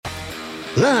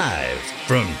Live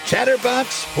from Chatterbox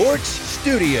Sports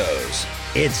Studios,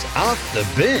 it's Off the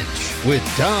Bench with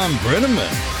Tom Brenneman.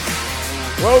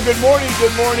 Well, good morning.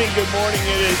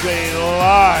 It is a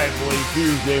lively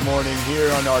Tuesday morning here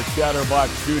on our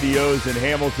Chatterbox Studios in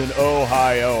Hamilton,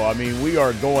 Ohio. I mean, we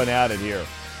are going at it here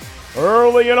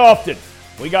early and often.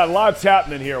 We got lots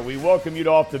happening here. We welcome you to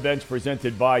Off the Bench,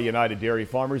 presented by United Dairy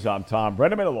Farmers. I'm Tom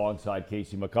Brenneman alongside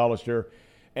Casey McCollister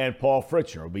and Paul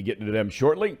Fritcher. We'll be getting to them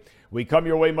shortly. We come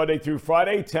your way Monday through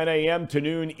Friday, 10 a.m. to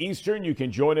noon Eastern. You can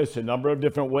join us a number of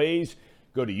different ways.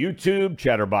 Go to YouTube,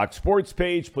 Chatterbox Sports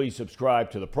page. Please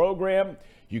subscribe to the program.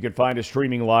 You can find us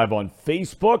streaming live on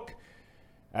Facebook.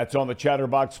 That's on the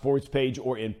Chatterbox Sports page,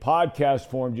 or in podcast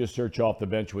form. Just search Off the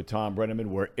Bench with Tom Brenneman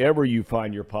wherever you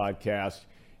find your podcast,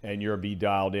 and you'll be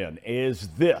dialed in. Is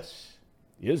this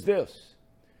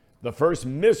the first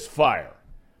misfire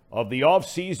of the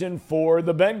offseason for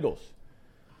the Bengals?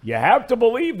 You have to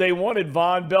believe they wanted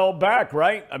Von Bell back,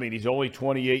 right? I mean, he's only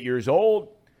 28 years old.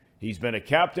 He's been a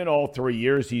captain all 3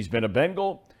 years he's been a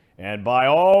Bengal. And by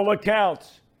all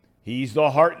accounts, he's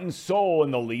the heart and soul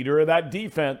and the leader of that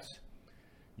defense.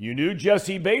 You knew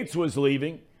Jesse Bates was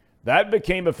leaving. That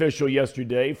became official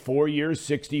yesterday. 4 years,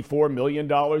 $64 million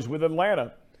with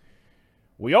Atlanta.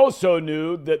 We also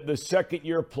knew that the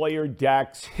second-year player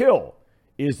Dax Hill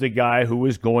is the guy who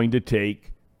is going to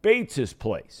take Bates'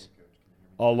 place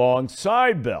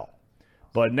alongside Bell.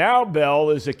 But now Bell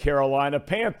is a Carolina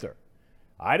Panther.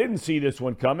 I didn't see this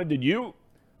one coming, did you?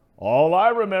 All I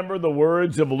remember the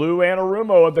words of Lou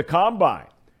Anarumo at the Combine.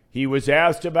 He was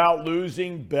asked about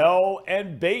losing Bell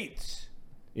and Bates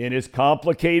in his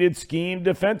complicated scheme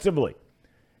defensively.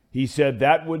 He said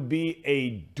that would be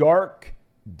a dark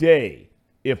day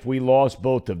if we lost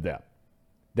both of them.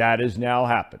 That has now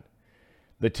happened.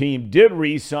 The team did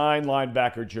re-sign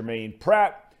linebacker Jermaine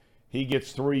Pratt. He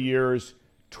gets 3 years,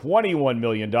 $21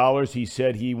 million. He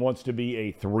said he wants to be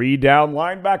a three-down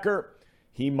linebacker.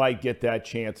 He might get that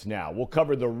chance now. We'll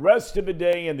cover the rest of the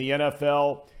day in the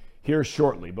NFL here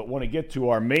shortly, but want to get to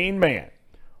our main man.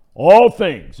 All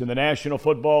things in the National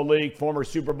Football League, former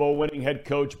Super Bowl winning head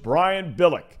coach Brian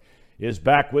Billick is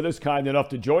back with us, kind enough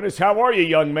to join us. How are you,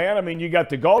 young man? I mean, you got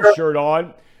the golf shirt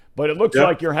on, but it looks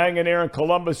like you're hanging there in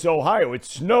Columbus, Ohio. It's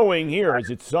snowing here. Is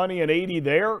it sunny and 80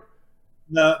 there?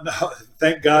 No,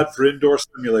 thank God for indoor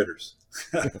simulators.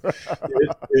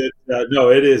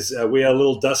 It is. We had a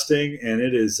little dusting, and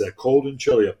it is cold and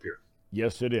chilly up here.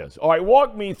 Yes, it is. All right,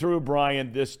 walk me through,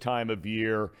 Brian, this time of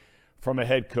year from a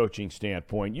head coaching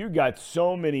standpoint. You got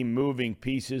so many moving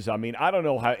pieces. I mean, I don't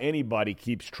know how anybody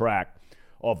keeps track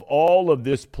of all of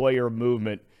this player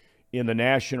movement in the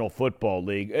National Football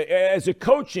League. As a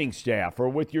coaching staff, or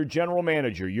with your general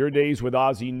manager, your days with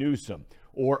Ozzie Newsome,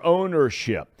 or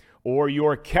ownership, or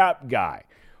your cap guy,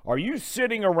 are you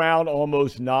sitting around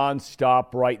almost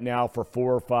nonstop right now for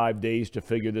 4 or 5 days to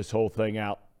figure this whole thing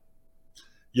out?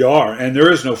 You are, and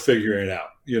there is no figuring it out.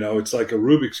 You know, it's like a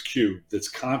Rubik's Cube that's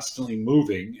constantly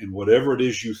moving, and whatever it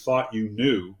is you thought you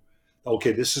knew,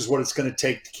 okay, this is what it's going to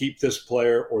take to keep this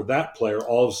player or that player,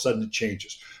 all of a sudden it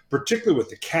changes, particularly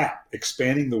with the cap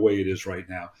expanding the way it is right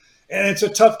now. And it's a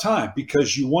tough time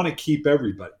because you want to keep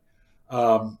everybody.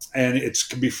 And it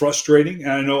can be frustrating.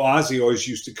 And I know Ozzie always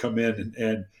used to come in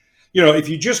and, you know, if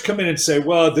you just come in and say,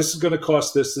 well, this is going to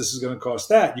cost this is going to cost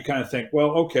that, you kind of think, well,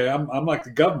 okay, I'm like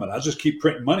the government. I'll just keep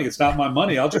printing money. It's not my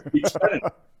money. I'll just keep spending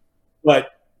it.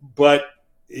 But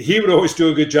he would always do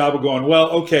a good job of going, well,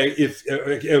 okay,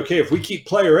 if we keep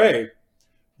player A,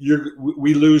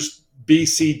 we lose B,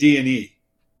 C, D, and E.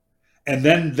 And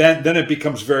then it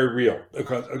becomes very real.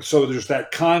 So there's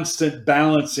that constant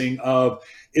balancing of,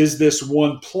 is this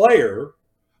one player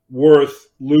worth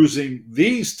losing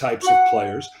these types of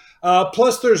players?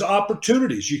 Plus, there's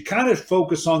opportunities. You kind of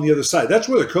focus on the other side. That's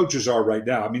where the coaches are right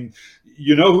now. I mean,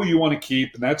 you know who you want to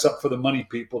keep, and that's up for the money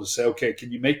people to say, okay, can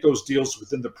you make those deals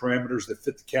within the parameters that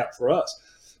fit the cap for us?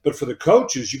 But for the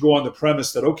coaches, you go on the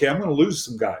premise that, okay, I'm going to lose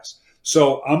some guys.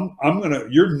 So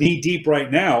you're knee deep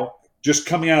right now, just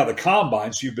coming out of the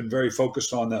combine. So you've been very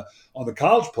focused on the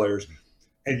college players.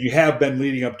 And you have been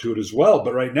leading up to it as well.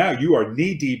 But right now you are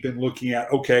knee deep in looking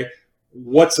at, okay,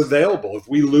 what's available? If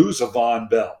we lose a Von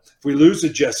Bell, if we lose a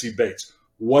Jesse Bates,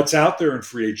 what's out there in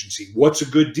free agency? What's a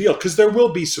good deal? Because there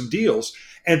will be some deals.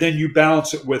 And then you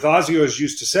balance it with, Ozzie always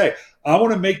used to say, I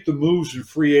want to make the moves in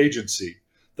free agency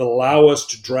that allow us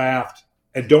to draft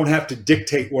and don't have to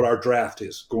dictate what our draft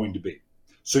is going to be,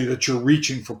 so that you're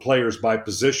reaching for players by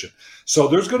position. So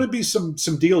there's going to be some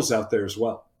deals out there as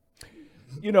well.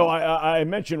 You know, I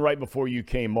mentioned right before you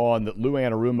came on that Lou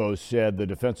Anarumo said, the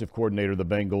defensive coordinator of the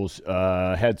Bengals,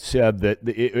 had said that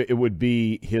it would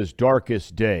be his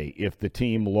darkest day if the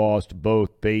team lost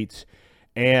both Bates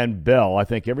and Bell. I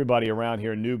think everybody around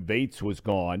here knew Bates was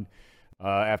gone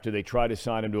after they tried to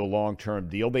sign him to a long-term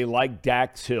deal. They liked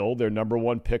Dax Hill, their number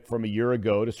one pick from a year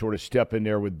ago, to sort of step in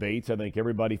there with Bates. I think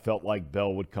everybody felt like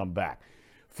Bell would come back.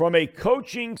 From a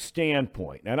coaching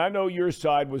standpoint, and I know your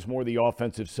side was more the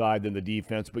offensive side than the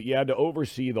defense, but you had to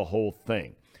oversee the whole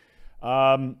thing.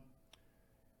 How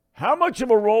much of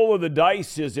a roll of the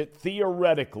dice is it,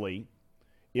 theoretically,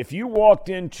 if you walked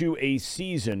into a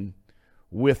season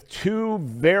with two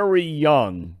very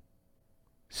young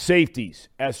safeties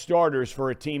as starters for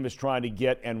a team that's trying to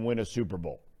get and win a Super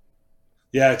Bowl?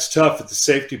 Yeah, it's tough at the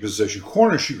safety position.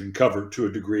 Corners you can cover to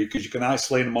a degree because you can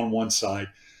isolate them on one side.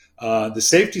 The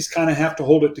safeties kind of have to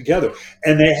hold it together,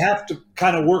 and they have to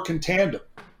kind of work in tandem.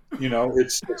 You know,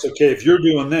 it's okay if you're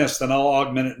doing this, then I'll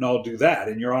augment it and I'll do that.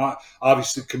 And you're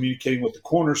obviously communicating with the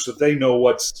corners so they know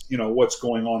what's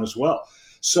going on as well.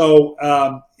 So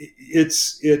that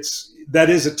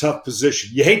is a tough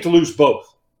position. You hate to lose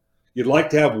both. You'd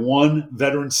like to have one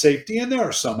veteran safety, and there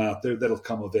are some out there that'll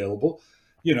come available.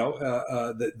 You know,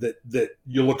 that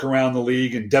you look around the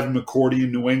league, and Devin McCourty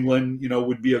in New England, you know,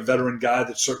 would be a veteran guy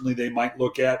that certainly they might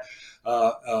look at.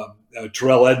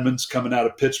 Terrell Edmonds coming out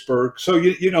of Pittsburgh. So,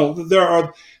 you know,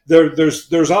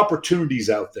 there's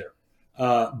opportunities out there.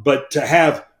 But to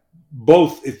have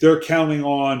both, if they're counting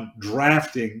on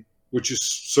drafting, which is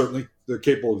certainly they're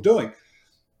capable of doing,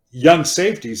 young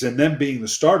safeties and them being the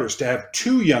starters, to have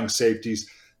two young safeties,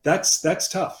 that's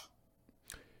tough.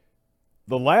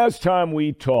 The last time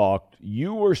we talked,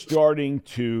 you were starting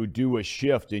to do a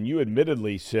shift, and you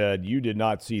admittedly said you did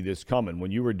not see this coming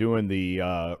when you were doing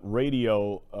the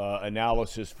radio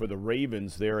analysis for the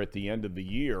Ravens there at the end of the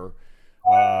year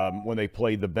when they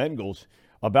played the Bengals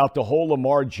about the whole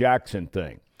Lamar Jackson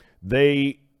thing.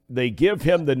 They give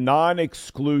him the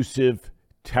non-exclusive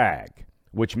tag,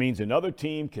 which means another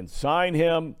team can sign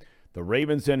him. The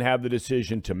Ravens then have the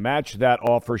decision to match that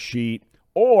offer sheet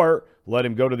or let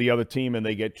him go to the other team and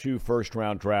they get 2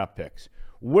 first-round draft picks.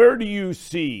 Where do you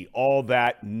see all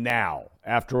that now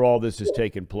after all this has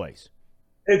taken place?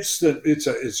 It's a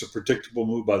predictable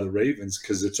move by the Ravens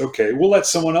because it's okay. We'll let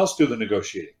someone else do the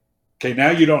negotiating. Okay,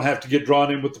 now you don't have to get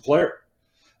drawn in with the player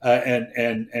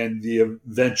and the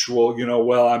eventual, you know,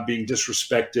 well, I'm being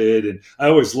disrespected. And I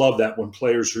always love that when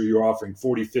players who you're offering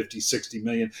 40, 50, 60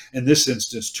 million, in this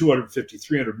instance, 250,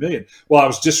 300 million. Well, I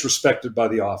was disrespected by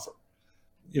the offer.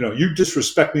 You know, you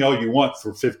disrespect me all you want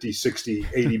for 50, 60,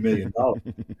 80 million dollars.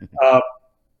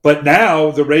 But now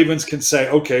the Ravens can say,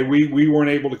 okay, we weren't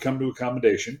able to come to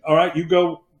accommodation. All right, you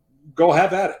go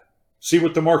have at it. See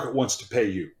what the market wants to pay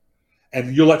you.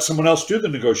 And you let someone else do the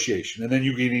negotiation. And then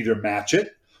you can either match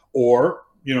it or,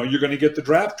 you know, you're going to get the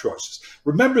draft choices.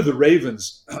 Remember the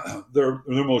Ravens, their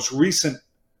most recent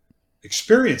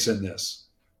experience in this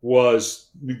was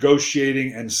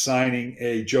negotiating and signing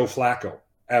a Joe Flacco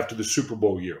after the Super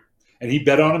Bowl year. And he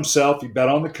bet on himself. He bet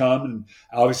on the come and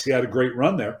obviously had a great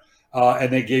run there. And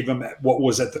they gave him what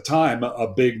was at the time a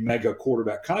big mega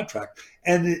quarterback contract.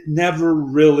 And it never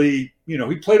really, you know,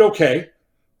 he played okay,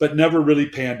 but never really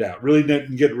panned out, really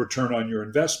didn't get a return on your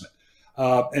investment.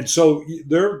 And so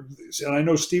and I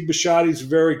know Steve Bisciotti's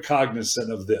very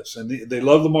cognizant of this. And they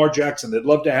love Lamar Jackson. They'd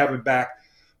love to have him back,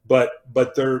 but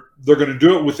they're going to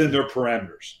do it within their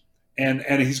parameters.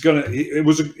 And he's going to,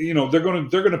 they're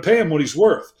going to pay him what he's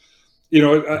worth. You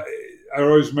know, I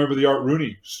always remember the Art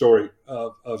Rooney story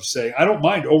of saying, I don't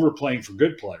mind overplaying for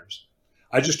good players.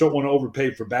 I just don't want to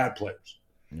overpay for bad players.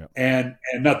 Yeah. And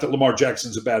not that Lamar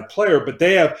Jackson's a bad player, but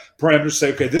they have parameters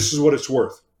say, okay, this is what it's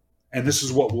worth and this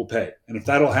is what we'll pay. And if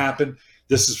that'll happen,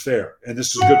 this is fair and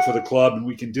this is good for the club and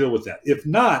we can deal with that. If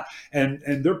not, and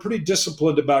they're pretty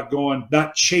disciplined about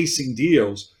not chasing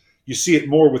deals. You see it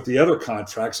more with the other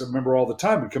contracts. I remember all the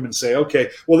time we come and say, okay,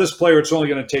 well, this player, it's only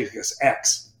going to take us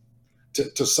X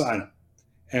to sign him.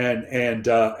 And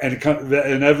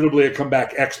inevitably it come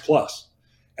back X plus.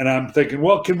 And I'm thinking,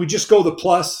 well, can we just go the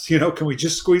plus? You know, can we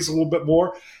just squeeze a little bit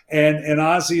more? And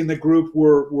Ozzie and the group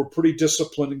were pretty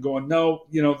disciplined and going, no,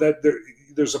 you know, that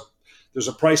there's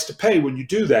a price to pay when you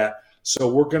do that. So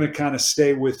we're going to kind of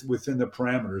stay within the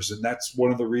parameters. And that's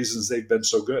one of the reasons they've been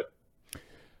so good.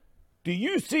 Do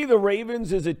you see the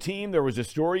Ravens as a team? There was a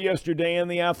story yesterday in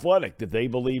The Athletic that they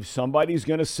believe somebody's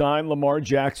going to sign Lamar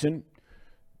Jackson.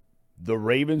 The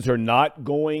Ravens are not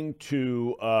going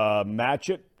to match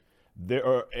it.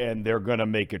 They're going to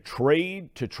make a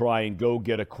trade to try and go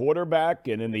get a quarterback.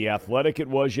 And in The Athletic it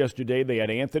was yesterday, they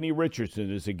had Anthony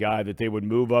Richardson as a guy that they would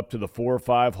move up to the 4 or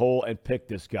 5 hole and pick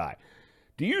this guy.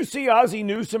 Do you see Ozzie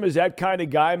Newsome as that kind of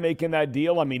guy making that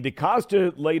deal? I mean,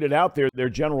 DeCosta laid it out there, their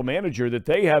general manager, that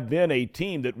they have been a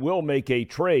team that will make a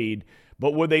trade,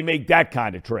 but would they make that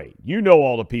kind of trade? You know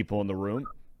all the people in the room.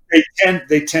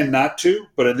 They tend not to,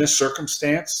 but in this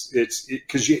circumstance, it's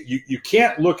because you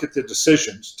can't look at the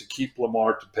decisions to keep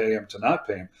Lamar, to pay him, to not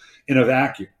pay him in a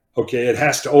vacuum. Okay, it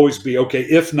has to always be, okay,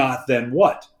 if not, then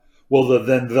what? Well,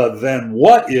 then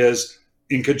what is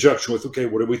in conjunction with, okay,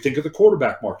 what do we think of the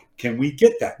quarterback market? Can we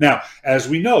get that? Now, as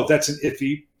we know, that's an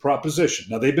iffy proposition.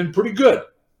 Now, they've been pretty good,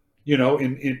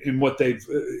 in what they've,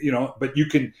 but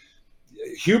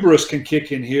hubris can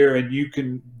kick in here, and you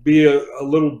can be a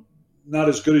little not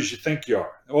as good as you think you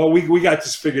are. Well, we got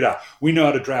this figured out. We know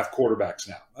how to draft quarterbacks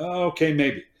now. Okay,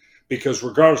 maybe. Because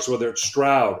regardless of whether it's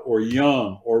Stroud or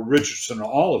Young or Richardson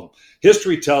or all of them,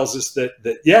 history tells us that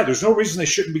there's no reason they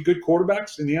shouldn't be good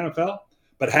quarterbacks in the NFL,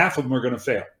 but half of them are going to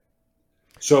fail.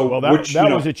 So, well,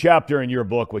 that was a chapter in your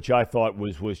book, which I thought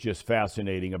was just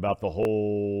fascinating, about the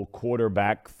whole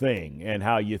quarterback thing and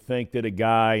how you think that a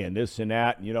guy and this and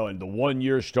that, and the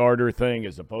 1-year starter thing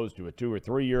as opposed to a 2 or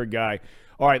 3 year guy.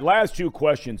 All right, last 2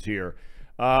 questions here.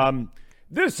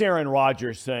 This Aaron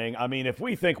Rodgers thing, I mean, if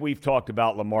we think we've talked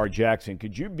about Lamar Jackson,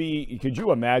 could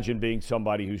you imagine being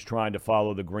somebody who's trying to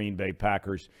follow the Green Bay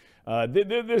Packers?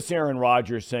 This Aaron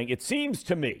Rodgers thing, it seems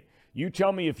to me, you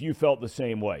tell me if you felt the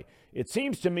same way. It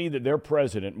seems to me that their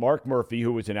president, Mark Murphy,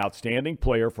 who was an outstanding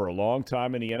player for a long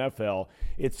time in the NFL,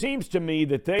 it seems to me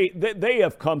that they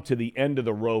have come to the end of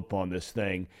the rope on this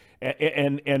thing.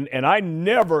 And I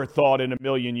never thought in a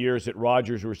million years that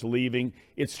Rodgers was leaving.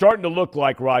 It's starting to look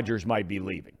like Rodgers might be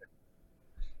leaving.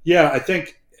 Yeah, I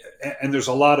think, and there's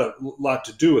a lot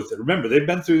to do with it. Remember, they've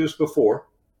been through this before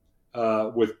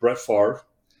with Brett Favre.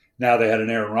 Now they had an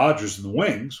Aaron Rodgers in the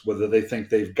wings. Whether they think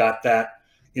they've got that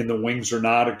in the wings or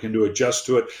not, or can do adjust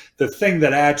to it. The thing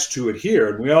that adds to it here,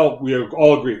 and we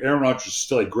all agree, Aaron Rodgers is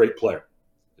still a great player,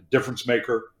 a difference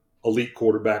maker, elite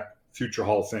quarterback, future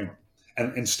Hall of Famer,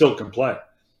 and still can play.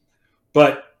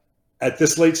 But at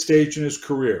this late stage in his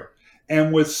career,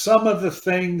 and with some of the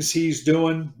things he's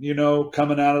doing,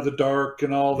 coming out of the dark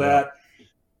and all that,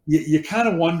 you kind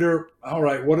of wonder, all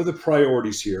right, what are the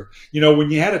priorities here?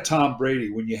 When you had a Tom Brady,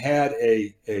 when you had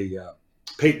a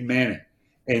Peyton Manning,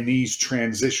 and these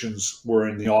transitions were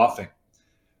in the offing,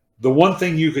 the one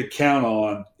thing you could count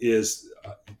on is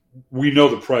we know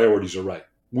the priorities are right.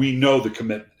 We know the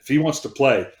commitment. If he wants to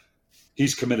play,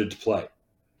 he's committed to play.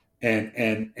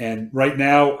 And right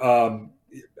now,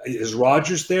 is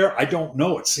Rodgers there? I don't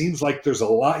know. It seems like there's a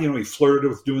lot. He flirted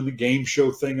with doing the game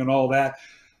show thing and all that.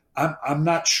 I'm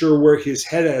not sure where his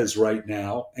head is right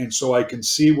now, and so I can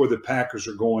see where the Packers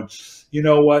are going. You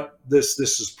know what? This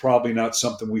is probably not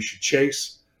something we should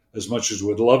chase as much as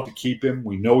we'd love to keep him.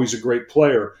 We know he's a great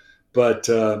player, but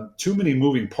too many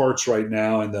moving parts right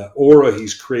now, and the aura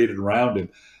he's created around him,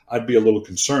 I'd be a little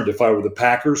concerned if I were the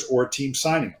Packers or a team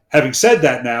signing him. Having said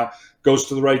that, now goes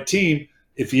to the right team.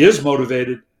 If he is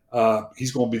motivated,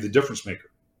 he's going to be the difference maker.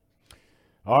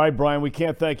 All right, Brian, we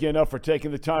can't thank you enough for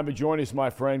taking the time to join us, my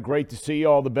friend. Great to see you.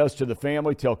 All the best to the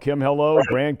family. Tell Kim hello,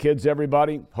 grandkids,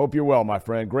 everybody. Hope you're well, my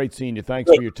friend. Great seeing you. Thanks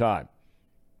for your time.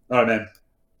 All right, man.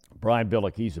 Brian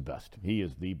Billick, he's the best. He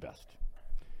is the best.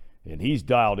 And he's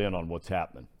dialed in on what's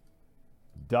happening.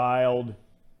 Dialed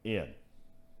in.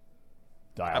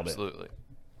 Absolutely.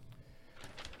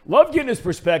 Love getting his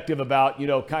perspective about,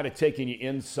 kind of taking you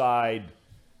inside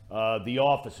the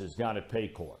offices down at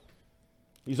Paycor.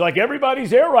 He's like, everybody's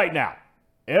there right now.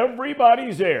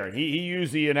 Everybody's there. And he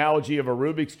used the analogy of a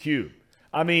Rubik's Cube.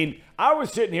 I mean, I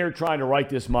was sitting here trying to write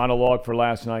this monologue for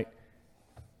last night.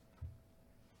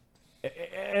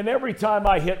 And every time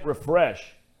I hit refresh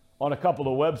on a couple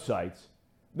of websites,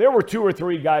 there were 2 or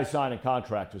 3 guys signing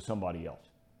contracts with somebody else.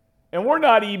 And we're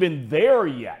not even there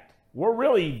yet. We're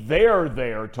really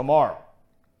there tomorrow.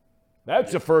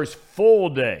 That's the first full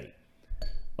day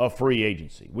of free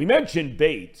agency. We mentioned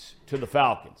Bates to the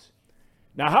Falcons.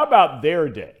 Now, how about their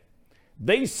day?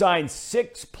 They signed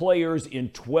 6 players in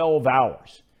 12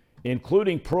 hours,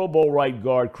 including Pro Bowl right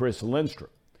guard Chris Lindstrom.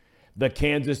 The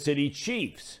Kansas City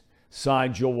Chiefs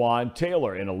signed Jawan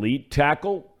Taylor, an elite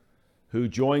tackle who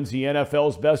joins the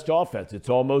NFL's best offense. It's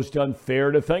almost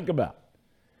unfair to think about.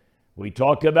 We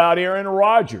talked about Aaron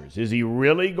Rodgers. Is he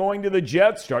really going to the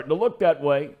Jets? Starting to look that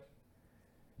way.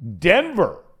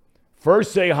 Denver.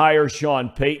 First, they hire Sean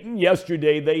Payton.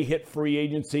 Yesterday, they hit free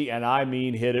agency, and I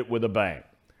mean hit it with a bang.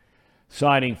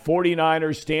 signing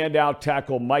 49ers standout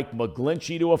tackle Mike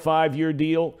McGlinchey to a 5-year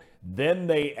deal. Then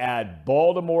they add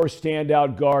Baltimore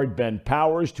standout guard Ben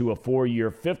Powers to a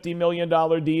 4-year, $50 million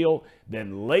deal.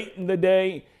 Then late in the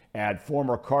day, add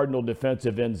former Cardinal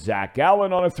defensive end Zach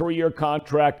Allen on a 3-year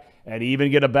contract, and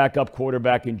even get a backup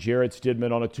quarterback in Jarrett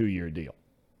Stidham on a 2-year deal.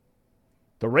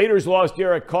 The Raiders lost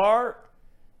Derek Carr,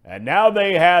 and now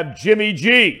they have Jimmy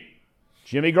G.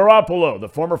 Jimmy Garoppolo, the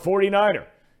former 49er,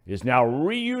 is now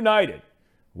reunited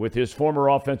with his former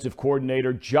offensive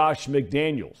coordinator, Josh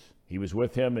McDaniels. He was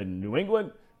with him in New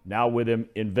England, now with him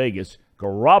in Vegas.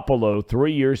 Garoppolo,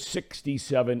 3 years,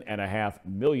 $67.5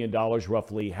 million.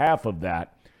 Roughly half of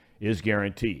that is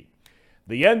guaranteed.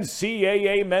 The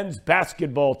NCAA men's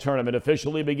basketball tournament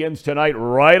officially begins tonight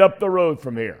right up the road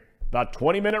from here. About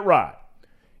 20-minute ride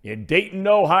in Dayton,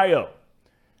 Ohio.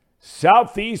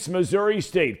 Southeast Missouri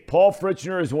State. Paul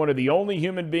Fritchner is one of the only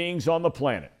human beings on the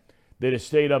planet that has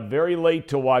stayed up very late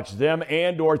to watch them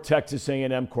and or Texas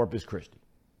A&M Corpus Christi.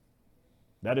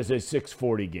 That is a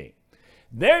 6:40 game.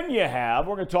 Then you have,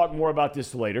 we're going to talk more about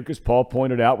this later because Paul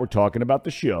pointed out we're talking about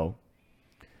the show.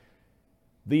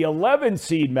 The 11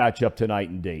 seed matchup tonight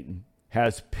in Dayton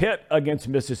has Pitt against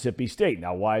Mississippi State.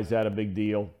 Now, why is that a big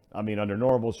deal? I mean, under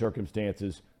normal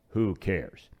circumstances, who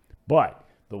cares? But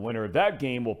the winner of that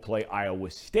game will play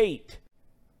Iowa State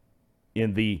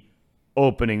in the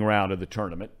opening round of the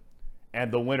tournament.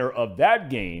 And the winner of that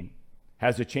game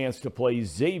has a chance to play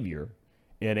Xavier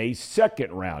in a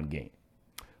second-round game.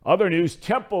 Other news,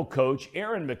 Temple coach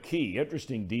Aaron McKee,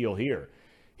 interesting deal here.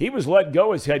 He was let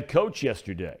go as head coach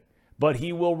yesterday, but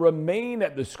he will remain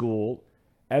at the school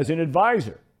as an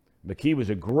advisor. McKee was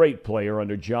a great player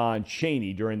under John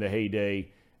Chaney during the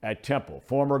heyday at Temple.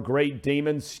 Former great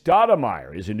Damon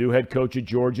Stoudemire is a new head coach at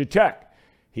Georgia Tech.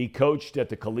 He coached at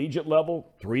the collegiate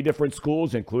level, 3 different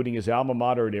schools, including his alma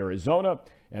mater at Arizona,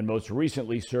 and most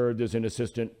recently served as an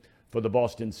assistant for the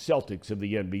Boston Celtics of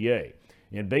the NBA.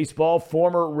 In baseball,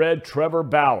 former Red Trevor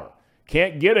Bauer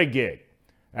can't get a gig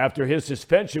after his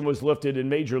suspension was lifted in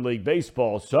Major League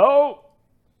Baseball, so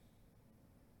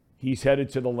he's headed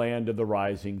to the land of the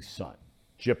rising sun,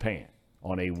 Japan,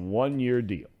 on a 1-year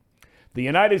deal. The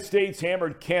United States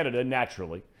hammered Canada,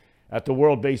 naturally, at the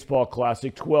World Baseball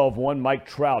Classic 12-1. Mike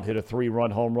Trout hit a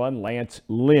 3-run home run. Lance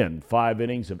Lynn, 5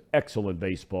 innings of excellent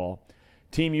baseball.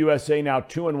 Team USA now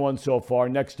 2-1 so far.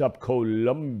 Next up,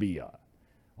 Colombia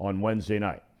on Wednesday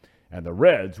night. And the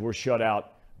Reds were shut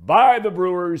out by the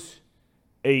Brewers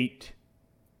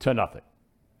 8-0.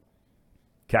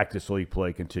 Cactus League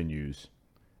play continues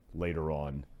later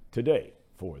on today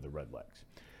for the Redlegs.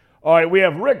 All right, we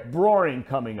have Rick Broering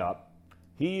coming up.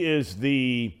 He is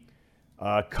the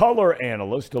color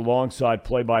analyst alongside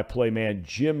play-by-play man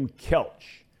Jim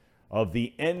Kelch of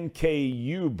the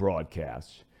NKU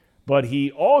broadcasts. But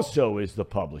he also is the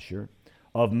publisher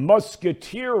of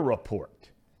Musketeer Report.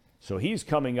 So he's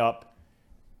coming up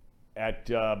at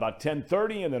about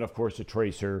 10:30, and then, of course, a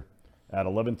tracer at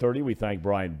 11:30. We thank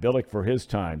Brian Billick for his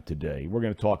time today. We're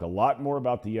going to talk a lot more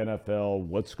about the NFL,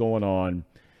 what's going on.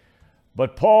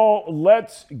 But, Paul,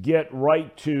 let's get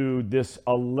right to this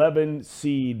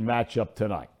 11-seed matchup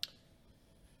tonight.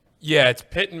 Yeah, it's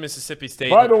Pitt and Mississippi State.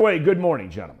 By the way, good morning,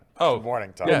 gentlemen. Oh, good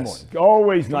morning, Tom. Good morning.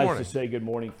 Always Good nice morning. to say good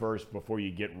morning first before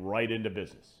you get right into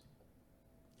business.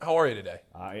 How are you today?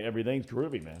 Everything's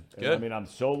groovy, man. Good. I mean, I'm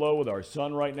solo with our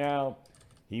son right now.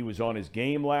 He was on his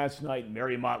game last night.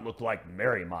 Marymount looked like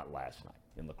Marymount last night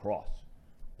in lacrosse.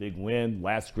 Big win,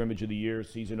 last scrimmage of the year,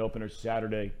 season opener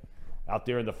Saturday. Out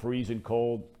there in the freezing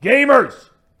cold.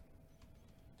 Gamers!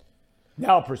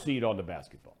 Now proceed on to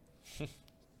basketball.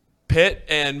 Pitt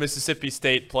and Mississippi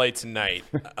State play tonight.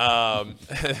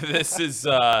 This is,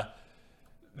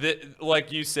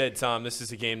 like you said, Tom, this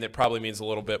is a game that probably means a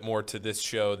little bit more to this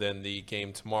show than the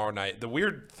game tomorrow night. The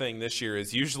weird thing this year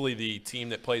is usually the team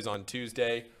that plays on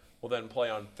Tuesday will then play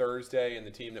on Thursday, and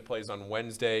the team that plays on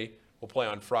Wednesday will play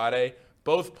on Friday.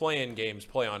 Both play-in games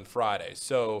play on Friday.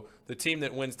 So the team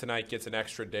that wins tonight gets an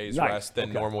extra day's rest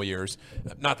than normal years.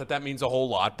 Not that that means a whole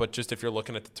lot, but just if you're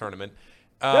looking at the tournament.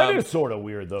 That is sort of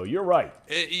weird, though. You're right.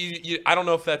 I don't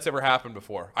know if that's ever happened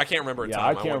before. I can't remember a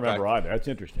time. I can't remember either. That's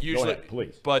interesting. Usually, go ahead,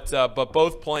 please. But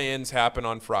both play-ins happen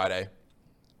on Friday.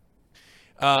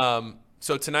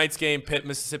 So tonight's game, Pitt,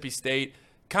 Mississippi State,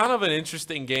 kind of an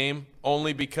interesting game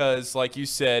only because, like you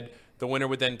said, the winner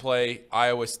would then play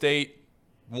Iowa State.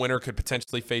 Winner could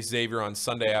potentially face Xavier on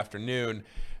Sunday afternoon.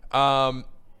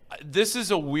 This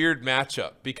is a weird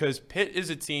matchup because Pitt is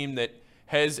a team that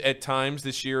has at times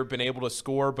this year been able to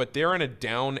score, but they're in a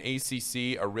down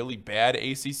ACC, a really bad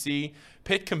ACC.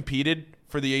 Pitt competed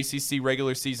for the ACC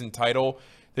regular season title.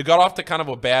 They got off to kind of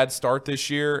a bad start this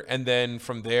year, and then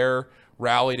from there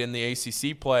rallied in the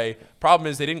ACC play. Problem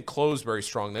is they didn't close very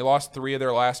strong. They lost 3 of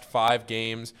their last 5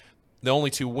 games. The only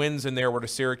 2 wins in there were to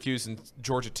Syracuse and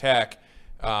Georgia Tech.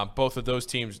 Both of those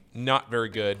teams not very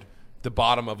good. The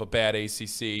bottom of a bad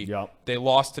ACC. Yep. They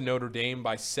lost to Notre Dame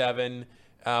by 7,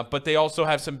 but they also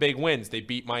have some big wins. They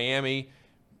beat Miami.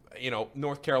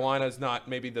 North Carolina is not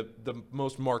maybe the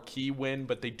most marquee win,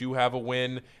 but they do have a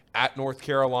win at North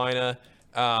Carolina.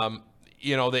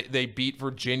 They beat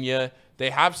Virginia. They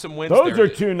have some wins. Those there. are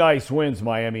 2 nice wins,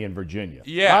 Miami and Virginia.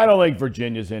 Yeah. I don't think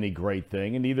Virginia's any great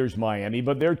thing, and neither's Miami,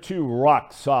 but they're 2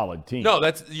 rock-solid teams. No,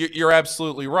 you're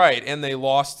absolutely right. And they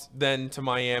lost then to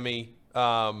Miami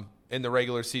in the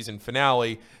regular season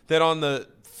finale. Then on the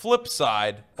flip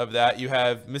side of that, you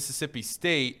have Mississippi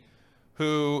State,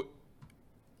 who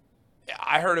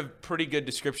I heard a pretty good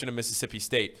description of Mississippi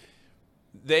State.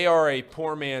 They are a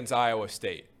poor man's Iowa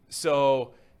State.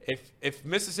 So if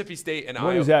Mississippi State and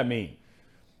What does that mean,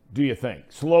 do you think?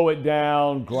 Slow it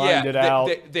down, grind it out?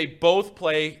 They both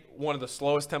play one of the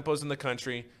slowest tempos in the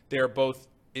country. They are both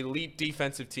elite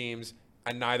defensive teams,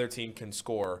 and neither team can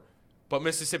score. But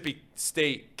Mississippi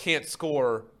State can't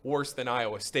score worse than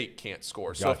Iowa State can't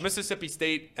score. So if Mississippi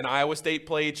State and Iowa State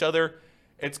play each other,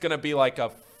 it's going to be like a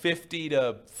 50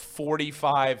 to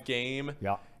 45 game.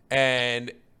 Yeah.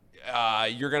 And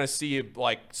you're going to see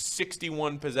like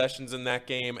 61 possessions in that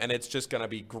game, and it's just going to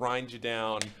be grind you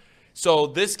down. So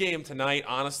this game tonight,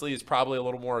 honestly, is probably a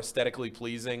little more aesthetically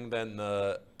pleasing than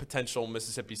the potential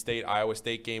Mississippi State-Iowa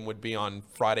State game would be on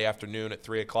Friday afternoon at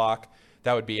 3 o'clock.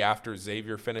 That would be after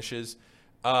Xavier finishes.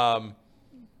 So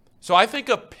I think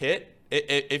a Pitt,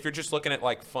 if you're just looking at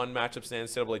like fun matchups in the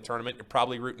NCAA tournament, you're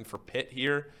probably rooting for Pitt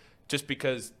here just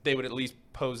because they would at least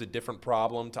pose a different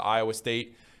problem to Iowa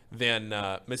State than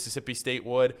Mississippi State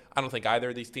would. I don't think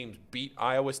either of these teams beat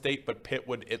Iowa State, but Pitt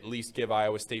would at least give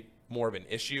Iowa State more of an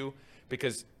issue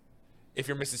because if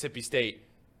you're Mississippi State,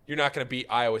 you're not going to beat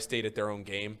Iowa State at their own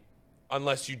game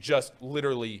unless you just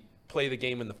literally play the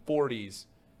game in the 40s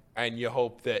and you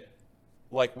hope that,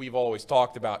 like we've always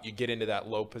talked about, you get into that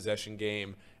low possession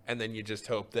game and then you just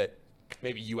hope that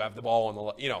maybe you have the ball on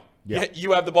the,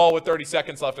 you have the ball with 30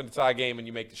 seconds left in the tie game and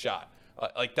you make the shot.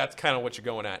 Like that's kind of what you're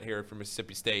going at here for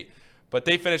Mississippi State. But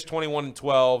they finished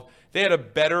 21-12. They had a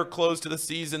better close to the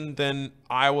season than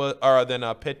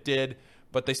Pitt did,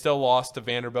 but they still lost to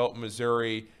Vanderbilt and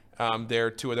Missouri.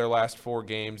 They're 2 of their last 4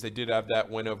 games. They did have that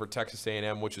win over Texas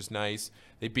A&M, which is nice.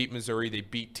 They beat Missouri. They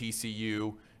beat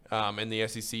TCU in the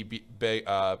SEC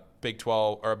Big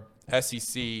 12 or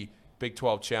SEC Big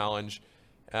 12 Challenge.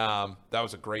 That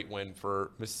was a great win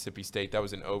for Mississippi State. That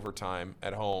was in overtime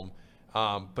at home.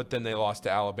 But then they lost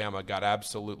to Alabama, got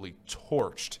absolutely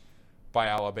torched by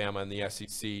Alabama in the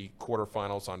SEC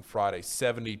quarterfinals on Friday,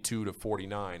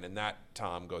 72-49. And that,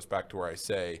 Tom, goes back to where I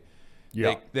say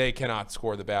they cannot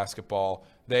score the basketball.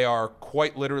 They are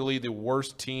quite literally the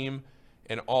worst team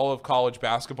in all of college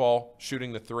basketball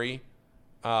shooting the 3.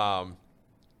 So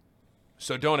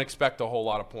don't expect a whole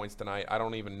lot of points tonight. I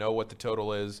don't even know what the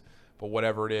total is, but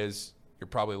whatever it is, you're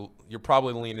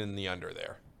probably leaning in the under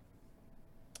there.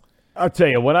 I'll tell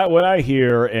you, when I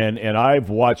hear, and I've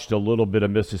watched a little bit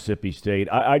of Mississippi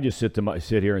State, I just sit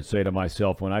here and say to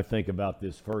myself, when I think about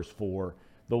this first 4,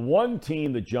 the one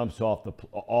team that jumps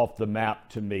off the map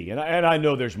to me, and I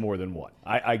know there's more than one.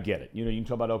 I get it. You can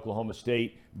talk about Oklahoma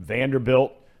State,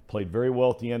 Vanderbilt played very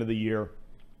well at the end of the year.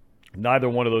 Neither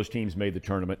one of those teams made the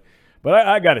tournament. But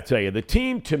I got to tell you, the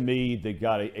team to me that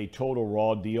got a total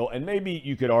raw deal, and maybe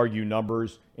you could argue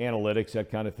numbers, analytics, that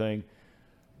kind of thing,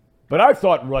 but I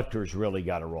thought Rutgers really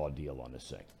got a raw deal on this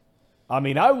thing. I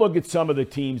mean, I look at some of the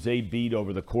teams they beat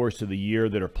over the course of the year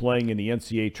that are playing in the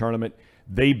NCAA tournament.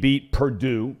 They beat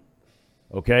Purdue,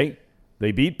 okay?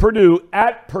 They beat Purdue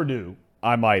at Purdue,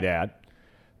 I might add.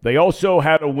 They also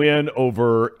had a win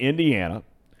over Indiana.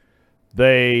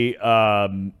 They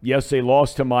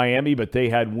lost to Miami, but they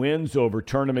had wins over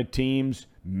tournament teams.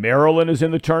 Maryland is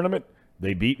in the tournament.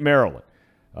 They beat Maryland.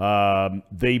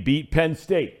 They beat Penn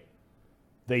State.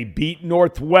 They beat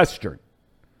Northwestern.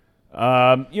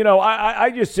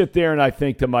 I just sit there and I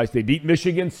think to myself, they beat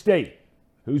Michigan State,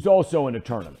 who's also in the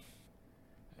tournament.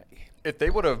 If they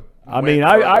would have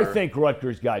I think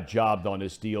Rutgers got jobbed on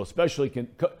this deal, especially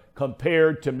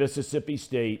compared to Mississippi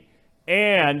State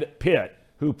and Pitt,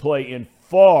 who play in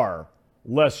far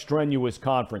less strenuous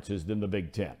conferences than the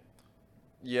Big Ten.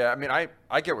 Yeah, I mean,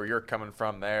 I get where you're coming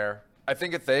from there. I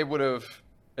think if they would have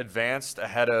advanced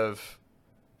ahead of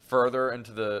further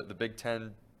into the Big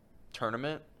Ten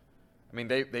tournament, I mean,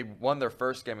 they won their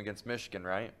first game against Michigan,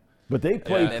 right? But they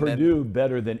played Purdue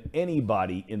better than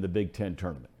anybody in the Big Ten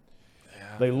tournament.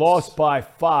 They lost by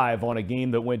 5 on a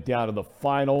game that went down to the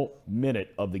final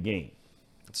minute of the game.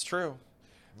 It's true.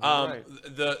 Right.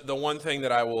 The one thing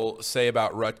that I will say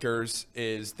about Rutgers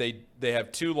is they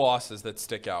have 2 losses that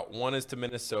stick out. One is to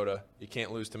Minnesota. You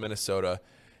can't lose to Minnesota.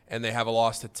 And they have a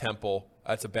loss to Temple.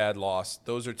 That's a bad loss.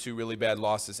 Those are 2 really bad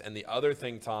losses. And the other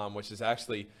thing, Tom, which is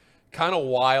actually kind of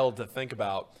wild to think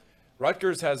about,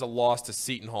 Rutgers has a loss to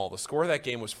Seton Hall. The score of that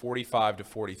game was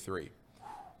 45-43.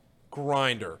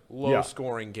 Grinder,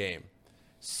 low-scoring game.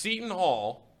 Seton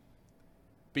Hall,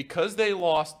 because they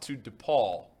lost to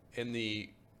DePaul in the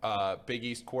Big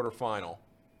East quarterfinal,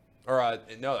 or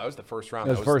no, that was the first round.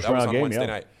 That was on game, Wednesday yeah.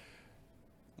 night.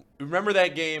 Remember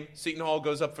that game? Seton Hall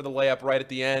goes up for the layup right at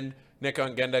the end. Nick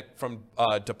Ongenda from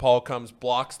DePaul comes,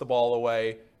 blocks the ball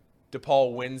away.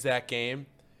 DePaul wins that game.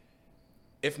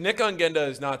 If Nick Ongenda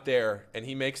is not there and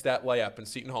he makes that layup and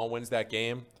Seton Hall wins that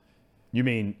game, you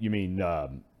mean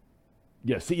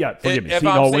yes, yeah. Forgive me. If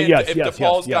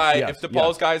DePaul's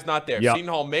guy is not there, Seton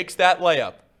Hall makes that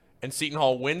layup and Seton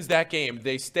Hall wins that game,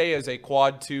 they stay as a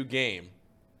quad 2 game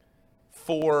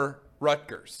for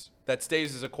Rutgers. That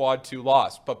stays as a quad 2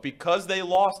 loss. But because they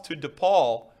lost to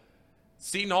DePaul,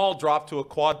 Seton Hall dropped to a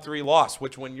quad 3 loss,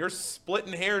 which when you're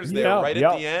splitting hairs there at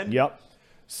the end.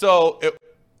 So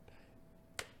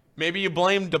maybe you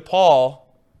blame DePaul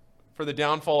for the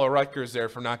downfall of Rutgers there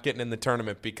for not getting in the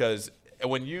tournament, because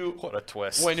when you what a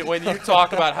twist when you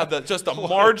talk about how the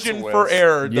margin for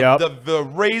error, the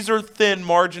razor thin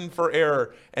margin for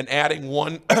error, and adding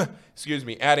one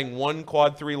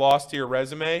quad 3 loss to your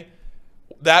resume,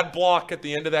 that block at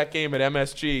the end of that game at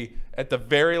MSG at the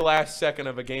very last second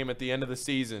of a game at the end of the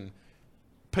season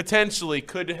potentially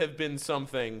could have been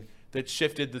something that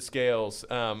shifted the scales.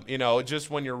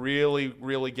 Just when you're really,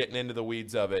 really getting into the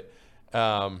weeds of it.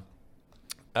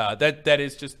 That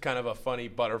is just kind of a funny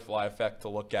butterfly effect to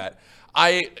look at.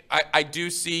 I do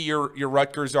see your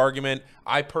Rutgers argument.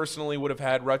 I personally would have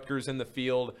had Rutgers in the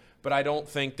field, but I don't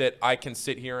think that I can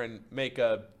sit here and make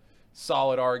a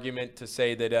solid argument to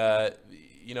say that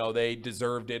they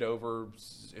deserved it over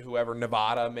whoever,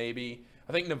 Nevada maybe.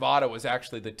 I think Nevada was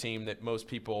actually the team that most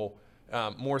people,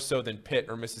 more so than Pitt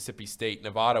or Mississippi State,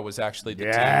 Nevada was actually the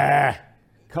team. Yeah,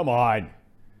 come on.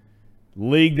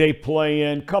 League they play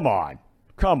in, come on.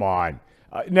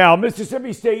 Now,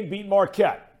 Mississippi State beat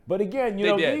Marquette. But again,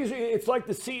 it's like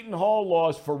the Seton Hall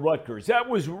loss for Rutgers. That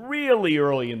was really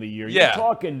early in the year. Yeah. You're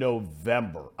talking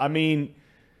November. I mean,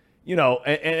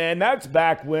 and that's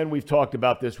back when we've talked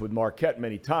about this with Marquette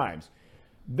many times.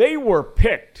 They were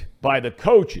picked by the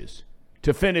coaches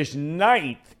to finish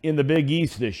 9th in the Big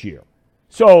East this year.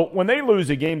 So when they lose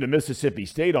a game to Mississippi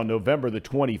State on November the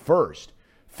 21st,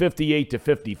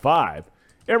 58-55,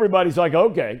 everybody's like,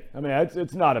 okay. I mean,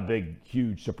 it's not a big,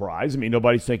 huge surprise. I mean,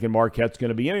 nobody's thinking Marquette's going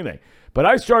to be anything. But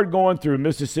I started going through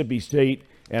Mississippi State,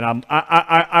 and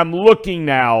I'm looking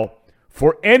now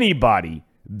for anybody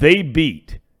they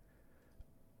beat.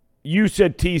 You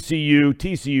said TCU.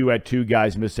 TCU had 2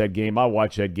 guys miss that game. I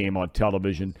watched that game on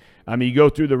television. I mean, you go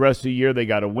through the rest of the year, they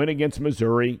got a win against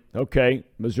Missouri. Okay,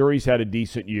 Missouri's had a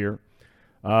decent year.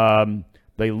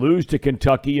 They lose to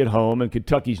Kentucky at home, and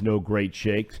Kentucky's no great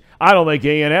shakes. I don't think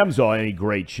A&M's all any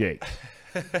great shakes.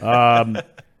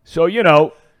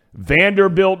 So,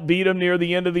 Vanderbilt beat them near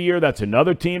the end of the year. That's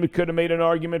another team that could have made an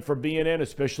argument for being in,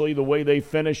 especially the way they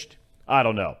finished. I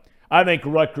don't know. I think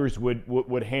Rutgers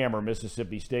would hammer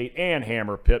Mississippi State and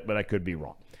hammer Pitt, but I could be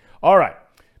wrong. All right.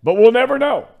 But we'll never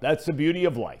know. That's the beauty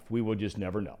of life. We will just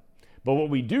never know. But what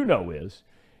we do know is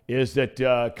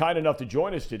that kind enough to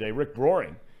join us today, Rick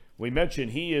Broering. We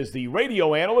mentioned he is the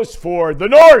radio analyst for the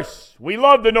Norse. We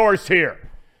love the Norse here.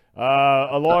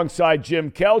 Alongside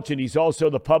Jim Kelch, and he's also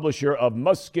the publisher of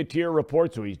Musketeer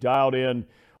Report, so he's dialed in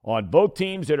on both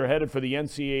teams that are headed for the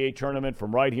NCAA tournament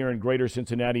from right here in Greater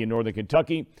Cincinnati and Northern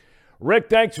Kentucky. Rick,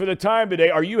 thanks for the time today.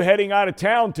 Are you heading out of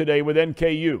town today with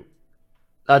NKU?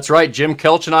 That's right. Jim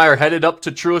Kelch and I are headed up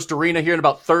to Truist Arena here in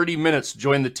about 30 minutes to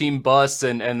join the team bus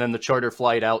and then the charter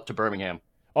flight out to Birmingham.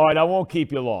 All right, I won't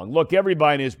keep you long. Look,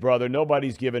 everybody and his brother,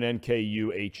 nobody's given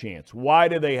NKU a chance. Why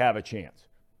do they have a chance?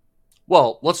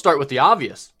 Well, let's start with the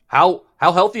obvious. How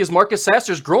healthy is Marcus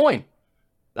Sasser's groin?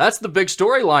 That's the big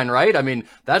storyline, right? I mean,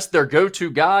 that's their go-to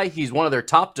guy. He's one of their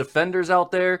top defenders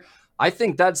out there. I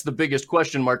think that's the biggest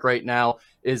question mark right now,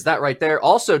 is that right there.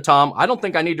 Also, Tom, I don't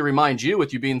think I need to remind you,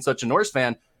 with you being such a Norse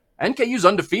fan, NKU's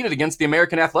undefeated against the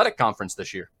American Athletic Conference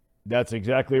this year. That's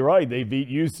exactly right. They beat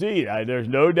UC. There's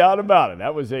no doubt about it.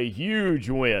 That was a huge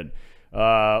win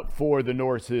for the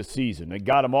Norse this season. They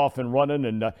got them off and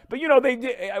running, but they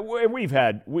did.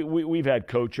 We've had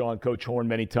Coach Horn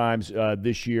many times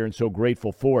this year, and so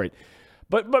grateful for it.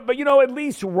 But you know, at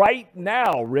least right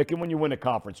now, Rick, and when you win a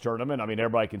conference tournament, I mean,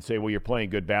 everybody can say, well, you're playing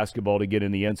good basketball to get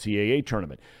in the NCAA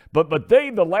tournament. But they,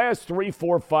 the last 3,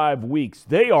 4, 5 weeks,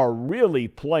 they are really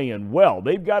playing well.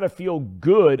 They've got to feel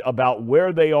good about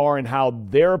where they are and how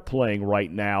they're playing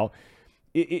right now.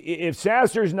 If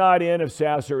Sasser's not in, if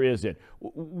Sasser is in,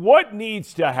 what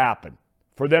needs to happen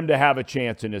for them to have a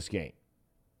chance in this game?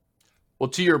 Well,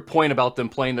 to your point about them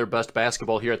playing their best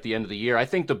basketball here at the end of the year, I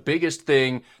think the biggest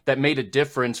thing that made a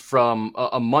difference from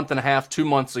a month and a half, 2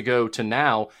 months ago to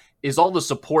now is all the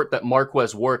support that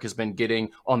Marquez Work has been getting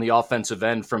on the offensive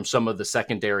end from some of the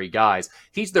secondary guys.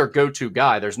 He's their go-to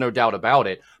guy. There's no doubt about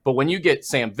it. But when you get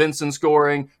Sam Vincent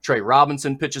scoring, Trey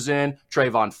Robinson pitches in,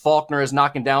 Trayvon Faulkner is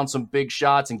knocking down some big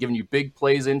shots and giving you big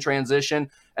plays in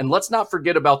transition. And let's not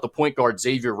forget about the point guard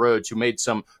Xavier Rhodes, who made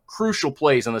some crucial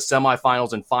plays in the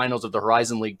semifinals and finals of the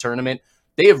Horizon League tournament.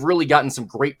 They have really gotten some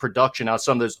great production out of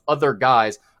some of those other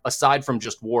guys aside from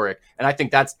just Warwick. And I think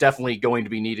that's definitely going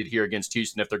to be needed here against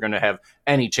Houston if they're going to have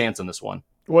any chance in this one.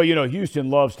 Well, you know,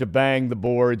 Houston loves to bang the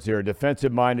boards. They're a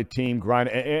defensive-minded team, grind.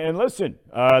 And listen,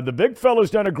 the big fella's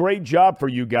done a great job for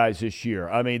you guys this year.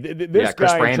 I mean, this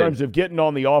guy, Brandon, in terms of getting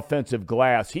on the offensive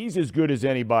glass, he's as good as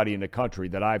anybody in the country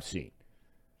that I've seen.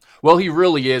 Well, he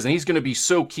really is, and he's going to be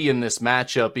so key in this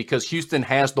matchup because Houston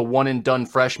has the one-and-done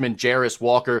freshman, Jarris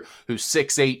Walker, who's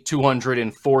 6'8",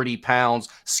 240 pounds,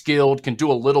 skilled, can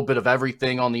do a little bit of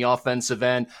everything on the offensive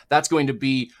end. That's going to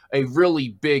be a really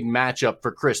big matchup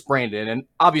for Chris Brandon. And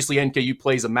obviously NKU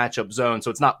plays a matchup zone,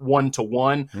 so it's not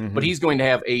one-to-one, but he's going to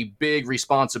have a big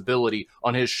responsibility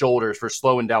on his shoulders for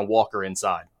slowing down Walker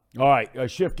inside. All right,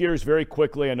 shift gears very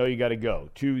quickly. I know you got to go.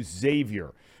 To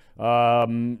Xavier.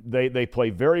 They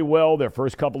play very well their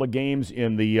first couple of games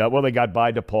in the they got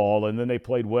by DePaul, and then they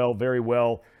played very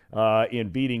well in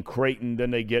beating Creighton. Then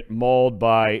they get mauled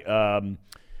by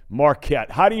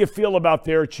Marquette. How do you feel about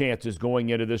their chances going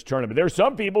into this tournament? There's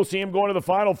some people see them going to the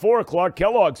Final Four. Clark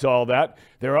Kellogg saw that.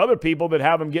 There are other people that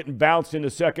have them getting bounced in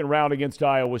the second round against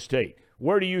Iowa State.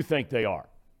 Where do you think they are?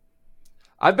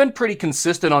 I've been pretty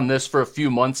consistent on this for a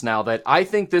few months now that I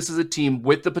think this is a team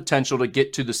with the potential to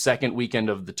get to the second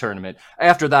weekend of the tournament.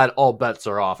 After that, all bets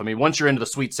are off. I mean, once you're into the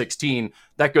Sweet 16,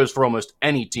 that goes for almost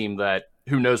any team that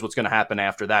who knows what's going to happen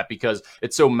after that because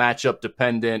it's so matchup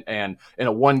dependent. And in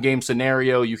a one-game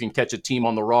scenario, you can catch a team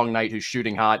on the wrong night who's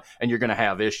shooting hot and you're going to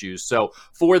have issues. So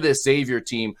for this Xavier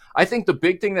team, I think the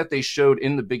big thing that they showed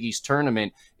in the Big East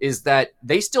tournament is that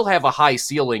they still have a high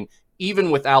ceiling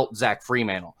even without Zach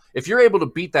Freemantle. If you're able to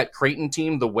beat that Creighton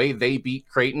team the way they beat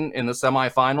Creighton in the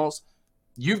semifinals,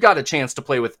 you've got a chance to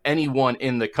play with anyone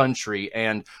in the country.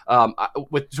 And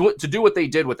to do what they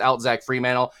did without Zach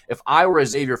Freemantle, if I were a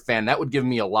Xavier fan, that would give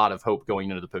me a lot of hope going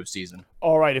into the postseason.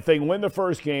 All right, if they win the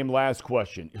first game, last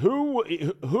question. Who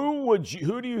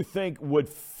do you think would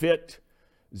fit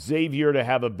Xavier to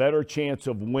have a better chance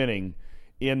of winning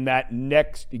in that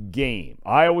next game?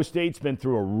 Iowa State's been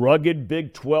through a rugged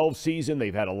Big 12 season.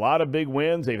 They've had a lot of big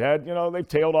wins. They've had, they've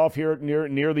tailed off here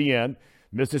near the end.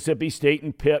 Mississippi State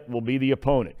and Pitt will be the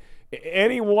opponent.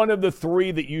 Any one of the three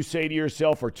that you say to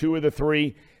yourself, or two of the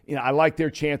three, I like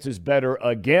their chances better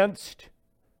against?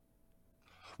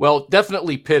 Well,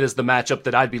 definitely Pitt is the matchup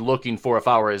that I'd be looking for if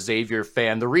I were a Xavier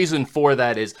fan. The reason for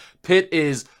that is Pitt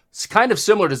is it's kind of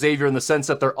similar to Xavier in the sense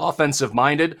that they're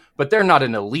offensive-minded, but they're not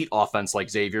an elite offense like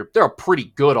Xavier. They're a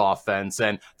pretty good offense,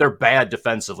 and they're bad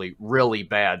defensively, really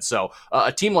bad. So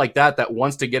a team like that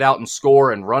wants to get out and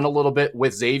score and run a little bit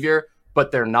with Xavier,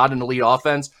 but they're not an elite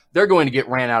offense, they're going to get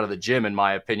ran out of the gym, in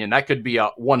my opinion. That could be a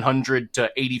 100 to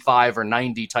 85 or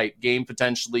 90 type game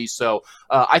potentially. So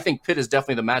I think Pitt is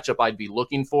definitely the matchup I'd be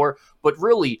looking for. But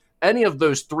really, any of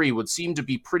those three would seem to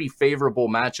be pretty favorable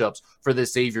matchups for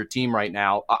this Xavier team right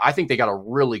now. I think they got a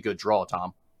really good draw,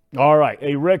 Tom. All right.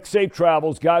 Hey, Rick, safe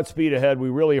travels. Godspeed ahead. We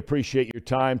really appreciate your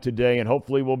time today, and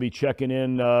hopefully we'll be checking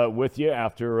in with you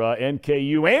after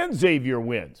NKU and Xavier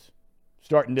wins.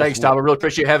 Starting this Thanks, Tom. I really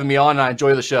appreciate having me on, and I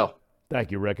enjoy the show.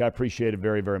 Thank you, Rick. I appreciate it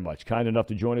very, very much. Kind enough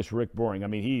to join us, Rick Broering. I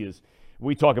mean, he is –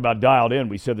 we talk about dialed in.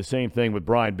 We said the same thing with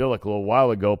Brian Billick a little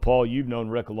while ago. Paul, you've known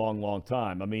Rick a long, long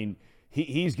time. I mean,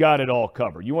 he's got it all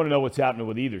covered. You want to know what's happening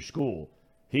with either school,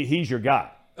 he's your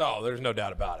guy. Oh, there's no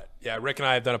doubt about it. Yeah, Rick and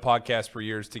I have done a podcast for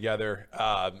years together.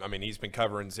 I mean, he's been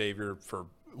covering Xavier for,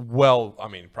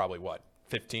 probably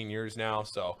 15 years now.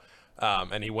 So,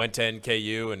 and he went to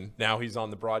NKU, and now he's on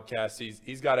the broadcast.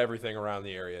 He's got everything around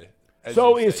the area.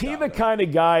 So is he the kind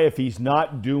of guy, if he's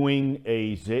not doing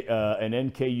an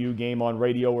NKU game on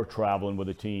radio or traveling with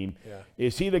a team,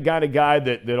 is he the kind of guy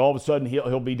that all of a sudden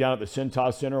he'll be down at the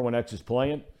Cintas Center when X is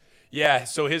playing? Yeah,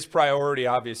 so his priority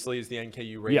obviously is the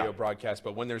NKU radio Yeah. broadcast,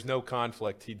 but when there's no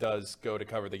conflict, he does go to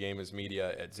cover the game as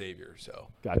media at Xavier. So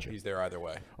Gotcha. He's there either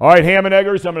way. All right, Ham and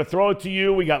Eggers, I'm going to throw it to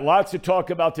you. We got lots to talk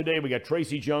about today. We got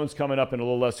Tracy Jones coming up in a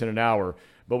little less than an hour,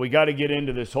 but we got to get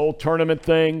into this whole tournament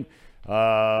thing. Some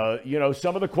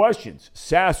of the questions.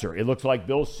 Sasser, it looks like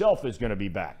Bill Self is going to be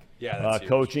back. Yeah, that's huge.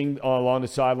 Coaching along the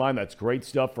sideline. That's great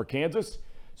stuff for Kansas.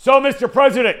 So, Mr.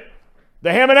 President,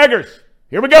 the Ham and Eggers,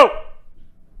 here we go.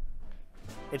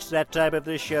 It's that time of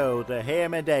the show, the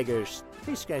Ham and Eggers.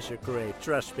 These guys are great,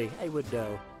 trust me, I would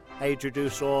know. I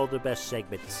introduce all the best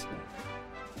segments.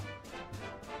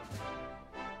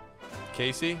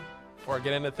 Casey, before I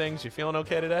get into things, you feeling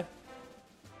okay today?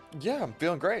 Yeah, I'm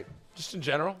feeling great. Just in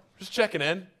general? Just checking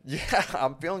in? Yeah,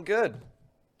 I'm feeling good.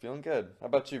 Feeling good. How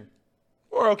about you?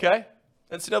 We're okay.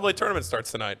 NCAA tournament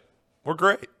starts tonight. We're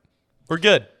great. We're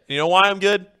good. You know why I'm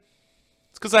good?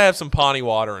 It's because I have some Pawnee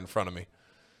water in front of me.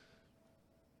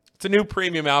 It's a new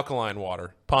premium alkaline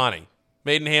water, Pawnee.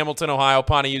 Made in Hamilton, Ohio,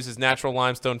 Pawnee uses natural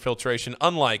limestone filtration,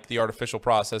 unlike the artificial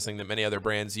processing that many other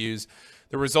brands use.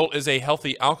 The result is a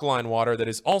healthy alkaline water that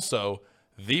is also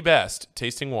the best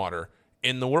tasting water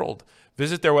in the world.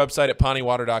 Visit their website at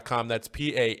pawneewater.com. That's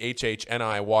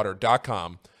P-A-H-H-N-I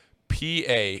water.com.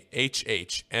 P-A-H-H-N-I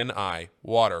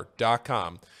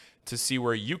water.com to see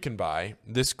where you can buy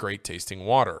this great tasting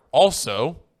water.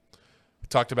 Also, we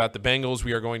talked about the Bengals.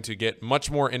 We are going to get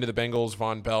much more into the Bengals,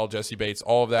 Von Bell, Jesse Bates,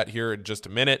 all of that here in just a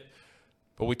minute.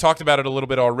 But we talked about it a little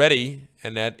bit already,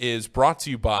 and that is brought to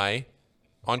you by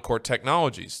Encore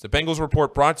Technologies. The Bengals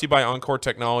Report brought to you by Encore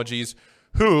Technologies,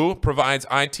 who provides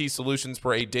IT solutions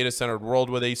for a data-centered world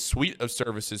with a suite of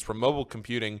services from mobile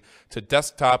computing to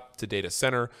desktop to data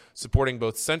center, supporting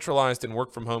both centralized and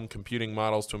work-from-home computing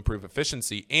models to improve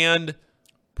efficiency and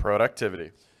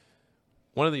productivity.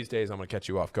 One of these days, I'm going to catch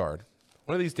you off guard.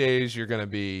 One of these days, you're going to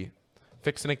be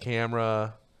fixing a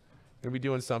camera, going to be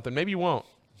doing something. Maybe you won't.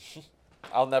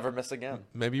 I'll never miss again.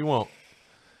 Maybe you won't.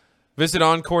 Visit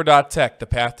Encore.tech. The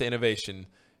path to innovation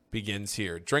begins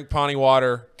here. Drink Pawnee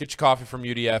water, get your coffee from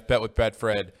UDF, bet with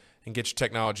Betfred, and get your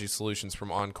technology solutions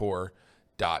from Encore.tech.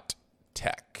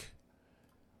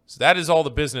 So that is all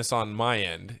the business on my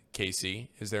end,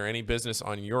 Casey. Is there any business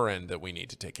on your end that we need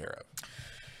to take care of?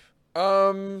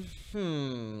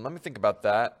 Let me think about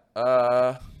that.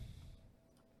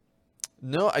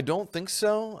 No, I don't think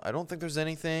so. I don't think there's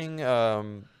anything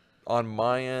on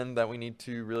my end that we need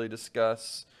to really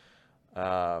discuss.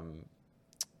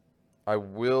 I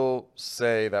will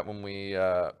say that when we,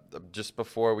 just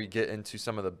before we get into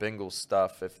some of the Bengals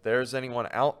stuff, if there's anyone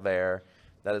out there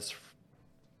that is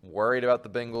worried about the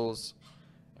Bengals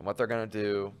and what they're going to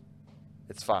do,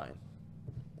 it's fine.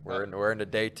 We're into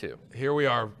day 2. Here we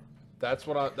are. That's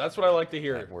what I like to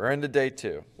hear. We're into day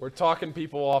 2. We're talking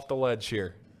people off the ledge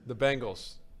here. The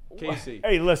Bengals. Casey.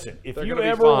 Hey, listen, if They're you gonna be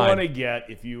ever fine. want to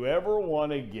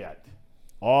get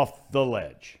off the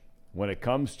ledge when it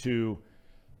comes to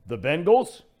the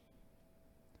Bengals,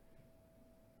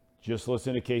 just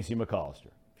listen to Casey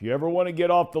McAllister. If you ever want to get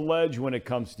off the ledge when it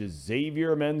comes to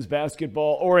Xavier men's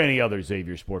basketball or any other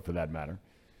Xavier sport for that matter,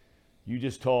 you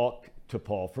just talk to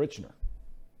Paul Fritchner,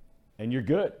 and you're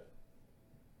good.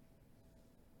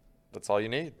 That's all you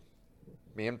need.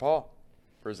 Me and Paul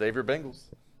for Xavier Bengals.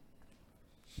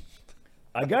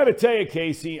 I got to tell you,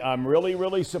 Casey, I'm really,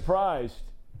 really surprised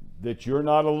that you're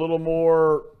not a little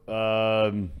more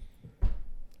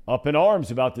up in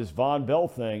arms about this Von Bell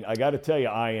thing. I got to tell you,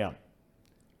 I am.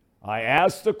 I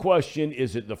asked the question,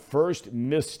 is it the first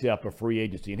misstep of free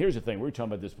agency? And here's the thing, we were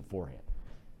talking about this beforehand.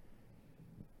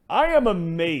 I am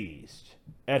amazed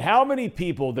at how many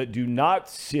people that do not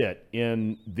sit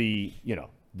in the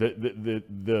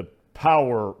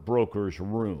power broker's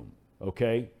room,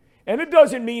 okay? And it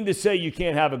doesn't mean to say you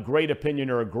can't have a great opinion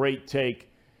or a great take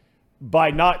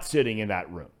by not sitting in that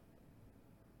room.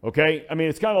 Okay? I mean,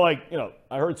 it's kind of like,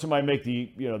 I heard somebody make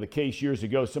the case years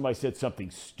ago. Somebody said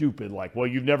something stupid like, well,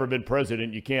 you've never been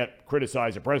president. You can't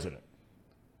criticize a president.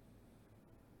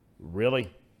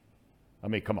 Really? I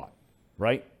mean, come on,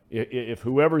 right? If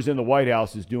whoever's in the White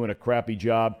House is doing a crappy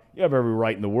job, you have every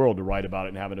right in the world to write about it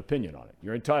and have an opinion on it.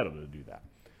 You're entitled to do that.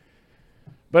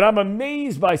 But I'm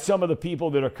amazed by some of the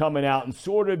people that are coming out and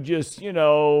sort of just,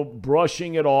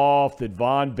 brushing it off that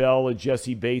Von Bell and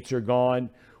Jesse Bates are gone.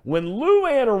 When Lou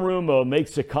Anarumo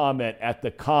makes a comment at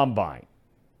the Combine,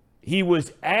 he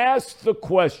was asked the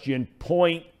question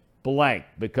point blank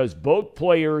because both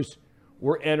players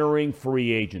were entering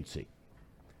free agency.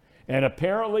 And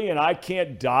apparently, and I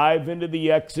can't dive into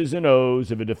the X's and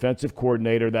O's of a defensive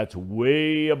coordinator, that's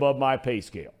way above my pay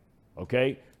scale,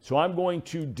 okay? So I'm going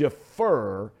to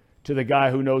defer to the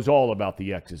guy who knows all about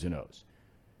the X's and O's.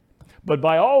 But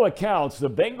by all accounts, the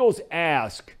Bengals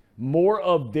ask more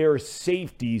of their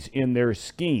safeties in their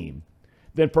scheme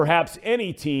than perhaps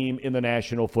any team in the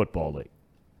National Football League.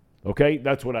 Okay,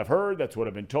 that's what I've heard. That's what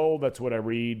I've been told. That's what I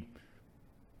read.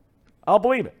 I'll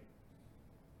believe it.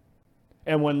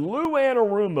 And when Lou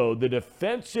Anarumo, the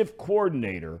defensive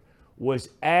coordinator, was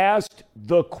asked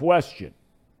the question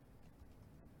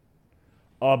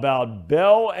about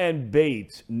Bell and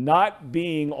Bates not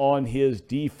being on his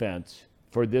defense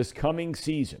for this coming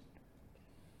season,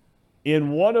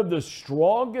 in one of the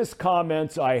strongest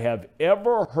comments I have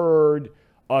ever heard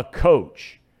a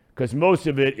coach, because most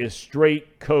of it is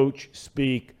straight coach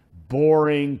speak,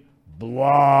 boring,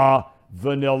 blah,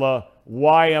 vanilla,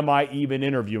 why am I even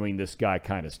interviewing this guy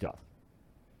kind of stuff.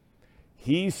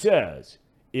 He says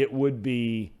it would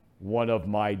be one of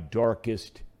my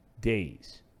darkest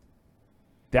days.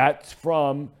 That's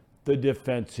from the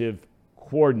defensive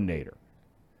coordinator.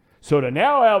 So to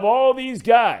now have all these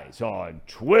guys on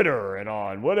Twitter and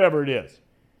on whatever it is,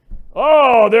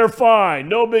 oh, they're fine,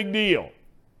 no big deal.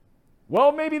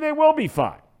 Well, maybe they will be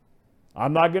fine.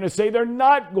 I'm not going to say they're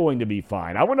not going to be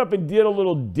fine. I went up and did a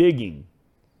little digging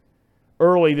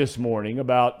early this morning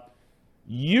about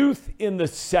youth in the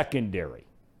secondary.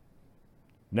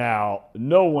 Now,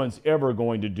 no one's ever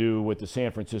going to do what the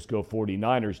San Francisco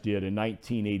 49ers did in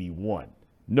 1981.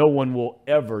 No one will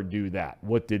ever do that.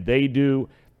 What did they do?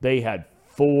 They had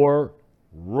 4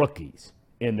 rookies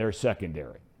in their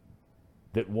secondary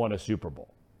that won a Super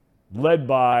Bowl, led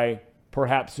by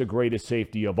perhaps the greatest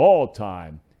safety of all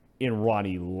time in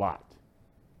Ronnie Lott,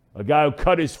 a guy who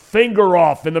cut his finger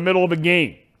off in the middle of a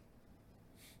game.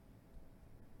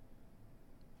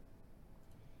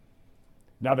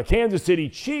 Now, the Kansas City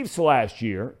Chiefs last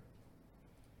year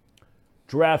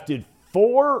drafted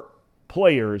 4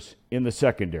 players in the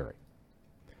secondary.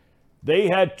 They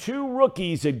had 2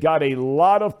 rookies that got a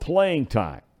lot of playing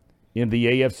time in the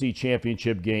AFC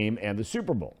Championship game and the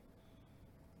Super Bowl.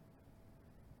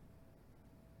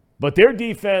 But their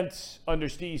defense under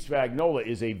Steve Spagnuolo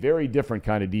is a very different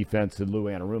kind of defense than Lou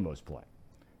Anarumo's playing.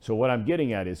 So what I'm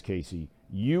getting at is, Casey,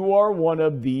 you are one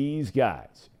of these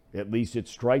guys, at least it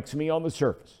strikes me on the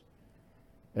surface,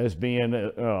 as being,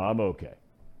 I'm okay.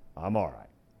 I'm all right.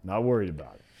 Not worried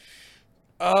about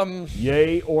it.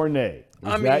 Yay or nay?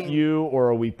 Is that you, or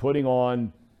are we putting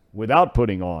on, without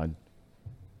putting on,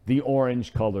 the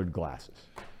orange-colored glasses?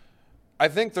 I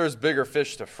think there's bigger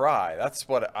fish to fry.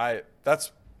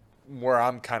 That's where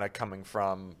I'm kind of coming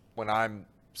from when I'm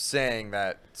saying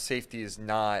that safety is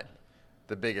not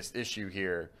the biggest issue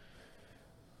here.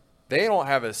 They don't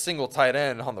have a single tight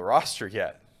end on the roster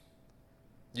yet.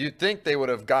 You'd think they would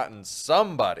have gotten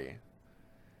somebody.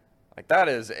 Like, that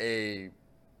is a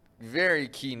very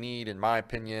key need, in my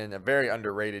opinion, a very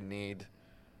underrated need.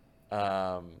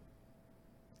 And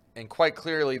quite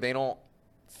clearly, they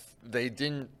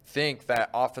didn't think that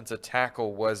offensive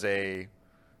tackle was a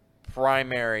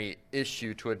primary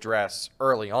issue to address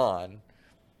early on.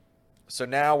 So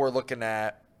now we're looking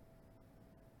at,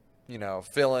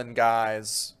 fill-in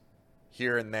guys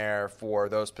here and there for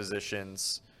those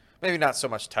positions. Maybe not so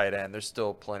much tight end. There's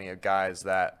still plenty of guys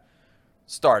that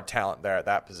star talent there at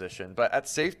that position. But at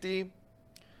safety,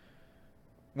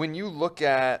 if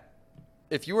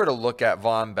you were to look at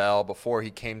Von Bell before he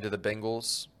came to the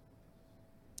Bengals,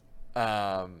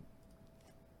 I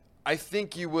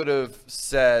think you would have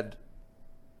said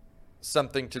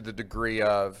something to the degree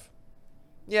of,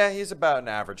 yeah, he's about an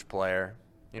average player.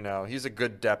 He's a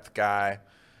good depth guy.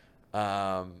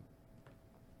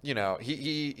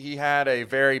 He had a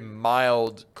very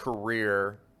mild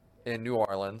career in New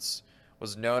Orleans,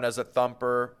 was known as a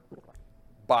thumper,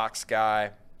 box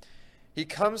guy. He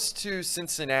comes to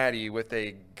Cincinnati with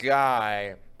a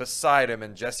guy beside him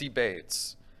in Jesse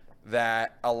Bates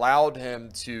that allowed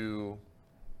him to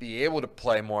be able to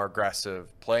play more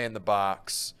aggressive, play in the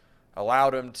box,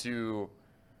 allowed him to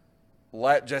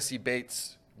let Jesse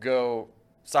Bates go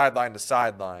sideline to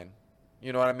sideline.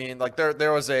 You know what I mean? Like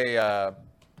there was a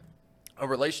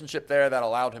relationship there that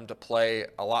allowed him to play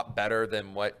a lot better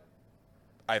than what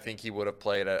I think he would have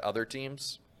played at other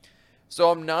teams. So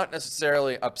I'm not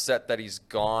necessarily upset that he's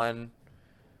gone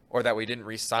or that we didn't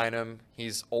re-sign him.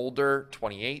 He's older,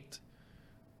 28.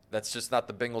 That's just not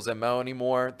the Bengals' MO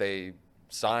anymore. They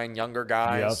sign younger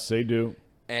guys. Yes, they do.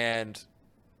 And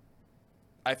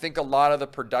I think a lot of the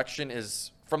production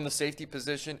is from the safety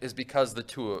position is because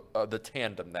the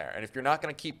tandem there. And if you're not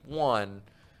going to keep one,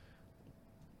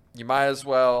 you might as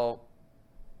well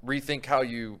rethink how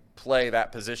you play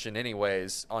that position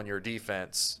anyways on your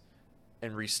defense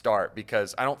and restart,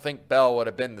 because I don't think Bell would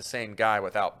have been the same guy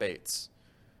without Bates.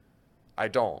 I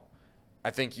don't.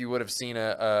 I think you would have seen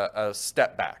a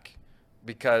step back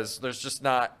because there's just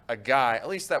not a guy, at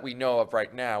least that we know of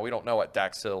right now. We don't know what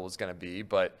Dax Hill is going to be,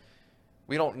 but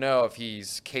we don't know if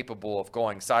he's capable of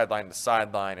going sideline to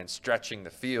sideline and stretching the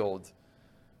field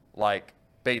like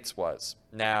Bates was.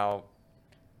 Now,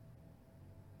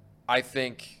 I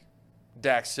think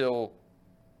Dax Hill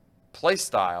play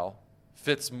style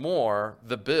fits more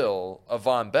the bill of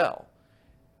Von Bell.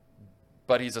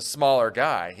 But he's a smaller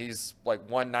guy. He's like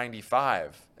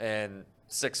 195 and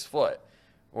 6 foot,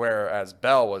 whereas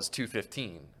Bell was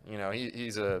 215. You know,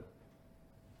 he's a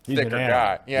thicker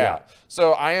guy. Yeah.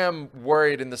 So I am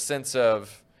worried in the sense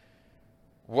of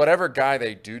whatever guy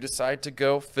they do decide to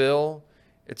go fill,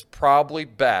 it's probably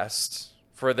best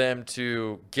for them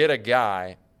to get a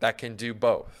guy that can do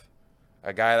both.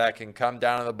 A guy that can come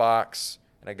down to the box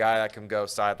and a guy that can go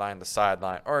sideline to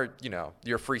sideline, or, you know,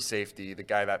 your free safety, the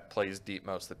guy that plays deep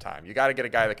most of the time. You got to get a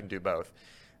guy that can do both.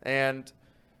 And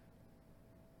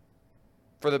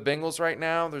for the Bengals right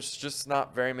now, there's just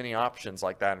not very many options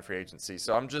like that in free agency.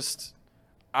 So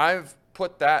I've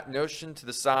put that notion to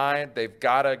the side. They've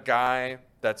got a guy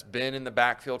that's been in the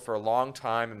backfield for a long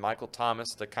time, and Michael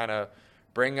Thomas, to kind of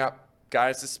bring up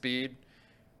guys to speed.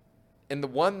 And the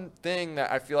one thing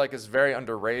that I feel like is very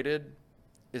underrated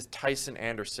is Tyson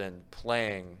Anderson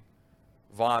playing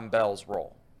Von Bell's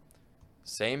role.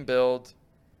 Same build,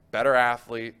 better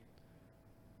athlete.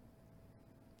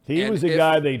 He was a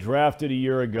guy they drafted a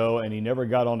year ago, and he never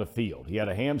got on the field. He had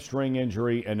a hamstring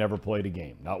injury and never played a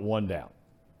game, not one down.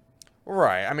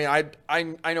 Right. I mean, I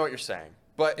know what you're saying,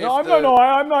 but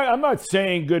I'm not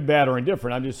saying good, bad, or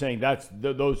indifferent. I'm just saying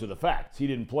those are the facts. He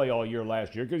didn't play all year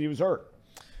last year because he was hurt.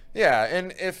 Yeah,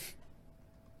 and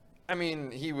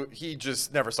he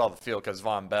just never saw the field because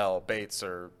Von Bell, Bates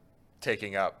are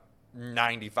taking up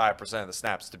 95% of the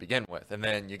snaps to begin with. And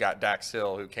then you got Dax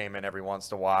Hill, who came in every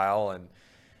once in a while, and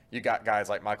you got guys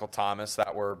like Michael Thomas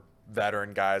that were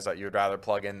veteran guys that you would rather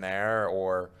plug in there,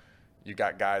 or you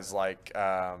got guys like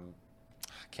I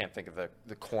can't think of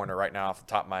the corner right now off the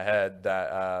top of my head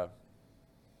that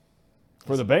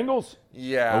for the Bengals?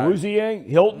 Yeah. Awuzie?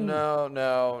 Hilton?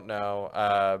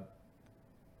 No.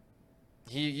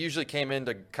 He usually came in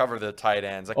to cover the tight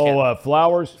ends.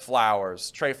 Flowers?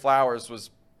 Flowers. Trey Flowers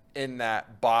was in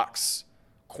that box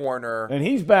corner. And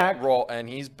he's back. Role, and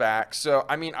he's back. So,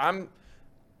 I mean,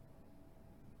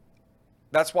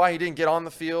 that's why he didn't get on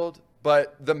the field.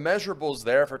 But the measurables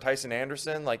there for Tyson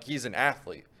Anderson, like, he's an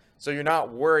athlete. So you're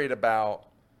not worried about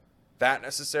that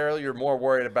necessarily. You're more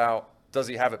worried about, does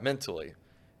he have it mentally?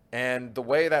 And the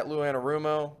way that Lou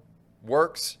Anarumo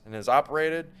works and is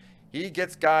operated, he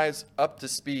gets guys up to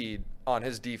speed on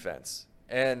his defense.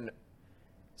 And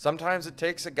sometimes it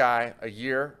takes a guy a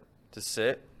year to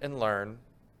sit and learn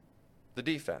the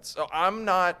defense. So I'm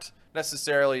not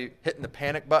necessarily hitting the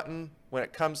panic button when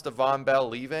it comes to Von Bell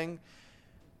leaving.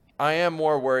 I am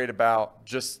more worried about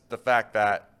just the fact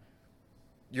that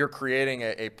you're creating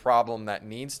a problem that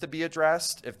needs to be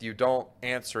addressed if you don't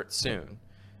answer it soon.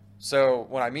 So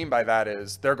what I mean by that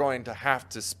is they're going to have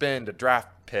to spend a draft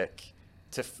pick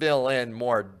to fill in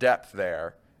more depth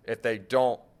there if they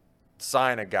don't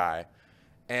sign a guy.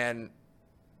 And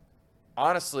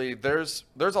honestly, there's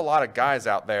a lot of guys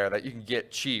out there that you can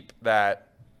get cheap that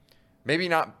maybe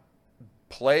not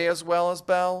play as well as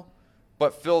Bell,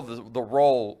 but fill the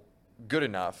role good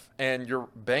enough. And you're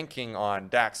banking on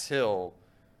Dax Hill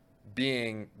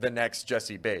being the next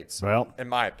Jesse Bates, in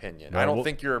my opinion. I don't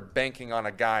think you're banking on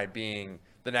a guy being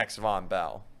the next Von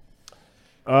Bell.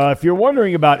 If you're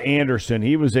wondering about Anderson,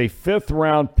 he was a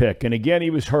 5th-round pick, and again, he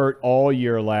was hurt all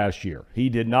year last year. He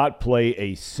did not play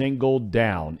a single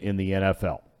down in the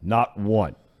NFL, not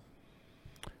one.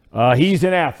 He's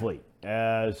an athlete,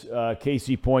 as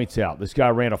Casey points out. This guy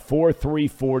ran a 4.3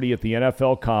 40 at the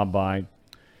NFL Combine.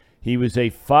 He was a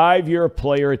 5-year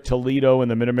player at Toledo in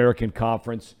the Mid-American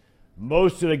Conference.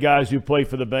 Most of the guys who play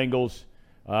for the Bengals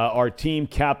are team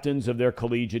captains of their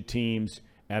collegiate teams,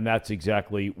 and that's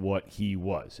exactly what he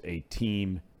was, a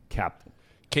team captain.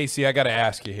 Casey, I got to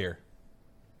ask you here.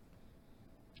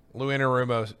 Lou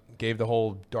Anarumo gave the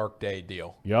whole dark day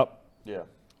deal. Yep. Yeah.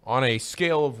 On a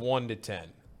scale of 1 to 10,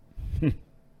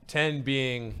 10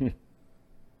 being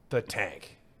the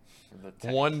tank,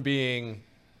 1 being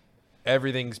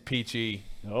everything's peachy.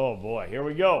 Oh, boy. Here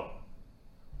we go.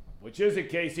 Which is it,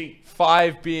 Casey?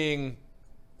 5 being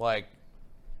like,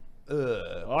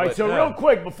 ugh. All right, so real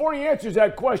quick, before he answers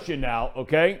that question now,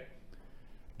 okay,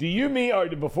 do you mean, or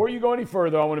before you go any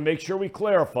further, I want to make sure we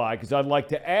clarify, because I'd like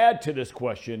to add to this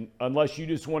question, unless you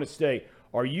just want to stay.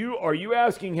 Are you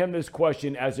asking him this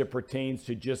question as it pertains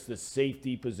to just the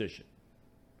safety position?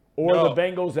 or No. the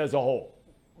Bengals as a whole?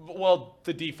 Well,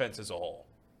 the defense as a whole.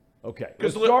 Okay.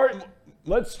 'Cause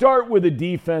Let's start with the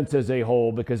defense as a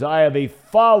whole because I have a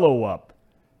follow-up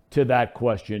to that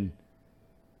question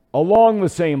along the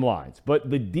same lines. But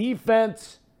the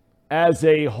defense as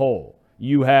a whole,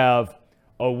 you have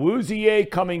Awuzie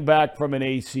coming back from an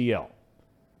ACL.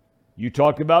 You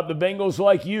talked about the Bengals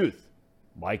like youth.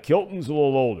 Mike Hilton's a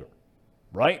little older,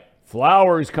 right?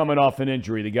 Flowers coming off an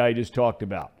injury, the guy you just talked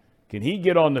about. Can he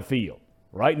get on the field,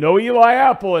 right? No Eli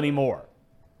Apple anymore.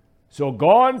 So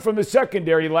gone from the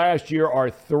secondary last year are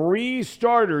 3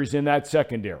 starters in that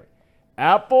secondary.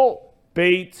 Apple,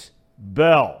 Bates,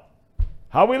 Bell.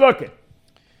 How we looking?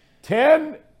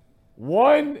 10,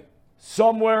 1,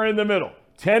 somewhere in the middle.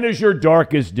 10 is your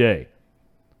darkest day.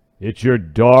 It's your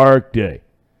dark day.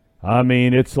 I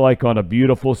mean, it's like on a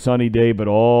beautiful sunny day, but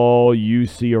all you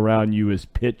see around you is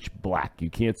pitch black. You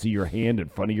can't see your hand in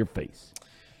front of your face.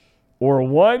 Or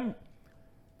 1,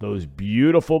 those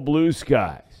beautiful blue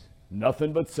skies.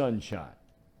 Nothing but sunshine.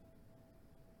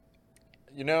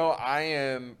 You know, I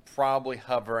am probably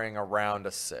hovering around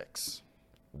a 6.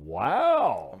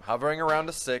 Wow. I'm hovering around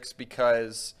a 6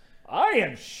 because I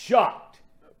am shocked.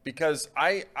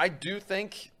 I do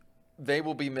think they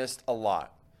will be missed a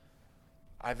lot.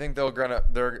 I think they're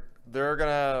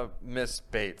gonna miss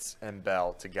Bates and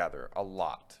Bell together a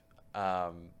lot.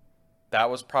 That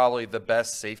was probably the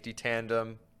best safety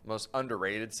tandem, most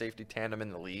underrated safety tandem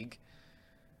in the league.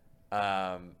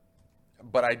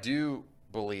 But I do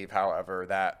believe, however,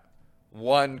 that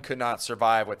one could not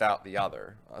survive without the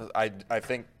other. I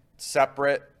think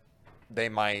separate, they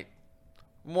might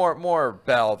more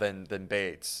Bell than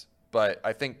Bates, but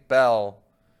I think Bell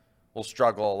will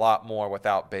struggle a lot more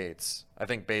without Bates. I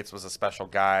think Bates was a special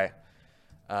guy.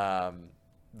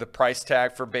 The price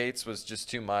tag for Bates was just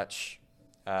too much.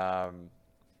 I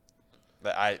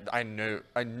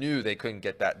knew they couldn't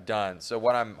get that done. So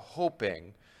what I'm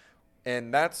hoping,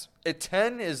 and that's at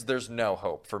 10 is there's no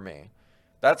hope for me.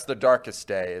 That's the darkest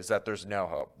day, is that there's no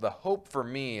hope. The hope for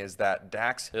me is that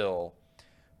Dax Hill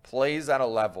plays at a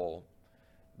level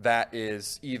that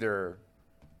is either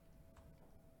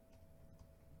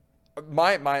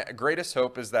my greatest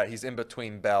hope is that he's in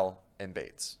between Bell and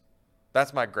Bates.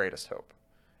 That's my greatest hope.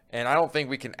 And I don't think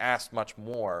we can ask much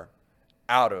more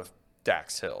out of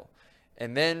Dax Hill.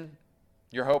 And then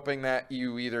you're hoping that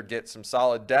you either get some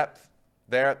solid depth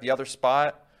there at the other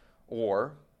spot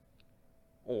or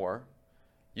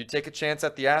you take a chance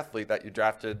at the athlete that you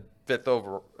drafted 5th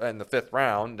over in the 5th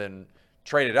round and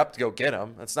traded up to go get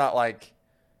him. It's not like,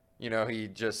 he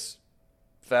just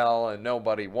fell and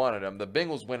nobody wanted him. The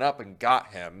Bengals went up and got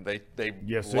him. They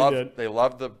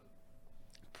loved the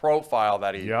profile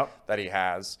that he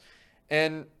has.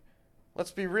 And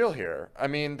let's be real here. I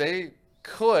mean, they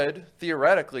could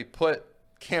theoretically put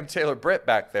Cam Taylor-Britt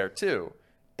back there too.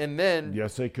 And then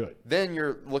yes, they could. Then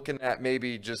you're looking at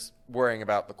maybe just worrying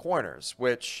about the corners,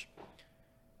 which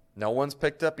no one's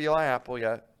picked up Eli Apple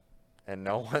yet. And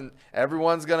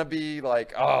everyone's going to be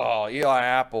like, oh, Eli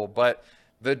Apple. But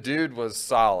the dude was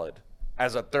solid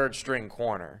as a 3rd-string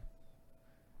corner.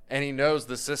 And he knows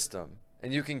the system.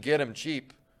 And you can get him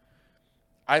cheap.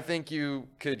 I think you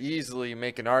could easily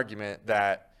make an argument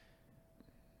that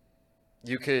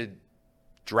you could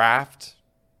draft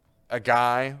a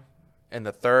guy in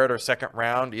the 3rd or 2nd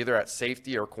round, either at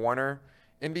safety or corner,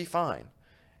 and be fine.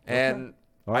 And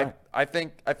right. I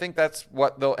think that's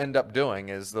what they'll end up doing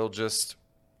is they'll just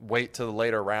wait till the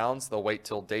later rounds. They'll wait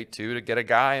till day 2 to get a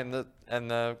guy in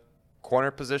the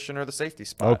corner position or the safety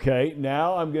spot. Okay,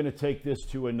 now I'm going to take this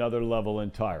to another level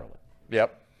entirely.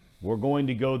 Yep. We're going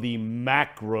to go the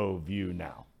macro view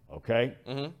now, okay?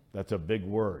 Mm-hmm. That's a big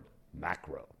word,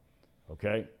 macro,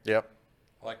 okay? Yep.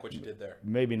 I like what you did there.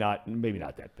 Maybe not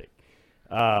that big.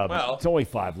 Well, it's only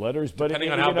 5 letters, but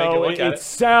depending on how big you look at it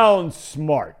sounds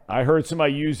smart. I heard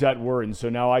somebody use that word, and so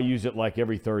now I use it like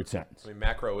every 3rd sentence. I mean,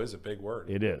 macro is a big word.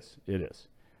 It is.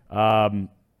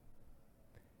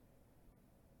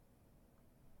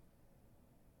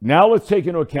 Now let's take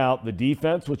into account the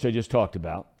defense, which I just talked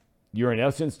about. You're in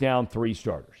essence down 3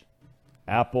 starters.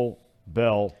 Apple,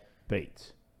 Bell,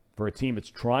 Bates. For a team that's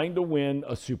trying to win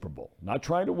a Super Bowl. Not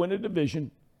trying to win a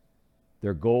division.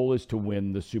 Their goal is to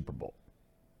win the Super Bowl.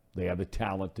 They have the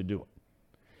talent to do it.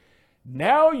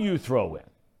 Now you throw in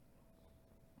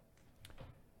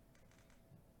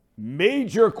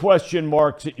major question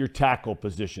marks at your tackle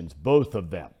positions, both of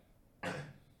them.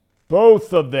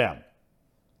 Both of them.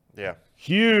 Yeah.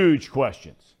 Huge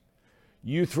questions.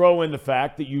 You throw in the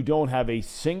fact that you don't have a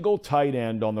single tight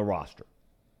end on the roster.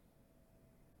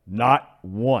 Not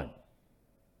one.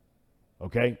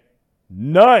 Okay?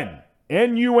 None.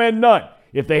 N-U-N, none.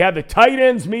 If they have the tight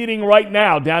ends meeting right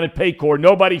now down at Paycor,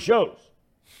 nobody shows.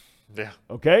 Yeah.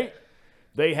 Okay?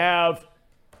 They have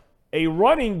a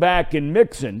running back in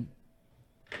Mixon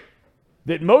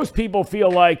that most people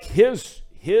feel like his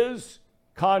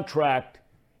contract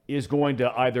is going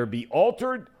to either be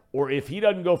altered, or if he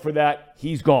doesn't go for that,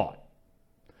 he's gone.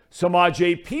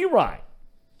 Samaje Perine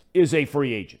is a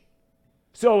free agent.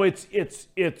 So it's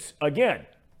again,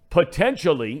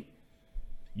 potentially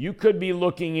you could be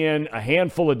looking in a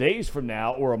handful of days from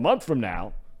now or a month from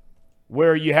now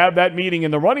where you have that meeting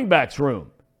in the running backs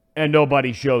room and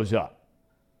nobody shows up.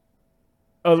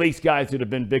 At least guys that have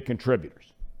been big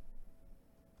contributors.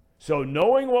 So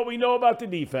knowing what we know about the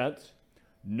defense,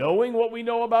 knowing what we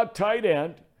know about tight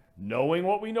end, knowing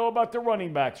what we know about the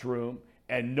running backs room,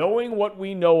 and knowing what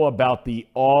we know about the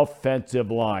offensive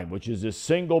line, which is the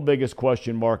single biggest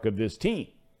question mark of this team.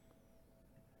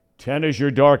 10 is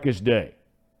your darkest day,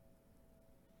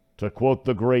 to quote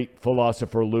the great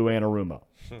philosopher Lou Anarumo.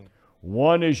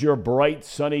 1 is your bright,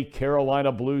 sunny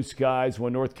Carolina blue skies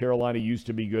when North Carolina used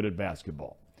to be good at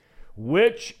basketball.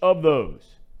 Which of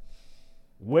those?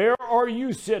 Where are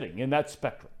you sitting in that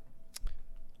spectrum?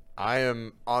 I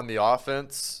am on the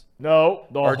offense. No,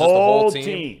 the whole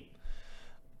team.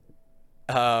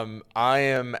 I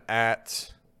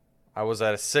was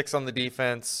at a 6 on the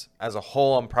defense. As a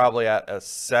whole, I'm probably at a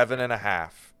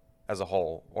 7.5 as a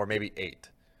whole, or maybe 8,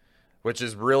 which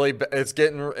is really, it's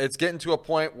getting to a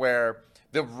point where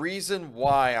the reason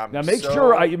why I'm now I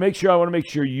want to make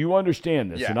sure you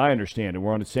understand this, Yeah. and I understand it.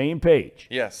 We're on the same page.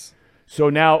 Yes. So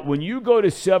now, when you go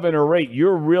to 7 or 8,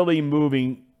 you're really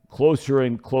moving closer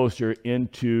and closer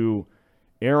into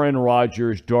Aaron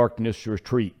Rodgers' darkness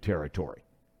retreat territory.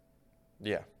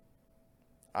 Yeah.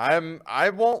 I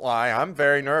won't lie. I'm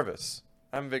very nervous.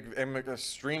 I'm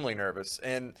extremely nervous.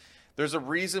 And there's a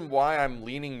reason why I'm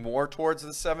leaning more towards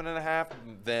the 7.5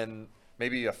 than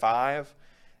maybe a 5.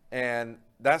 And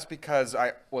that's because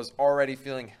I was already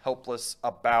feeling helpless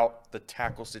about the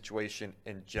tackle situation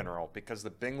in general, because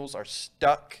the Bengals are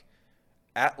stuck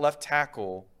at left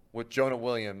tackle with Jonah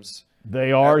Williams.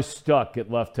 They are stuck at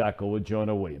left tackle with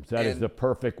Jonah Williams. That is the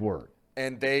perfect word.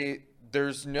 And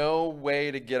there's no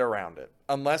way to get around it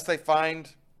unless they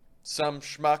find some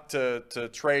schmuck to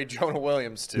trade Jonah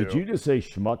Williams to. Did you just say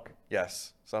schmuck?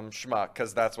 Yes, some schmuck,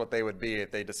 because that's what they would be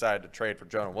if they decided to trade for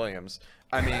Jonah Williams.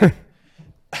 I mean,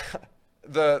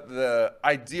 the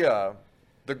idea,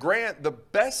 the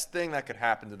best thing that could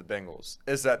happen to the Bengals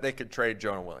is that they could trade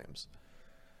Jonah Williams.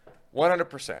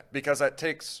 100%, because that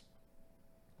takes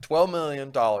 $12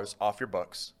 million off your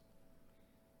books.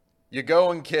 You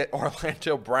go and get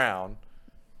Orlando Brown,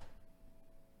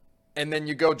 and then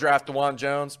you go draft DeJuan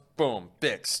Jones. Boom,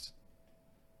 fixed.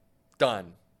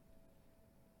 Done.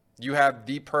 You have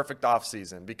the perfect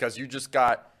offseason because you just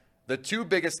got the 2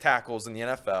 biggest tackles in the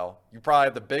NFL. You probably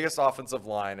have the biggest offensive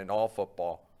line in all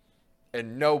football,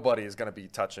 and nobody is going to be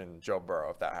touching Joe Burrow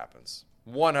if that happens.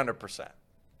 100%.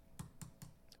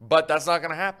 But that's not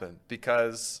going to happen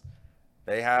because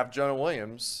they have Jonah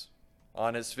Williams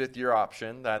on his 5th-year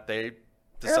option that they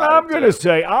decided. And I'm going to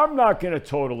say, I'm not going to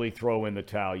totally throw in the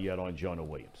towel yet on Jonah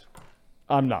Williams.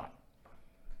 I'm not.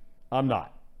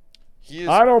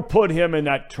 I don't put him in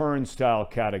that turnstile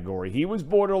category. He was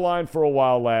borderline for a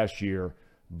while last year,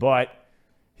 but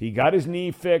he got his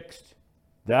knee fixed.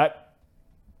 That,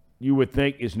 you would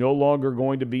think, is no longer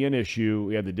going to be an issue.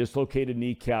 He had the dislocated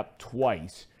kneecap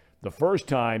twice. The first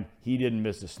time, he didn't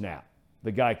miss a snap.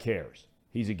 The guy cares.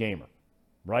 He's a gamer,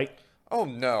 right? Oh,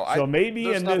 no. So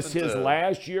maybe in his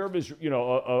last year of his,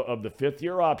 of the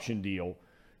 5th-year option deal,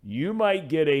 you might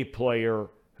get a player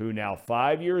who now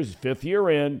 5 years, 5th year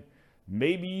in,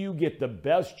 maybe you get the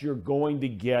best you're going to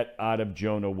get out of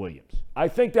Jonah Williams. I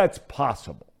think that's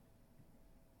possible.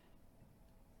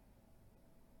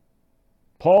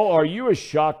 Paul, are you as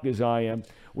shocked as I am?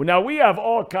 Well, now we have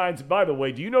all kinds. By the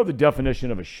way, do you know the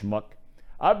definition of a schmuck?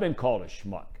 I've been called a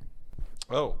schmuck.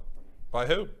 Oh, by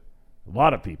who? A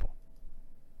lot of people.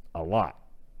 A lot.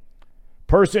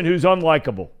 Person who's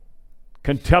unlikable,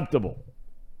 contemptible,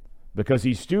 because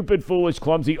he's stupid, foolish,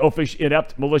 clumsy, oafish,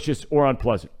 inept, malicious, or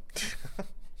unpleasant.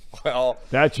 Well,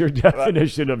 that's your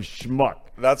definition of schmuck.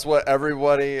 That's what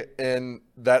everybody in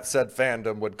that said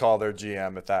fandom would call their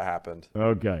GM if that happened.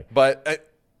 Okay. But,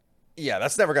 yeah,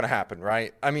 that's never going to happen,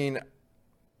 right? I mean,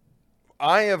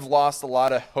 I have lost a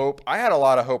lot of hope. I had a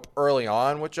lot of hope early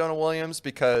on with Jonah Williams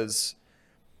because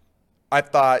I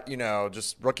thought,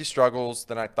 just rookie struggles.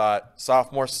 Then I thought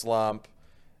sophomore slump.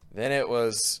 Then it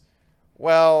was,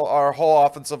 well, our whole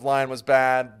offensive line was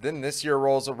bad. Then this year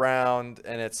rolls around,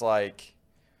 and it's like,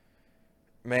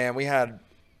 man, we had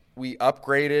we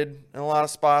upgraded in a lot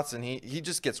of spots, and he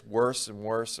just gets worse and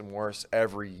worse and worse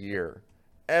every year.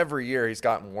 Every year he's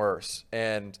gotten worse,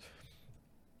 and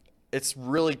it's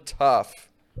really tough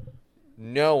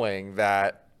knowing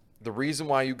that the reason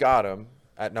why you got him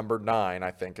at number 9,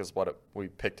 I think is what we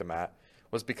picked him at,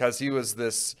 was because he was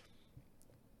this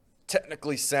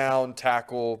technically sound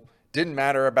tackle. Didn't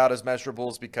matter about his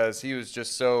measurables because he was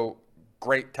just so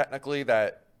great technically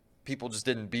that people just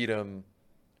didn't beat him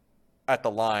at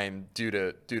the line due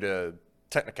to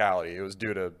technicality. It was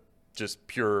due to just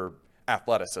pure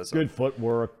athleticism. Good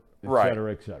footwork, et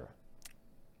cetera, et cetera.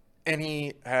 And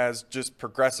he has just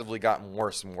progressively gotten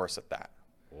worse and worse at that.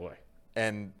 Boy.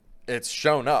 And it's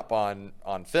shown up on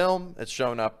film. It's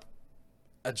shown up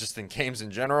just in games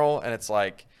in general. And it's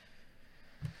like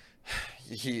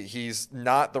he's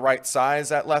not the right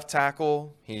size at left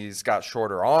tackle. He's got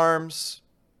shorter arms.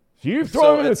 So you've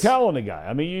thrown in the towel on the guy.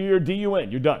 I mean, you're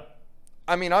DUN. You're done.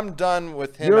 I mean, I'm done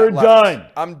with him. You're done.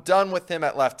 I'm done with him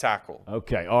at left tackle.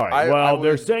 Okay, all right.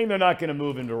 They're saying they're not going to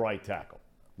move him to right tackle.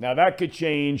 Now, that could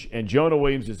change, and Jonah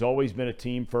Williams has always been a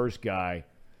team-first guy.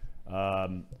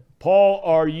 Paul,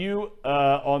 are you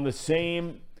on the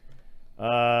same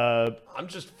I'm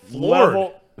just floored.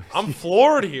 level? I'm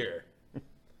floored here.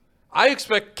 I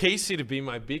expect Casey to be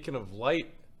my beacon of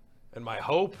light and my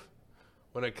hope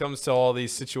when it comes to all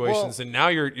these situations. And now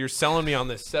you're selling me on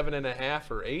this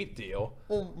 7.5 or 8 deal.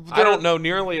 Well, I don't know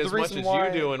nearly as much as you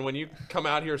do. And when you come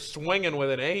out here swinging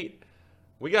with an 8,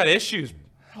 we got issues.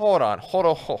 Hold on.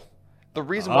 The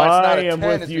reason why it's not a 10 I am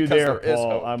with is you because there, there is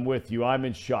Paul. hope. I'm with you. I'm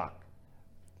in shock.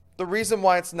 The reason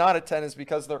why it's not a 10 is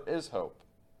because there is hope.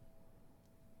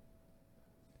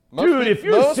 Dude, if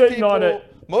you're sitting on it.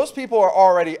 Most people are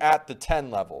already at the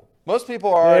 10 level. Most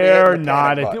people are already They're hitting the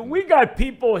not. panic button. We got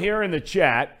people here in the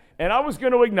chat, and I was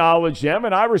going to acknowledge them,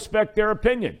 and I respect their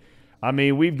opinion. I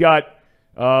mean, we've got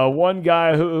one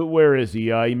guy where is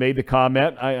he? He made the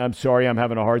comment. I'm sorry, I'm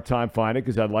having a hard time finding it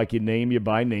because I'd like you to name you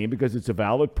by name because it's a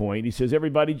valid point. He says,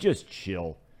 everybody just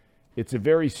chill. It's a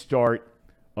very start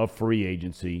of free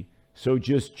agency, so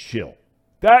just chill.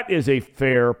 That is a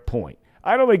fair point.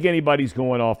 I don't think anybody's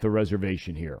going off the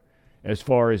reservation here as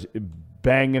far as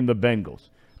banging the Bengals.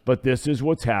 But this is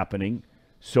what's happening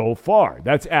so far.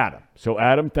 That's Adam. So,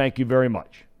 Adam, thank you very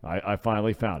much. I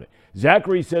finally found it.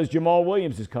 Zachary says Jamal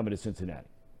Williams is coming to Cincinnati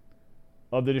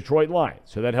of the Detroit Lions.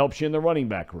 So that helps you in the running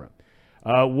back room.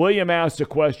 William asked a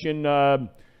question.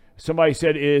 Somebody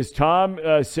said, is Tom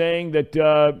saying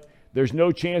that there's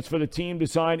no chance for the team to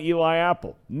sign Eli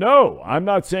Apple? No, I'm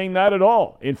not saying that at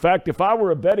all. In fact, if I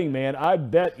were a betting man, I'd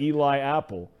bet Eli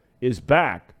Apple is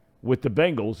back with the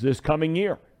Bengals this coming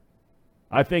year.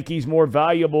 I think he's more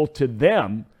valuable to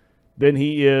them than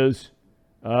he is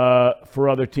for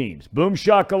other teams. Boom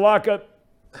Shakalaka,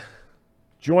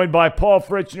 joined by Paul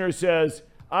Fritzner, says,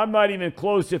 I'm not even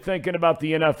close to thinking about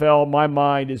the NFL. My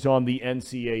mind is on the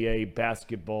NCAA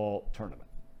basketball tournament.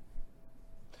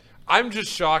 I'm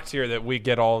just shocked here that we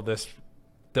get all of this,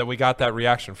 that we got that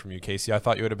reaction from you, Casey. I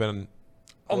thought you would have been.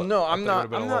 Oh, no, I'm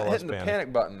not hitting the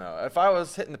panic button, though. If I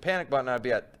was hitting the panic button, I'd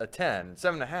be at a 10.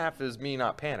 7.5 is me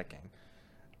not panicking.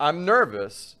 I'm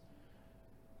nervous,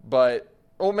 but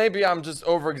maybe I'm just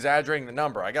over-exaggerating the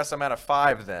number. I guess I'm at a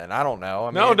 5 then. I don't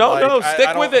know. No.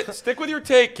 Stick with it. Stick with your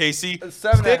take, Casey.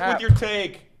 7.5. Stick with your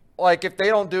take. Like, if they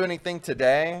don't do anything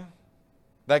today,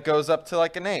 that goes up to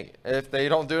like an 8. If they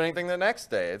don't do anything the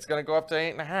next day, it's going to go up to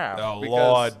 8.5. Oh,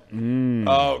 Lord.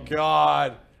 Oh,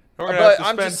 God. We're going to have to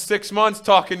spend 6 months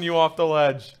talking you off the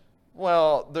ledge.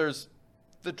 Well, there's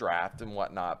the draft and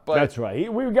whatnot. But that's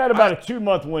right. We've got about a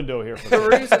 2-month window here.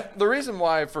 The reason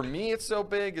why for me it's so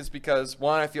big is because,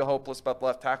 one, I feel hopeless about the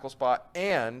left tackle spot,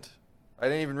 and I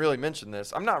didn't even really mention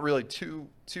this. I'm not really too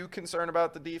concerned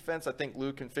about the defense. I think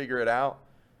Lou can figure it out.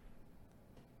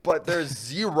 But there's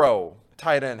zero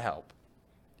tight end help.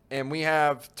 And we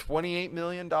have $28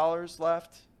 million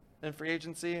left in free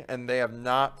agency, and they have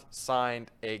not signed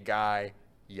a guy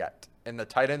yet. And the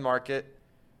tight end market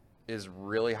is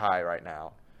really high right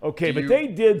now. Okay, but they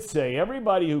did say,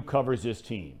 everybody who covers this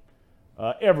team,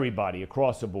 everybody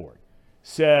across the board,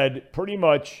 said pretty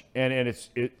much, and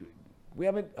we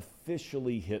haven't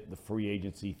officially hit the free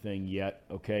agency thing yet,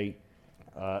 okay,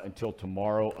 until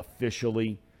tomorrow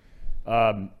officially.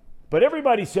 But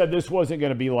everybody said this wasn't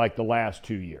going to be like the last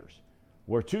 2 years,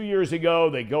 where 2 years ago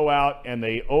they go out and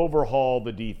they overhaul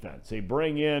the defense. They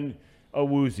bring in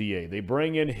Awuzie, they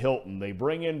bring in Hilton, they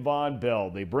bring in Von Bell,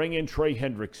 they bring in Trey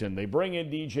Hendrickson, they bring in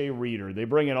DJ Reader, they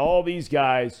bring in all these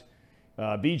guys,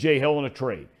 BJ Hill in a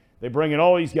trade. They bring in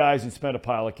all these guys and spend a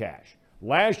pile of cash.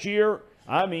 Last year,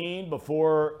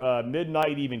 before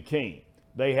midnight even came,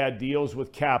 they had deals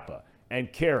with Kappa,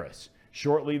 and Karras.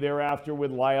 Shortly thereafter with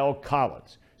Lyle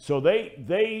Collins. So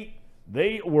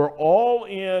they were all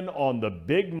in on the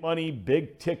big money,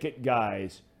 big ticket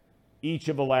guys each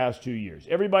of the last 2 years.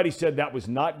 Everybody said that was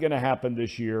not going to happen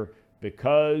this year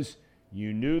because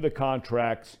you knew the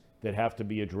contracts that have to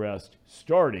be addressed,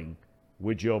 starting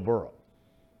with Joe Burrow.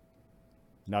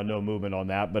 Now, no movement on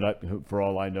that, but for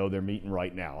all I know, they're meeting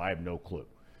right now. I have no clue.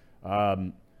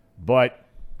 But,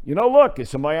 look, as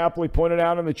somebody aptly pointed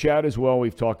out in the chat as well,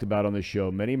 we've talked about on the show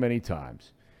many, many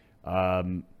times,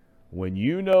 when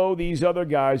you know these other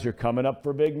guys are coming up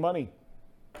for big money,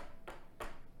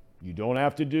 you don't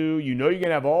have to you're going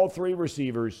to have all three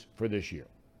receivers for this year.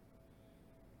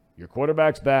 Your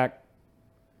quarterback's back.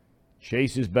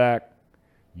 Chase is back.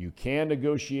 You can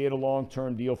negotiate a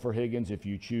long-term deal for Higgins if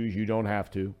you choose. You don't have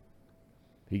to.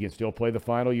 He can still play the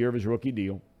final year of his rookie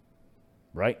deal,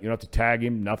 right? You don't have to tag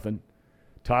him, nothing.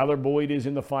 Tyler Boyd is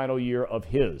in the final year of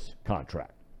his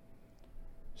contract.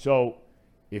 So,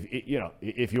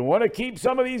 if you want to keep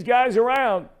some of these guys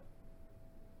around,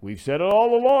 we've said it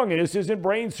all along, and this isn't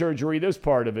brain surgery, this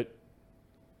part of it.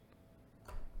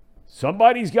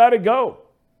 Somebody's got to go.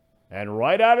 And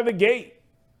right out of the gate,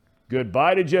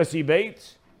 goodbye to Jesse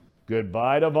Bates.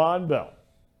 Goodbye to Von Bell.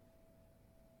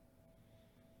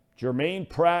 Jermaine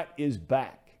Pratt is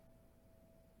back.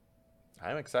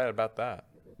 I'm excited about that.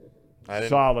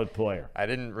 Solid player. I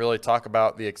didn't really talk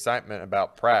about the excitement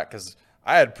about Pratt because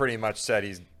I had pretty much said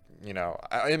he's,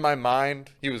 in my mind,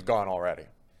 he was gone already.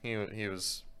 He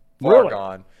was far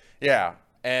gone. Yeah.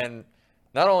 And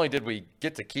not only did we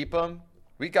get to keep him,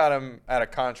 we got him at a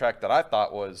contract that I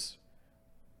thought was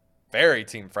very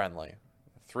team friendly.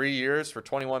 3 years for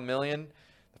 $21 million.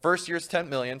 The first year's $10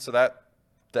 million, so that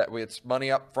it's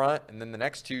money up front, and then the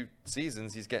next 2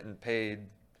 seasons he's getting paid.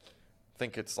 I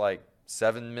think it's like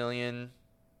 $7 million,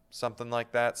 something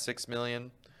like that, $6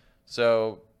 million.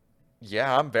 So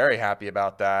yeah, I'm very happy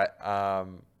about that.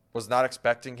 Was not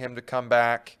expecting him to come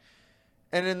back,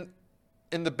 and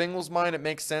in the Bengals' mind, it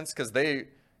makes sense because they,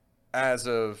 as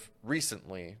of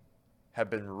recently, have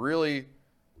been really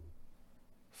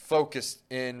focused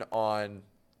in on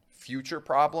future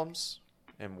problems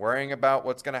and worrying about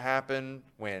what's going to happen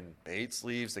when Bates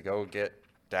leaves. They go get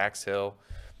Dax Hill.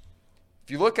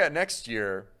 If you look at next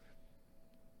year,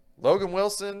 Logan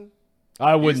Wilson,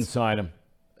 I wouldn't sign him,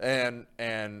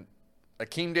 and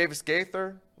Akeem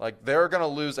Davis-Gaither, like they're going to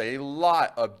lose a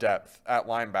lot of depth at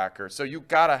linebacker. So you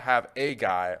got to have a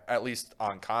guy, at least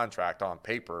on contract, on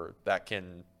paper, that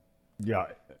can. Yeah.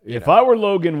 If I were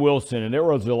Logan Wilson, and there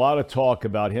was a lot of talk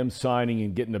about him signing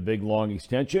and getting a big, long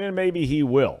extension, and maybe he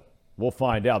will. We'll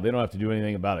find out. They don't have to do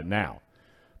anything about it now.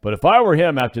 But if I were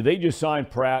him, after they just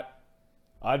signed Pratt,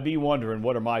 I'd be wondering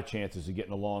what are my chances of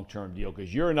getting a long-term deal,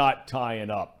 because you're not tying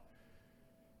up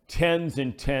tens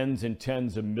and tens and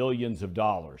tens of millions of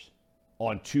dollars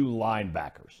on 2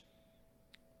 linebackers.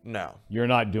 No. You're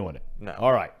not doing it. No.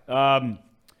 All right.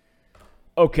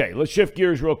 Okay, let's shift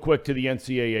gears real quick to the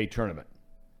NCAA tournament.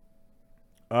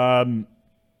 Paul,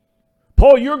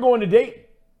 you're going to Dayton.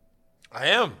 I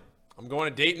am. I'm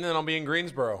going to Dayton, and I'll be in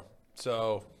Greensboro.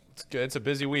 So it's good. It's a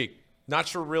busy week. Not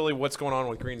sure really what's going on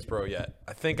with Greensboro yet.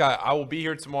 I think I will be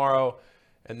here tomorrow,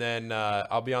 and then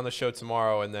I'll be on the show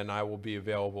tomorrow, and then I will be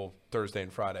available Thursday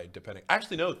and Friday, depending.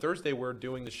 Actually, no, Thursday we're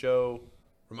doing the show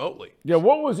remotely. Yeah,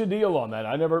 what was the deal on that?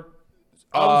 I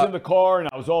was in the car, and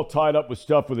I was all tied up with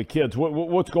stuff with the kids.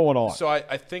 What's going on? So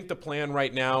I think the plan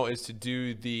right now is to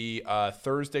do the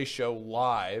Thursday show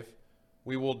live.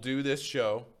 We will do this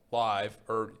show live,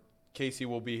 or Casey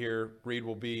will be here, Reed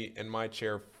will be in my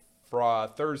chair for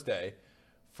Thursday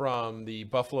from the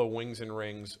Buffalo Wings and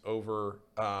Rings over,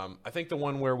 I think the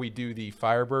one where we do the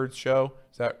Firebirds show.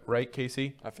 Is that right,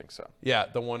 Casey? I think so. Yeah,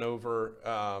 the one over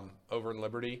in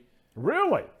Liberty.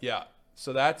 Really? Yeah.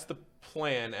 So that's the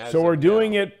plan. So we're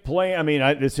doing it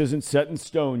this isn't set in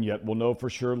stone yet. We'll know for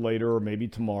sure later or maybe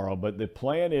tomorrow. But the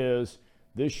plan is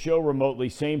this show remotely,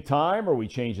 same time, or are we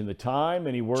changing the time?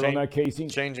 Any word on that, Casey?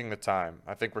 Changing the time.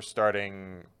 I think we're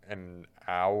starting an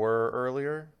hour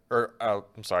earlier. Or,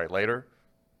 I'm sorry, later.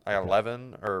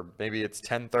 11, or maybe it's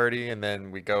 10:30, and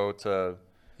then we go to.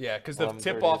 Yeah, because the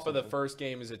tip-off of the first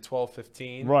game is at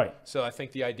 12:15. Right. So I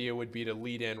think the idea would be to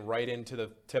lead in right into the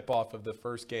tip-off of the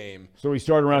first game. So we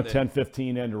start around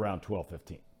 10:15, end around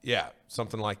 12:15. Yeah,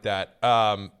 something like that.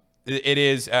 It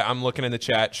is. I'm looking in the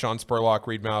chat. Sean Spurlock,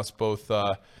 Reed Mouse, both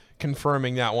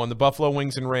confirming that one. The Buffalo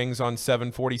Wings and Rings on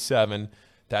 747.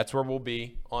 That's where we'll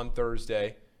be on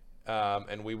Thursday,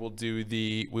 and we will do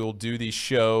the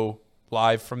show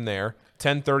live from there,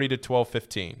 10:30 to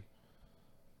 12:15.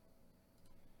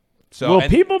 So will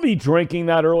people be drinking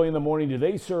that early in the morning? Do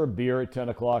they serve beer at 10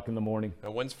 o'clock in the morning?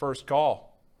 When's first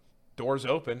call? Doors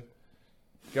open.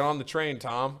 Get on the train,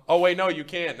 Tom. Oh wait, no, you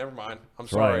can't. Never mind. I'm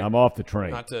sorry. Right, I'm off the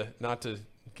train. Not to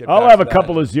get. I'll back have to a that.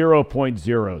 couple of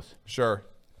 0.0s. Sure.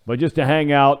 But just to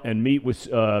hang out and meet with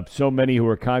so many who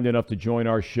are kind enough to join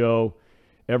our show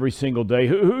every single day.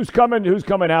 Who's coming? Who's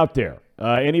coming out there?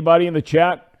 Anybody in the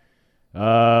chat?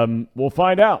 We'll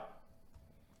find out.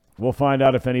 We'll find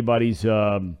out if anybody's.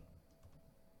 Yeah.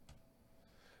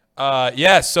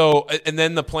 So, and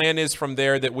then the plan is from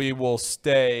there that we will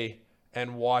stay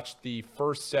and watch the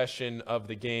first session of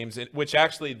the games, which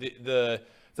actually the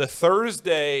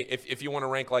Thursday, if you want to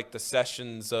rank like the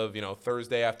sessions of,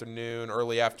 Thursday afternoon,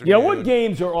 early afternoon. Yeah, what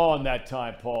games are on that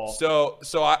time, Paul?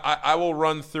 So I will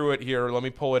run through it here. Let me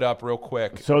pull it up real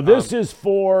quick. So this is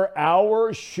for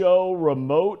our show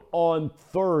remote on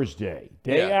Thursday,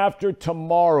 day after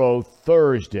tomorrow,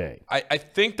 Thursday. I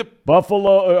think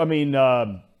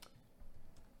the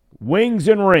Wings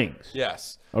and Rings.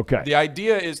 Yes. Okay. The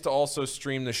idea is to also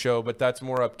stream the show, but that's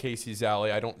more up Casey's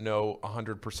alley. I don't know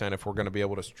 100% if we're going to be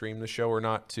able to stream the show or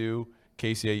not. Too,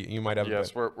 Casey, you might have.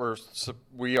 Yes,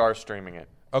 we are streaming it.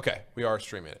 Okay, we are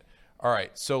streaming it. All right.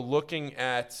 So looking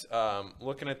at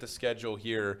the schedule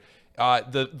here,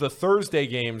 the Thursday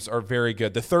games are very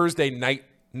good. The Thursday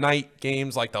night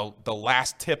games, like the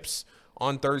last tips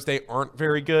on Thursday, aren't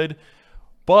very good.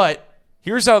 But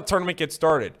here's how the tournament gets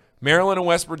started: Maryland and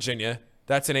West Virginia.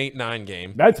 That's an 8-9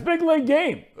 game. That's a big league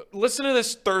game. Listen to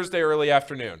this Thursday early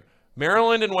afternoon.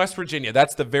 Maryland and West Virginia.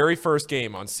 That's the very first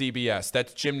game on CBS.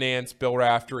 That's Jim Nantz, Bill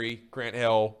Raftery, Grant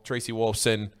Hill, Tracy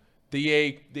Wolfson, the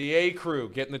A crew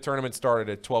getting the tournament started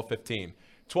at 12:15.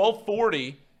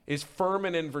 12:40 is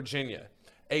Furman in Virginia.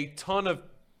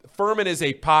 Furman is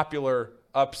a popular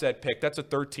upset pick. That's a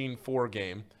 13-4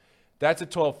 game. That's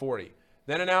at 12:40.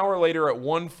 Then an hour later at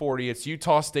 1:40, it's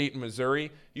Utah State and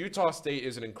Missouri. Utah State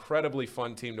is an incredibly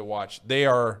fun team to watch. They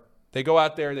go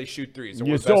out there, they shoot threes.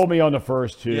 You sold me on the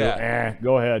first two. Yeah.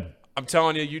 Go ahead. I'm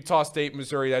telling you, Utah State,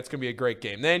 Missouri, that's going to be a great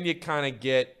game. Then you kind of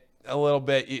get a little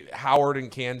bit Howard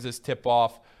and Kansas tip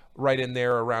off right in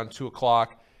there around 2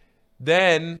 o'clock.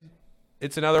 Then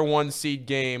it's another 1-seed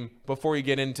game before you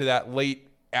get into that late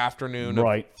afternoon.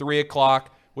 Right. 3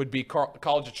 o'clock would be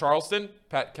College of Charleston,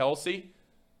 Pat Kelsey.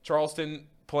 Charleston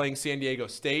playing San Diego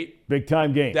State. Big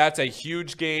time game. That's a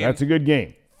huge game. That's a good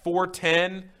game.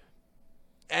 4:10,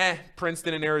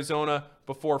 Princeton and Arizona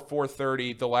before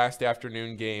 4:30, the last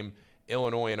afternoon game,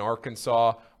 Illinois and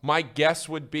Arkansas. My guess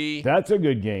would be that's a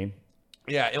good game.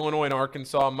 Yeah, Illinois and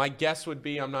Arkansas. My guess would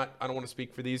be I don't want to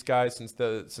speak for these guys since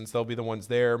they'll be the ones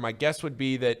there. My guess would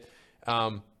be that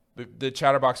the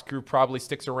Chatterbox crew probably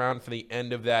sticks around for the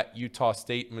end of that Utah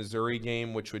State Missouri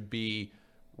game, which would be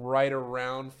right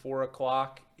around 4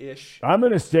 o'clock-ish. I'm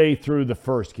going to stay through the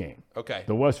first game. Okay.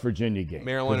 The West Virginia game.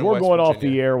 Maryland and we're West going Virginia. off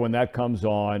the air when that comes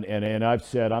on, and I've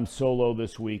said I'm solo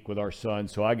this week with our son,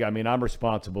 so I'm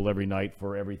responsible every night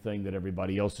for everything that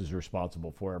everybody else is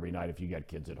responsible for every night if you got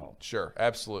kids at home. Sure,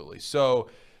 absolutely. So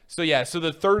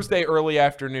the Thursday early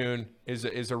afternoon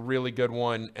is a really good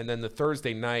one, and then the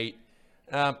Thursday night,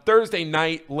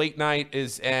 late night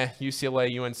is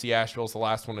UCLA, UNC Asheville is the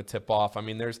last one to tip off. I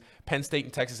mean, there's Penn State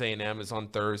and Texas A&M is on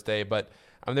Thursday, but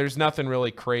there's nothing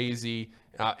really crazy.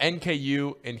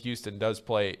 NKU in Houston they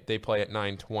play at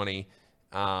 9:20.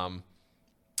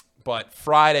 But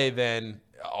Friday then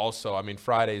also,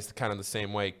 Friday is kind of the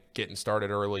same way, getting started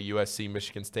early. USC,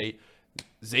 Michigan State.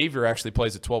 Xavier actually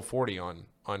plays at 12:40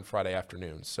 on Friday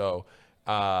afternoon. So,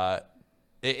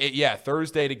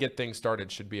 Thursday to get things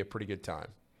started should be a pretty good time.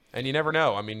 And you never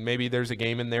know. Maybe there's a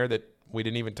game in there that we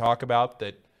didn't even talk about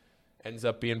that ends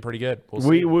up being pretty good. We'll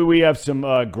see. We have some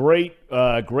great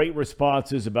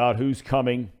responses about who's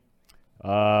coming.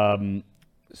 AJ,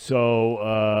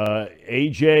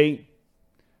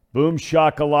 Boom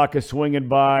Shakalaka swinging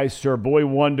by. Sir Boy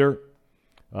Wonder.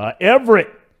 Everett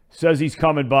says he's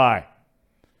coming by.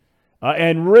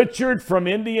 And Richard from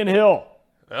Indian Hill.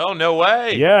 Oh, no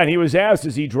way. Yeah, and he was asked,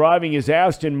 is he driving his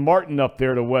Aston Martin up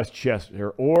there to Westchester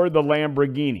or the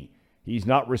Lamborghini? He's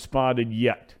not responded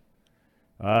yet.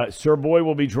 Sir Boy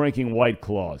will be drinking White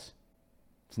Claws.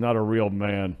 It's not a real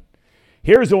man.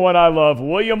 Here's the one I love,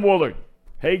 William Woolard.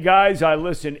 Hey, guys, I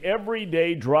listen every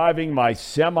day driving my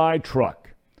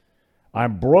semi-truck.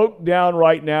 I'm broke down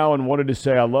right now and wanted to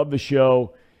say I love the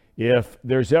show. If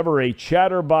there's ever a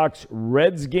Chatterbox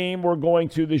Reds game we're going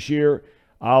to this year,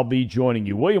 I'll be joining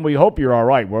you. William, we hope you're all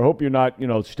right. We hope you're not,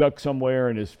 stuck somewhere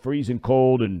and it's freezing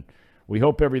cold, and we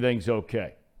hope everything's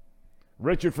okay.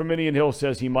 Richard from Indian Hill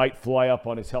says he might fly up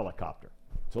on his helicopter.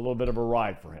 It's a little bit of a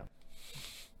ride for him.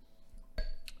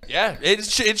 Yeah,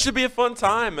 it should be a fun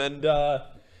time. And,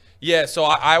 so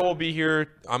I will be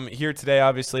here. I'm here today,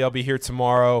 obviously. I'll be here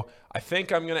tomorrow. I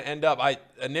think I'm going to end up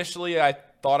 – initially I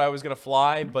thought I was going to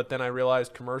fly, but then I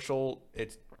realized commercial,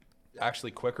 it's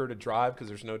actually quicker to drive because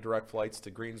there's no direct flights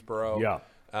to Greensboro. Yeah.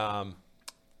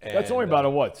 That's only about a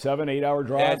 7-8 hour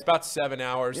drive? Yeah, it's about 7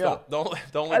 hours. Yeah. The only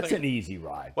That's thing, an easy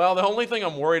ride. Well, the only thing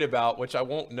I'm worried about, which I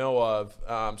won't know of,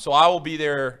 so I will be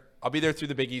there. I'll be there through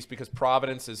the Big East because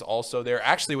Providence is also there.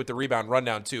 Actually, with the rebound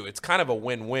rundown too, it's kind of a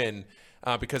win-win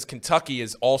because Kentucky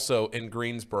is also in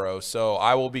Greensboro. So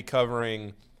I will be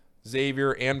covering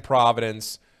Xavier and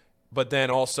Providence, but then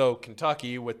also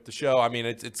Kentucky with the show. I mean,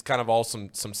 it's kind of all some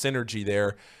synergy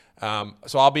there.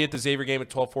 So I'll be at the Xavier game at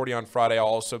 12:40 on Friday. I'll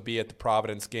also be at the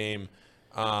Providence game,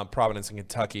 Providence and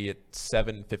Kentucky at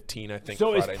 7:15, I think.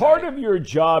 So Friday as part night. of your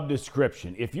job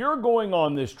description, if you're going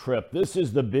on this trip, this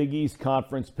is the Big East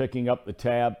Conference picking up the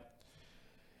tab?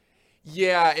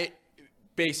 Yeah,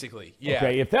 basically, yeah.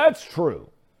 Okay, if that's true,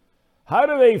 how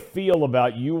do they feel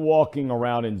about you walking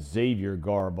around in Xavier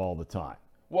garb all the time?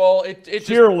 Well, it's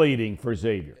cheerleading for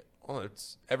Xavier. Well,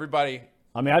 it's everybody.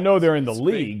 I mean, I know they're in the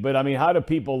league, but I mean, how do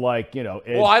people like, Ed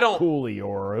Cooley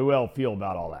or who else feel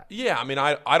about all that? Yeah, I mean,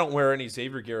 I don't wear any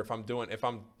Xavier gear I'm not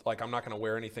going to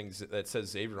wear anything that says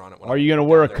Xavier on it. Are you going to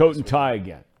wear a coat and tie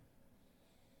again?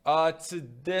 To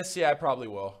this, yeah, I probably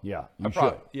will. Yeah, you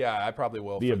should. Yeah, I probably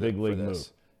will. Be a big league move.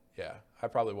 Yeah, I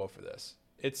probably will for this.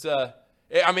 It's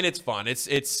it's fun.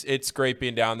 It's great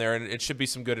being down there, and it should be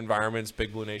some good environments.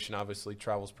 Big Blue Nation obviously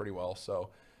travels pretty well,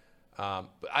 so.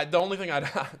 But the only thing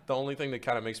that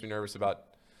kind of makes me nervous about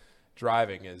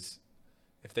driving is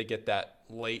if they get that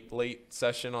late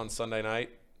session on Sunday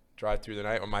night, drive through the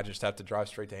night, I might just have to drive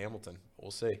straight to Hamilton. We'll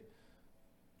see.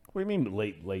 What do you mean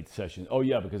late session? Oh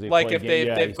yeah, because they like play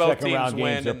if both teams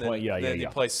win and then you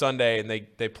play Sunday and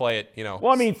they play it, Well,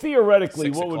 I mean, theoretically,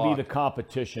 6 what would o'clock. be the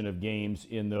competition of games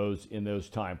in those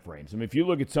time frames? I mean, if you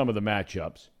look at some of the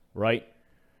matchups, right?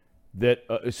 That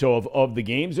so of the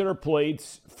games that are played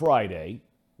Friday,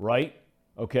 right?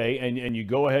 Okay, and you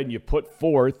go ahead and you put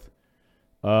forth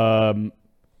the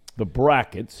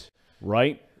brackets,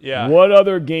 right? Yeah. What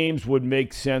other games would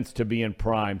make sense to be in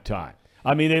prime time?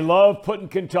 I mean, they love putting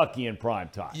Kentucky in prime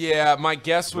time. Yeah, my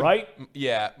guess would right?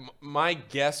 Yeah, my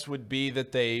guess would be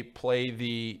that they play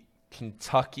the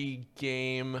Kentucky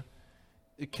game.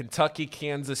 Kentucky,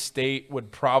 Kansas State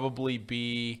would probably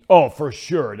be. Oh, for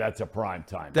sure, that's a prime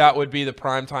time. That would be the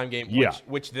prime time game. Yeah.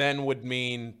 Which then would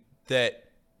mean that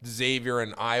Xavier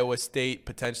and Iowa State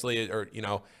potentially,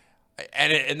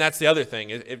 and that's the other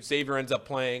thing. If Xavier ends up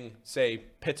playing, say,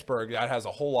 Pittsburgh, that has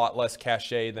a whole lot less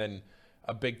cachet than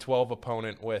a Big 12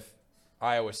 opponent with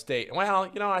Iowa State.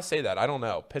 Well, I say that. I don't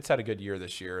know. Pitt's had a good year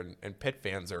this year, and Pitt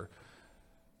fans are.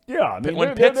 Yeah, I mean, when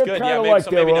they're Pitt's good, kind of maybe, like so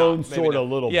their maybe own not, maybe sort not. of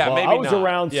little. Yeah, maybe I was not.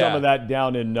 around some Yeah. of that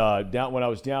down when I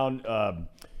was down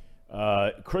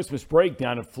Christmas break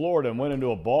down in Florida and went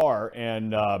into a bar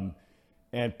and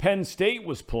Penn State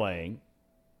was playing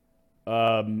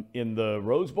in the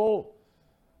Rose Bowl,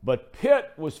 but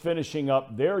Pitt was finishing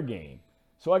up their game.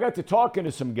 So I got to talking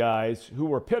to some guys who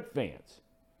were Pitt fans.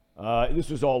 This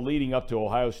was all leading up to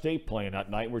Ohio State playing that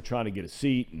night. We're trying to get a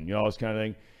seat and all this kind of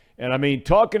thing. And I mean,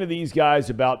 talking to these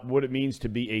guys about what it means to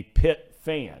be a Pitt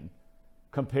fan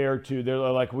compared to, they're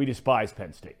like, we despise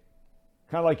Penn State.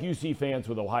 Kind of like UC fans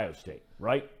with Ohio State,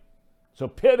 right? So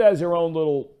Pitt has their own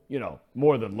little,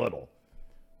 more than little.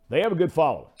 They have a good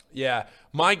following. Yeah.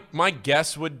 My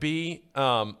guess would be,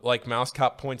 like Mouse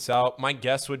Cop points out, my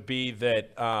guess would be that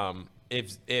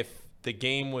if the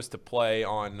game was to play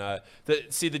on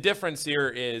the difference here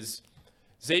is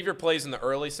Xavier plays in the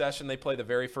early session. They play the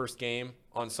very first game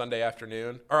on Sunday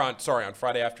afternoon, on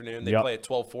Friday afternoon. They play at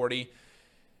 12:40.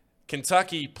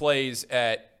 Kentucky plays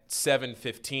at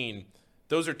 7:15.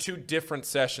 Those are two different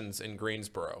sessions in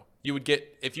Greensboro. You would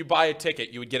get, if you buy a ticket,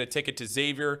 you would get a ticket to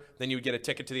Xavier, then you would get a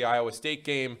ticket to the Iowa State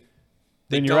game.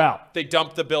 Then you're out. They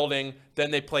dump the building,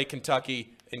 then they play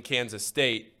Kentucky and Kansas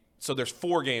State. So there's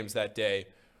 4 games that day.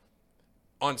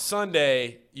 On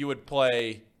Sunday, you would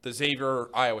play the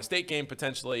Xavier-Iowa State game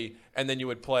potentially, and then you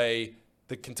would play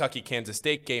the Kentucky-Kansas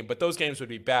State game. But those games would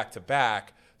be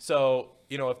back-to-back. So,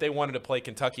 if they wanted to play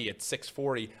Kentucky at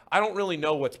 6:40, I don't really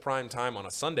know what's prime time on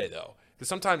a Sunday, though. Because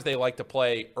sometimes they like to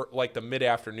play, like the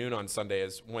mid-afternoon on Sunday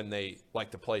is when they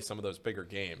like to play some of those bigger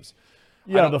games.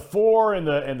 Yeah, the 4 and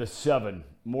the 7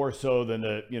 more so than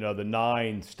the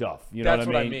 9 stuff. You know That's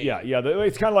what I mean? Yeah.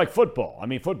 It's kind of like football. I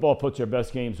mean, football puts their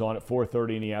best games on at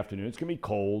 4:30 in the afternoon. It's gonna be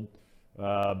cold,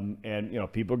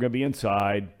 and people are gonna be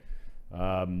inside.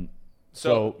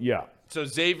 So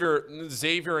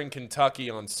Xavier and Kentucky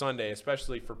on Sunday,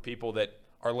 especially for people that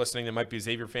are listening that might be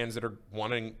Xavier fans that are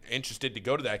interested to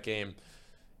go to that game.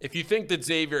 If you think that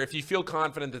if you feel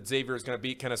confident that Xavier is going to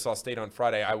beat Kennesaw State on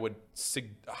Friday, I would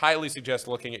highly suggest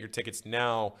looking at your tickets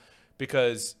now,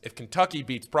 because if Kentucky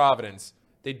beats Providence,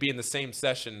 they'd be in the same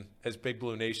session as Big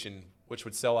Blue Nation, which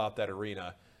would sell out that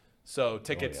arena. So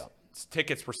tickets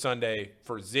for Sunday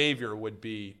for Xavier would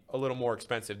be a little more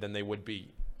expensive than they would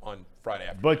be on Friday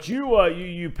afternoon. But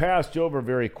you passed over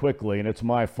very quickly, and it's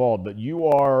my fault. But you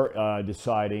are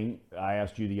deciding. I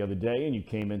asked you the other day, and you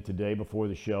came in today before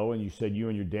the show, and you said you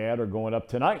and your dad are going up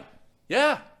tonight.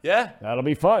 Yeah. That'll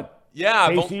be fun.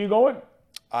 Yeah. Casey, you going?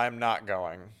 I'm not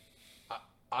going.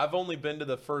 I've only been to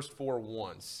the first 4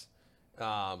 once,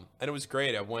 and it was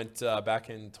great. I went back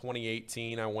in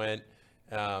 2018. I went.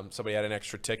 Somebody had an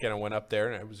extra ticket. I went up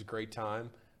there, and it was a great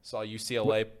time. Saw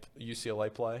UCLA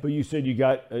play. But you said you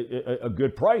got a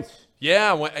good price.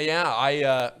 Yeah,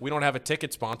 we don't have a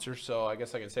ticket sponsor, so I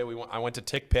guess I can say I went to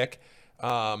TickPick.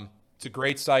 It's a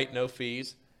great site, no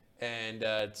fees, and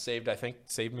it saved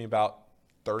me about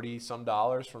 $30-some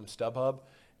from StubHub,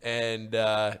 and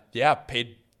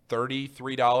paid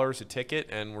 $33 a ticket,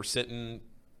 and we're sitting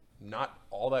not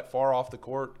all that far off the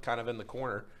court, kind of in the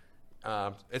corner.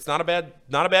 It's not a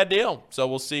bad deal. So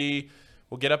we'll see.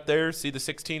 We'll get up there, see the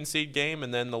 16-seed game,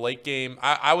 and then the late game.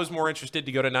 I was more interested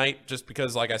to go tonight just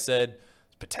because, like I said,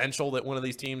 potential that one of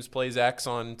these teams plays X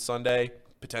on Sunday,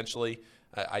 potentially.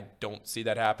 I don't see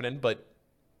that happening, but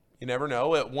you never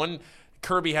know.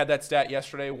 Kirby had that stat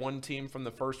yesterday. One team from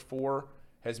the first 4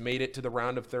 has made it to the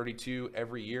round of 32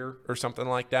 every year or something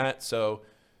like that. So,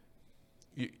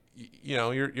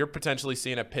 you're potentially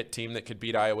seeing a Pitt team that could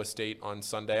beat Iowa State on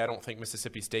Sunday. I don't think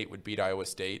Mississippi State would beat Iowa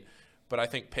State, but I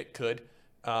think Pitt could.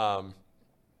 Somebody,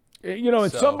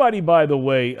 by the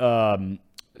way,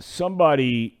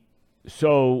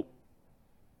 so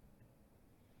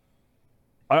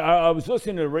I was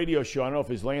listening to a radio show. I don't know if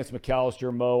it's Lance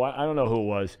McAllister, Mo. I don't know who it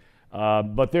was.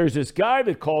 But there's this guy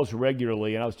that calls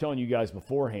regularly, and I was telling you guys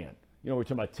beforehand. We're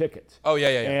talking about tickets. Oh,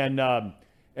 yeah.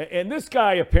 And this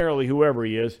guy, apparently, whoever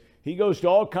he is, he goes to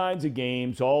all kinds of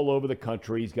games all over the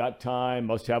country. He's got time,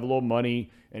 must have a little money,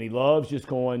 and he loves just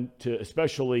going to,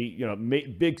 especially,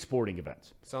 big sporting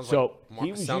events. Sounds like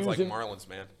Marlins,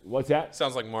 man. What's that?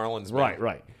 Sounds like Marlins, man.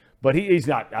 Right. But he's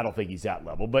not. I don't think he's that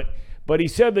level. But he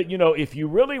said that if you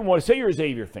really want to, say you're a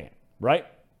Xavier fan, right,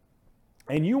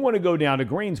 and you want to go down to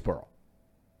Greensboro,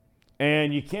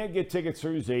 and you can't get tickets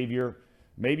through Xavier.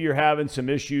 Maybe you're having some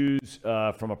issues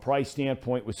from a price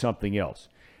standpoint with something else.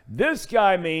 This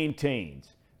guy maintains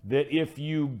that if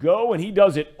you go, and he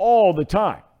does it all the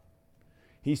time,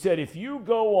 he said if you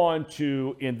go on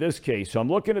to, in this case, so I'm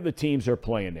looking at the teams that are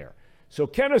playing there. So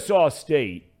Kennesaw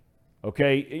State,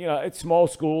 okay, it's small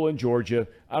school in Georgia.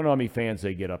 I don't know how many fans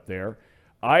they get up there.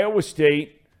 Iowa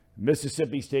State,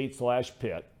 Mississippi State /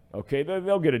 Pitt, okay,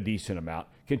 they'll get a decent amount.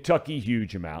 Kentucky,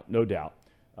 huge amount, no doubt.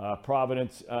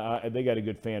 Providence, they got a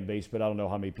good fan base, but I don't know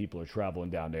how many people are traveling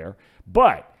down there.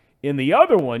 But in the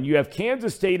other one, you have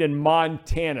Kansas State and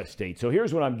Montana State. So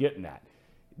here's what I'm getting at.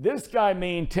 This guy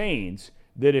maintains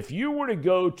that if you were to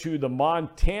go to the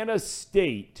Montana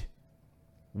State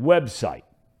website,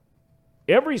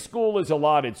 every school is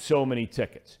allotted so many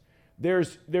tickets.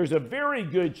 There's a very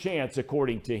good chance,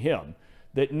 according to him,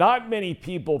 that not many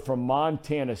people from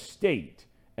Montana State,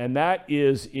 and that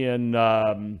is in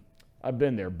I've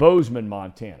been there, Bozeman,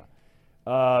 Montana.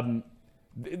 They're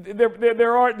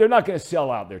not going to sell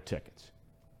out their tickets,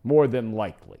 more than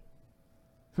likely.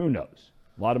 Who knows?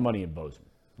 A lot of money in Bozeman,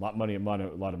 a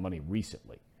lot of money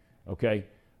recently. Okay,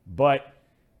 but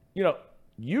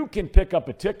you can pick up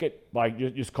a ticket by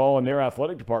just calling their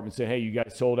athletic department and say, "Hey, you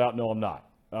guys sold out?" "No, I'm not.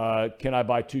 Can I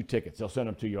buy 2 tickets?" They'll send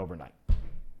them to you overnight,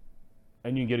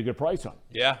 and you can get a good price on them.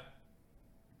 Yeah.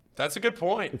 That's a good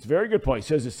point. It's a very good point. He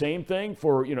says the same thing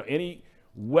for, any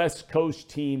West Coast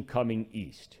team coming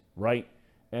east, right?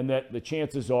 And that the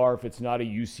chances are, if it's not a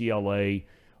UCLA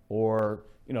or,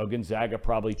 Gonzaga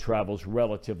probably travels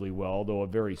relatively well, though a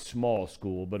very small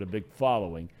school, but a big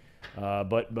following.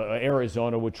 But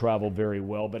Arizona would travel very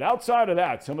well. But outside of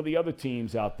that, some of the other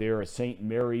teams out there, a St.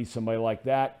 Mary's, somebody like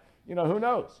that, who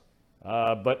knows?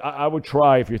 But I would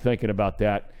try, if you're thinking about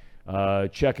that,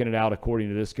 checking it out according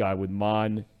to this guy with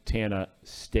Montana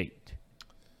State.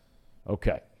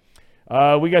 Okay.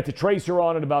 We got the Tracer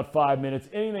on in about 5 minutes.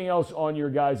 Anything else on your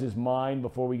guys' mind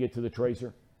before we get to the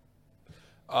Tracer?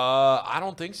 I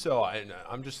don't think so.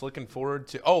 I'm just looking forward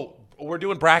to – we're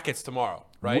doing brackets tomorrow,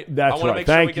 right? That's right.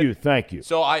 Thank you.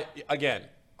 So,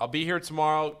 I'll be here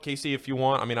tomorrow, Casey, if you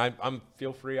want. I mean, I'm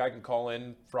feel free. I can call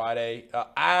in Friday.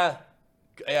 I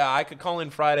could call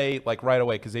in Friday, like, right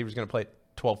away because Xavier's going to play at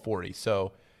 12:40.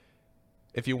 So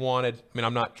if you wanted, I mean,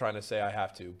 I'm not trying to say I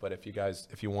have to, but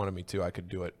if you wanted me to, I could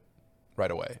do it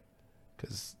right away.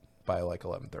 Because by like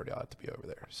 11:30, I'll have to be over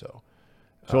there. So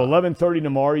 11:30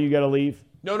 tomorrow, you got to leave?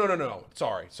 No.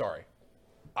 Sorry.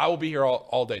 I will be here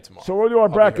all day tomorrow. So we'll do our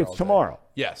brackets tomorrow.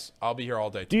 Yes, I'll be here all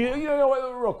day Do tomorrow.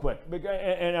 you real quick,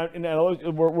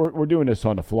 and we're doing this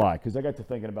on the fly because I got to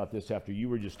thinking about this after you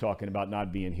were just talking about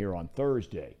not being here on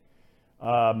Thursday.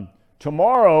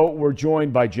 Tomorrow, we're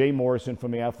joined by Jay Morrison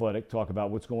from The Athletic, talk about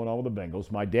what's going on with the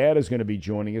Bengals. My dad is going to be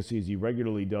joining us as he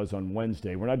regularly does on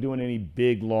Wednesday. We're not doing any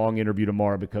big, long interview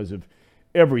tomorrow because of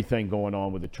everything going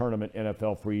on with the tournament,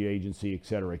 NFL free agency, et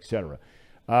cetera, et cetera.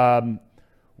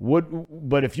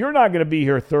 But if you're not going to be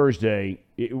here Thursday,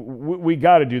 we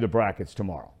got to do the brackets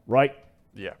tomorrow, right?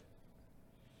 Yeah.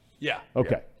 Yeah.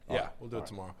 Okay. Yeah, we'll do it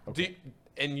tomorrow. Okay.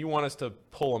 And you want us to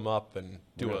pull them up and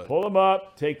pull them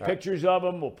up, take pictures of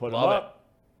them, we'll put them up,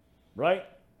 right?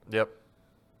 Yep.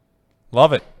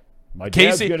 Love it. My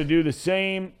dad's going to do the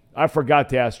same. I forgot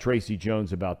to ask Tracy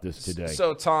Jones about this today.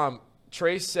 So, Tom,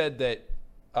 Trace said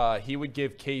that he would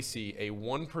give Casey a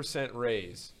 1%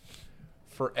 raise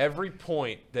for every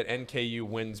point that NKU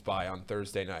wins by on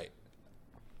Thursday night.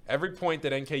 Every point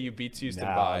that NKU beats Houston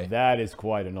by. That is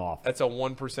quite an offer. That's a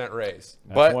 1% raise.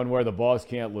 That's one where the boss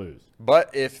can't lose.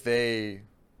 But if they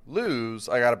lose,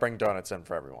 I got to bring donuts in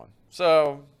for everyone.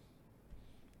 So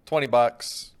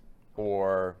 $20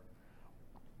 or,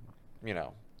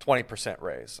 20%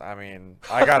 raise. I mean,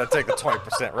 I got to take the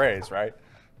 20% raise, right?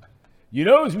 You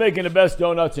know who's making the best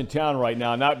donuts in town right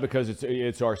now? Not because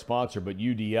it's our sponsor, but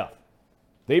UDF.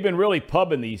 They've been really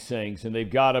pubbing these things, and they've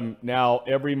got them now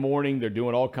every morning. They're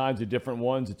doing all kinds of different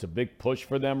ones. It's a big push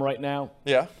for them right now.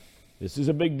 Yeah. This is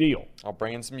a big deal. I'll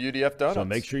bring in some UDF donuts. So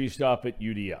make sure you stop at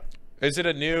UDF. Is it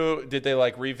did they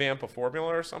revamp a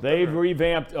formula or something? They've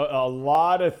revamped a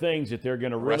lot of things that they're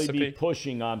going to really Recipe? be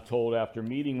pushing, I'm told, after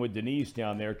meeting with Denise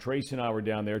down there. Trace and I were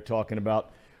down there talking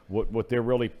about what they're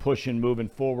really pushing moving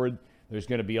forward. There's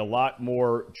going to be a lot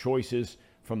more choices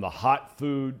from the hot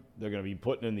food. They're going to be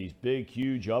putting in these big,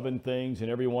 huge oven things, and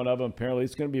every one of them, apparently,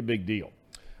 it's going to be a big deal.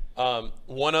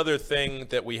 One other thing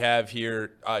that we have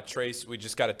here, Trace, we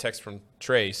just got a text from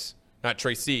Trace, not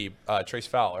Tracy, Trace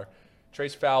Fowler.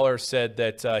 Trace Fowler said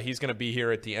that he's going to be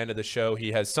here at the end of the show.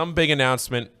 He has some big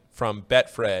announcement from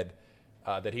Betfred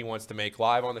that he wants to make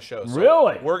live on the show. So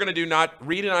really? We're going to do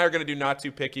Reed and I are going to do Not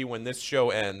Too Picky when this show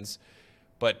ends.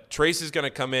 But Trace is going to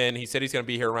come in. He said he's going to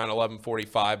be here around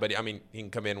 11:45. But, I mean, he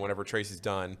can come in whenever Trace is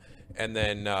done. And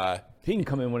then he can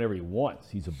come in whenever he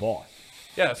wants. He's a boss.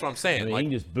 Yeah, that's what I'm saying. He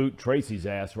can just boot Tracy's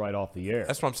ass right off the air.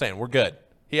 That's what I'm saying. We're good.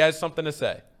 He has something to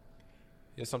say.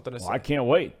 I can't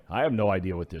wait. I have no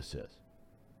idea what this is.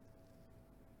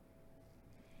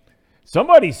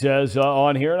 Somebody says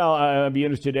on here, and I'd be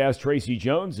interested to ask Tracy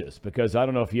Jones this, because I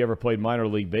don't know if he ever played minor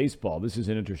league baseball. This is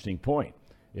an interesting point.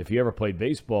 If he ever played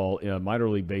baseball, minor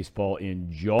league baseball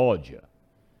in Georgia.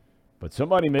 But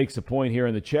somebody makes a point here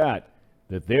in the chat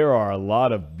that there are a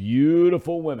lot of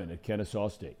beautiful women at Kennesaw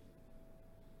State.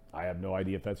 I have no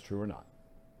idea if that's true or not.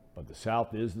 But the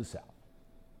South is the South.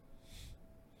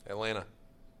 Atlanta.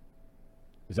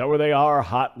 Is that where they are,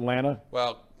 hot Atlanta?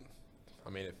 Well, I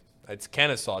mean, it's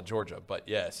Kennesaw, Georgia, but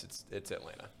yes, it's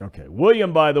Atlanta. Okay.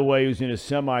 William, by the way, who's in his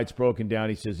semi, it's broken down.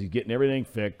 He says he's getting everything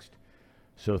fixed.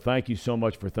 So thank you so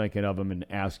much for thinking of him and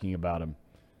asking about him,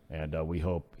 and we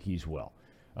hope he's well.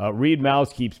 Reed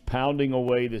Mouse keeps pounding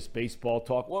away this baseball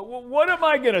talk. What am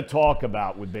I going to talk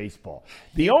about with baseball?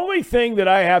 The only thing that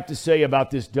I have to say about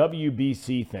this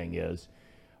WBC thing is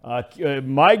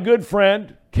my good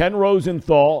friend, Ken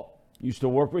Rosenthal, used to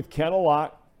work with Ken a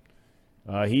lot.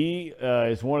 He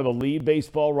is one of the lead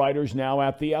baseball writers now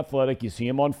at The Athletic. You see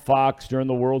him on Fox during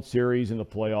the World Series and the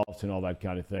playoffs and all that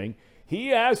kind of thing.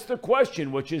 He asked the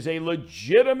question, which is a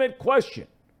legitimate question.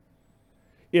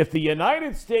 If the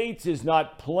United States is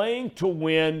not playing to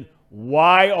win,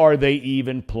 why are they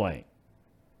even playing?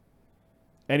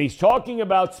 And he's talking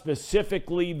about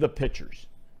specifically the pitchers.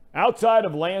 Outside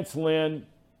of Lance Lynn,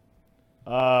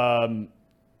 90%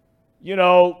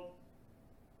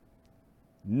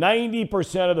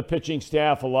 of the pitching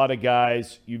staff, a lot of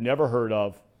guys you've never heard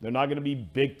of. They're not going to be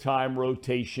big-time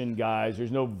rotation guys.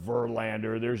 There's no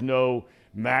Verlander. There's no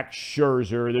Max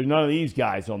Scherzer. There's none of these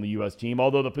guys on the U.S. team,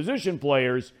 although the position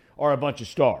players are a bunch of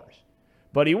stars.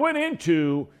 But he went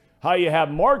into how you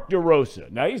have Mark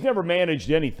DeRosa. Now, he's never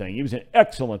managed anything. He was an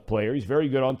excellent player. He's very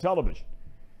good on television.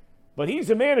 But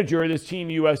he's a manager of this Team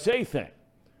USA thing.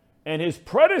 And his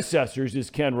predecessors,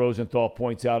 as Ken Rosenthal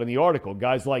points out in the article,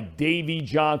 guys like Davey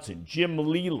Johnson, Jim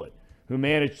Leland, who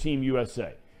managed Team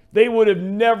USA. They would have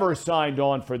never signed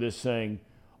on for this thing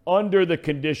under the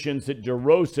conditions that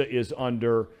DeRosa is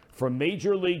under from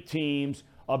major league teams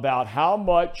about how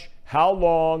much, how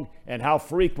long, and how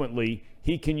frequently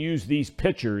he can use these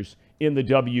pitchers in the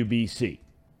WBC.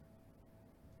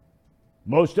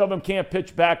 Most of them can't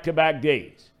pitch back-to-back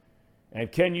days.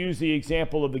 And Ken used the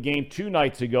example of the game 2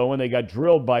 nights ago when they got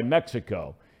drilled by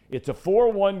Mexico. It's a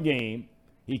 4-1 game.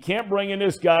 He can't bring in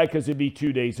this guy because it'd be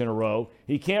 2 days in a row.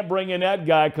 He can't bring in that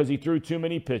guy because he threw too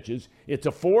many pitches. It's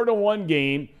a 4-1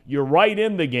 game. You're right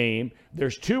in the game.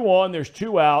 There's 2 on, there's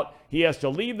 2 out. He has to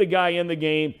leave the guy in the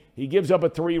game. He gives up a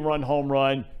 3-run home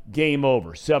run. Game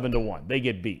over, 7-1. They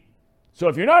get beat. So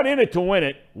if you're not in it to win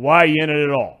it, why are you in it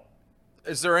at all?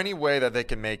 Is there any way that they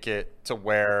can make it to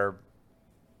where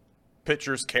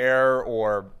pitchers care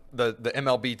or the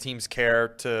MLB teams care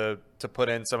to put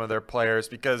in some of their players?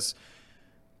 Because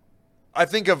I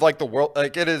think of like the world,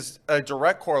 like it is a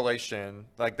direct correlation.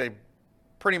 Like they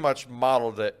pretty much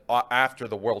modeled it after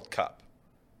the World Cup.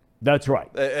 That's right.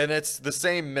 And it's the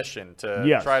same mission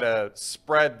to try to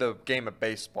spread the game of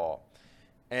baseball.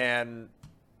 And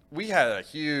we had a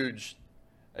huge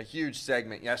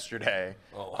segment yesterday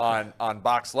on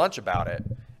Box Lunch about it.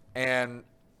 And,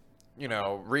 you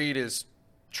know, Reed is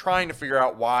trying to figure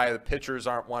out why the pitchers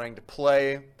aren't wanting to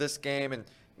play this game. And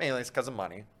mainly it's because of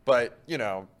money. But, you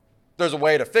know, there's a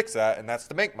way to fix that, and that's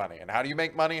to make money. And how do you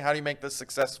make money? How do you make this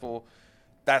successful?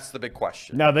 That's the big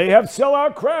question. Now, they have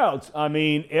sellout crowds. I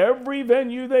mean, every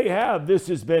venue they have, this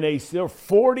has been a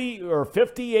 40 or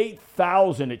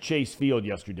 58,000 at Chase Field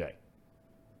yesterday.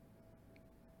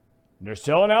 They're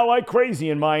selling out like crazy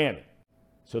in Miami.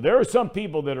 So there are some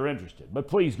people that are interested. But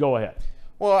please go ahead.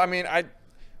 Well, I mean,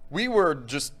 we were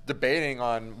just debating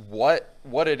on what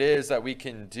it is that we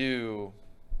can do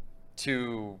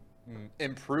to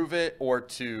improve it or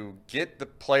to get the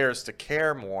players to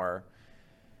care more.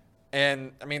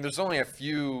 And, I mean, there's only a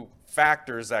few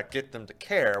factors that get them to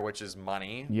care, which is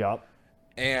money. Yep.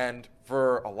 And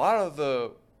for a lot of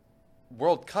the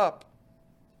World Cup,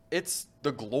 it's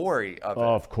the glory of it.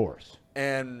 Of course.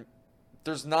 And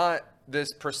there's not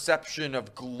this perception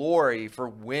of glory for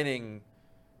winning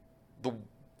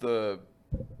the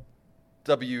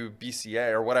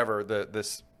WBCA or whatever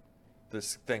this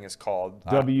thing is called.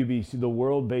 WBC, the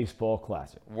World Baseball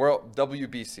Classic.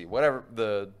 WBC, whatever,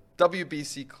 the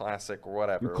WBC Classic or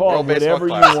whatever. You call World it whatever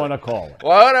you want to call it.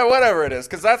 Whatever it is,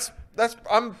 because that's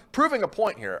I'm proving a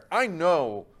point here. I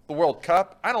know the World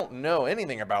Cup. I don't know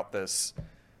anything about this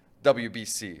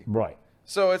WBC. Right.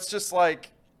 So it's just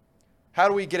like, how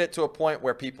do we get it to a point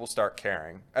where people start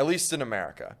caring, at least in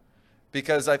America?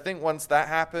 Because I think once that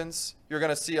happens, you're going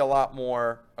to see a lot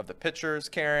more of the pitchers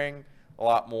caring, a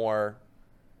lot more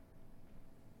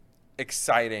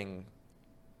exciting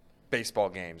baseball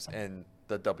games in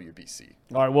the WBC.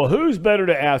 All right, well, who's better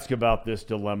to ask about this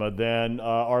dilemma than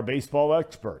our baseball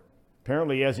expert?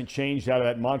 Apparently he hasn't changed out of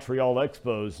that Montreal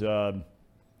Expos.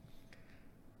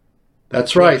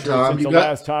 That's right, Tom. Since the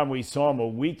last time we saw him a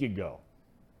week ago.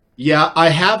 Yeah, I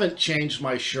haven't changed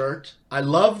my shirt. I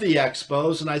love the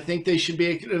Expos, and I think they should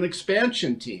be an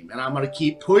expansion team. And I'm going to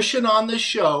keep pushing on this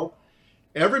show.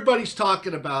 Everybody's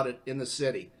talking about it in the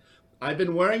city. I've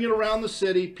been wearing it around the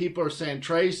city. People are saying,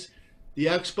 Trace, the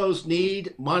Expos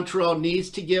Montreal needs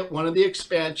to get one of the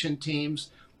expansion teams.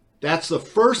 That's the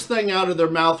first thing out of their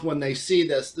mouth when they see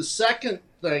this. The second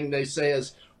thing they say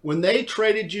is, when they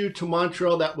traded you to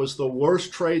Montreal, that was the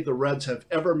worst trade the Reds have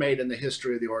ever made in the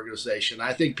history of the organization.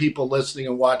 I think people listening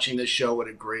and watching this show would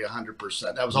agree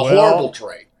 100%. That was a horrible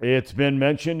trade. It's been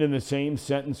mentioned in the same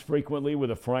sentence frequently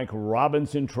with a Frank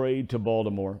Robinson trade to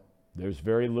Baltimore. There's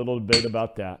very little debate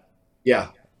about that. Yeah.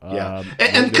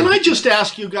 And can I just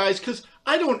ask you guys, because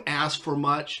I don't ask for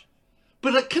much,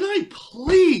 but can I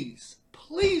please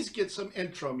get some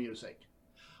intro music?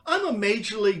 I'm a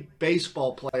Major League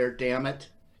Baseball player, damn it.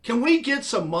 Can we get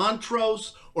some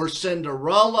Montrose or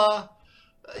Cinderella?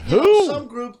 Some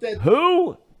group that...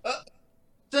 Who?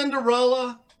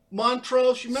 Cinderella,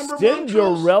 Montrose. You remember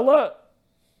Cinderella? Montrose?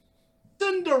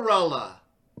 Cinderella.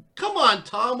 Come on,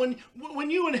 Tom.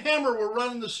 When you and Hammer were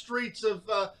running the streets of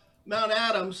Mount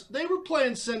Adams, they were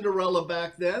playing Cinderella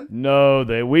back then. No,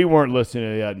 we weren't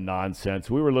listening to that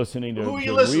nonsense. We were listening to Who are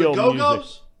you listening real to? Go-Go's?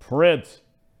 music. Prince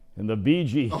and the Bee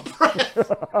Gees. Oh, Prince.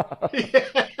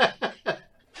 Yeah.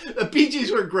 The Bee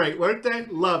Gees were great, weren't they?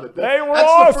 Love it. They were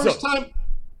awesome.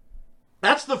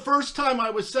 That's the first time I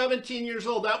was 17 years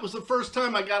old. That was the first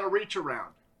time I got a reach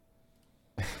around.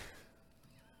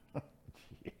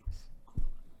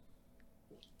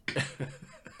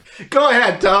 Go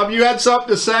ahead, Tom. You had something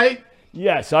to say?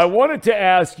 Yes, I wanted to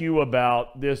ask you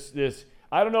about this.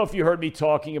 I don't know if you heard me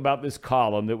talking about this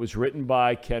column that was written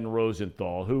by Ken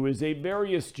Rosenthal, who is a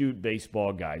very astute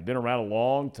baseball guy. Been around a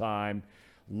long time,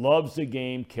 loves the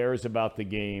game, cares about the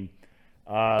game.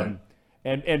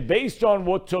 And based on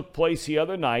what took place the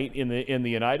other night in the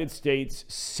United States'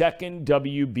 second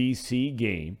WBC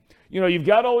game, you've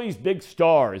got all these big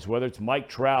stars, whether it's Mike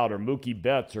Trout or Mookie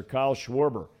Betts or Kyle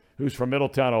Schwarber, who's from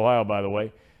Middletown, Ohio, by the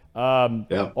way.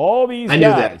 All these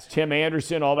guys, Tim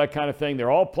Anderson, all that kind of thing,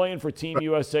 they're all playing for Team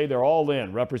USA. They're all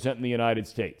in, representing the United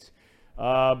States.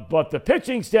 But the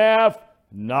pitching staff,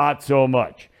 not so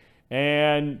much.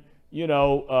 And,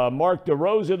 Mark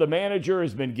DeRosa, the manager,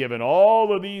 has been given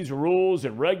all of these rules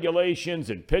and regulations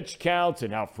and pitch counts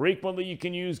and how frequently you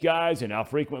can use guys and how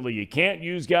frequently you can't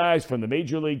use guys from the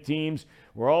major league teams,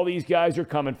 where all these guys are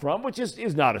coming from, which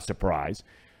is not a surprise.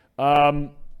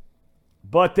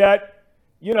 But that,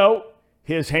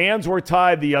 his hands were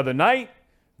tied the other night.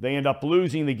 They end up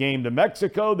losing the game to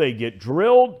Mexico. They get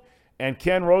drilled. And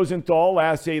Ken Rosenthal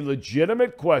asks a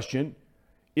legitimate question.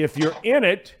 If you're in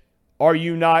it, are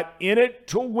you not in it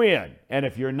to win? And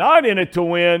if you're not in it to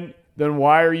win, then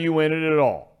why are you in it at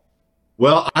all?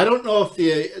 Well, I don't know if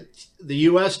the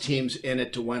U.S. team's in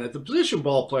it to win it. The position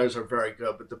ball players are very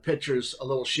good, but the pitcher's a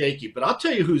little shaky. But I'll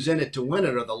tell you who's in it to win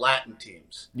it are the Latin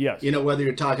teams. Yes. Whether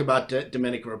you're talking about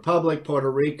Dominican Republic, Puerto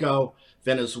Rico,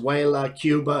 Venezuela,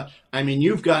 Cuba. I mean,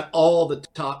 you've got all the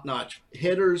top-notch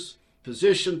hitters,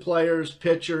 position players,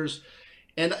 pitchers.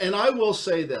 And I will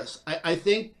say this. I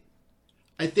think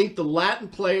the Latin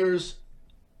players,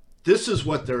 this is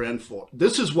what they're in for.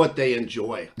 This is what they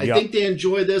enjoy. I think they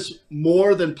enjoy this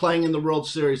more than playing in the World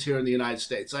Series here in the United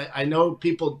States. I know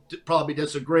people probably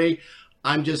disagree.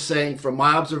 I'm just saying from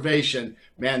my observation,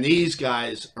 man, these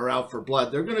guys are out for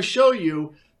blood. They're going to show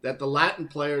you that the Latin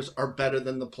players are better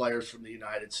than the players from the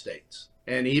United States.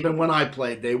 And even when I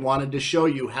played, they wanted to show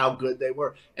you how good they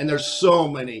were. And there's so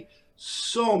many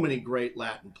great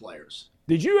Latin players.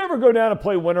 Did you ever go down and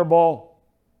play winter ball?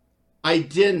 I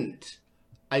didn't.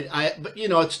 But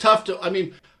it's tough to. I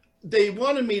mean, they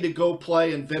wanted me to go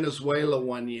play in Venezuela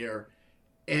one year,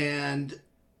 and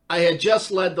I had just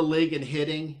led the league in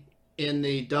hitting in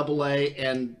the AA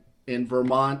and in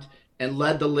Vermont, and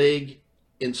led the league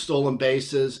in stolen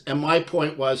bases. And my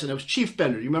point was, and it was Chief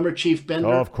Bender. You remember Chief Bender?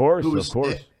 Oh, of course,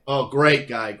 Oh, great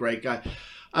guy.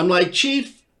 I'm like,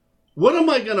 Chief, what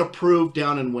am I going to prove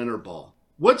down in winter ball?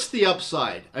 What's the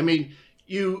upside? I mean,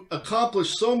 you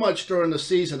accomplish so much during the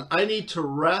season. I need to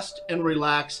rest and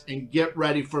relax and get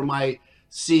ready for my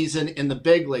season in the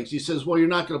big leagues. He says, well, you're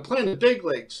not going to play in the big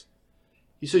leagues.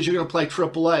 He says, you're going to play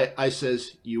AAA. I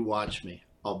says, you watch me.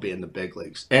 I'll be in the big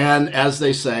leagues. And as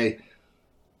they say,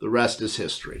 the rest is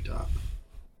history, Tom.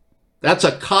 That's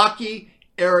a cocky,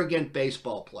 arrogant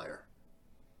baseball player.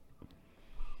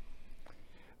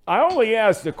 I only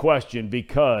ask the question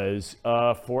because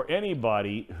for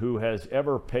anybody who has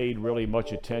ever paid really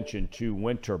much attention to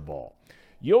winter ball,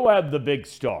 you'll have the big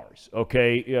stars,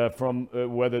 okay, from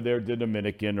whether they're the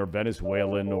Dominican or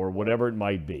Venezuelan or whatever it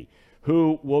might be,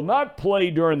 who will not play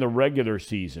during the regular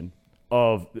season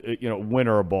of,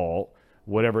 winter ball,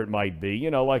 whatever it might be.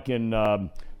 Like in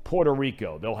Puerto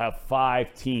Rico, they'll have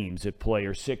 5 teams that play,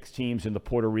 or 6 teams in the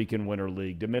Puerto Rican Winter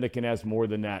League. Dominican has more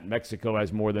than that. Mexico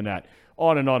has more than that.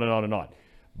 On and on and on and on.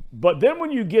 But then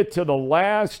when you get to the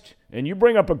last, and you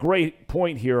bring up a great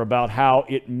point here about how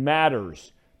it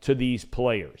matters to these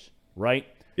players, right?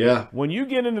 Yeah. When you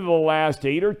get into the last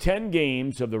 8 or 10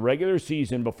 games of the regular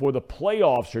season before the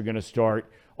playoffs are going to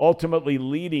start, ultimately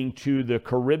leading to the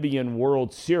Caribbean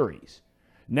World Series,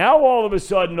 now all of a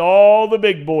sudden all the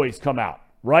big boys come out,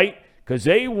 right? Because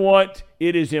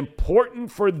it is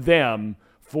important for them,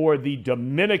 for the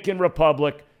Dominican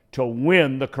Republic, to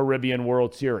win the Caribbean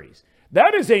World Series.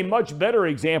 That is a much better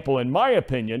example, in my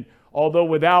opinion, although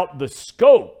without the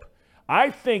scope.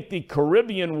 I think the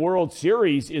Caribbean World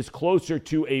Series is closer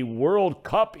to a World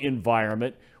Cup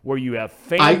environment where you have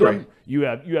fandom, you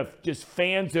have just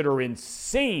fans that are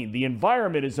insane. The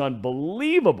environment is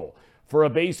unbelievable for a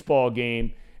baseball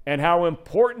game, and how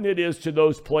important it is to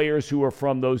those players who are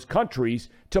from those countries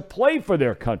to play for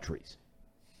their countries.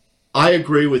 I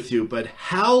agree with you, but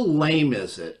how lame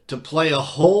is it to play a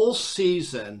whole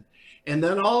season and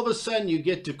then all of a sudden you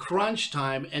get to crunch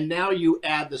time and now you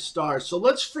add the stars? So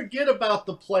let's forget about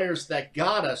the players that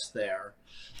got us there.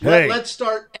 Let's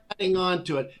start adding on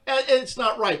to it. And it's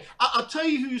not right. I'll tell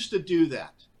you who used to do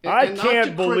that. I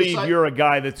can't believe you're a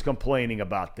guy that's complaining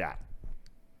about that.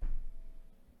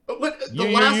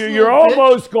 You're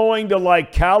almost going to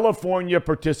like California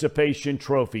participation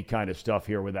trophy kind of stuff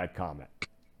here with that comment.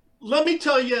 Let me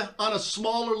tell you on a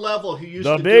smaller level who used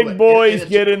to do it. The big boys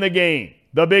get in the game.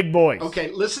 the big boys.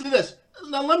 Okay, listen to this.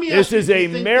 Now let me ask This you. is a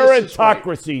Do you think this is right?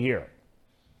 meritocracy here.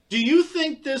 Do you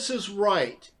think this is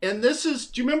right? And this is,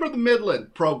 do you remember the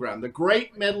Midland program, the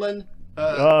Great Midland?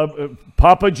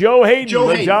 Papa Joe Hayden Joe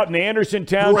lives Hayden. out in Anderson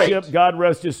Township. Great. God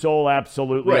rest his soul,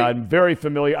 absolutely. Right. I'm very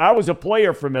familiar. I was a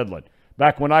player for Midland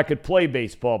back when I could play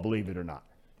baseball, believe it or not.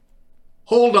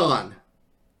 Hold on.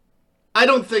 I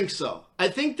don't think so. I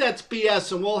think that's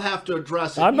BS, and we'll have to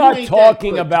address it. I'm You not ain't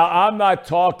talking that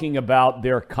quick. about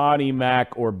their Connie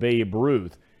Mack or Babe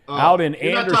Ruth. Out in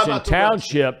you're not talking Anderson about the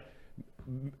Township,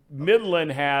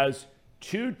 Midland has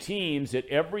 2 teams at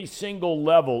every single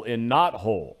level in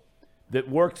Knothole that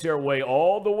works their way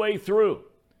all the way through.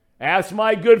 Ask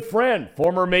my good friend,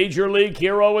 former Major League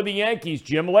hero of the Yankees,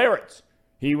 Jim Leyritz.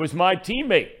 He was my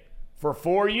teammate for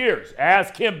 4 years.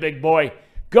 Ask him, big boy.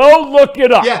 Go look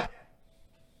it up. Yeah.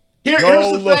 Here's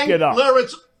the look thing. it up.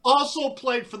 Leyritz also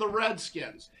played for the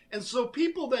Redskins. And so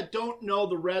people that don't know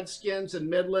the Redskins in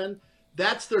Midland,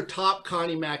 that's their top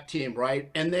Connie Mack team,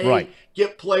 right? And they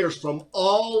get players from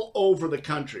all over the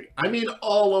country. I mean,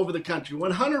 all over the country.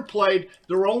 When Hunter played,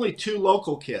 there were only 2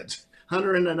 local kids,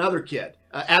 Hunter and another kid,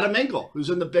 Adam Engel,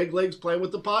 who's in the big leagues playing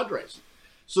with the Padres.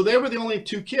 So they were the only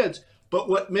 2 kids. But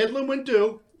what Midland would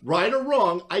do, right or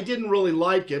wrong, I didn't really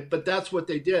like it, but that's what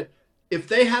they did. If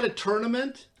they had a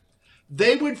tournament,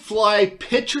 they would fly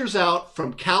pitchers out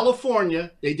from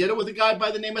California. They did it with a guy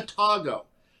by the name of Tago.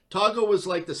 Tago was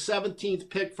like the 17th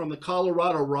pick from the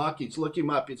Colorado Rockies. Look him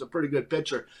up. He's a pretty good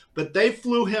pitcher. But they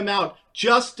flew him out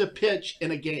just to pitch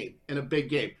in a game, in a big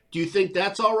game. Do you think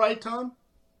that's all right, Tom?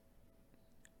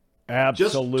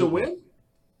 Absolutely. Just to win?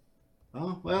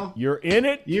 Oh, well. You're in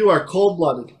it. You are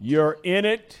cold-blooded. You're in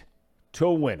it to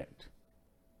win it.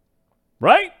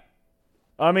 Right?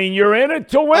 I mean, you're in it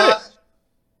to win it.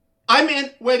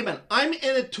 Wait a minute. I'm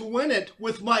in it to win it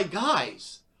with my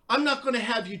guys. I'm not going to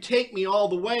have you take me all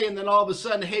the way and then all of a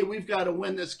sudden, hey, we've got to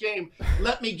win this game.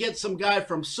 Let me get some guy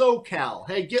from SoCal.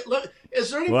 Hey, is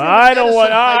there anything? Well, I don't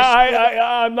want.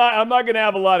 I'm not going to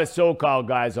have a lot of SoCal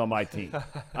guys on my team.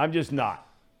 I'm just not.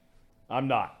 I'm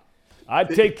not. I'd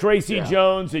take Tracy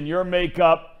Jones in your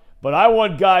makeup, but I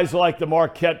want guys like the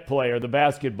Marquette player, the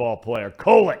basketball player,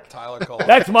 Kolek. Tyler Kolek.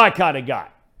 That's my kind of guy.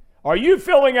 Are you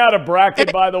filling out a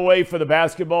bracket, by the way, for the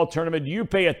basketball tournament? Do you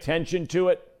pay attention to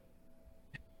it?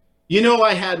 You know,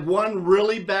 I had one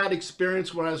really bad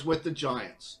experience when I was with the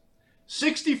Giants.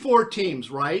 64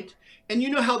 teams, right? And you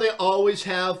know how they always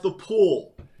have the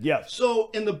pool. Yes.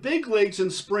 So in the big leagues in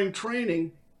spring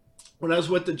training, when I was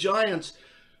with the Giants,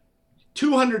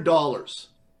 $200.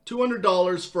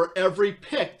 $200 for every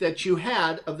pick that you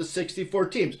had of the 64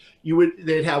 teams.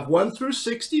 They'd have 1 through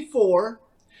 64,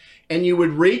 and you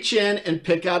would reach in and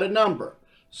pick out a number.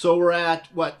 So we're at,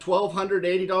 what,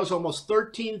 $1,280, almost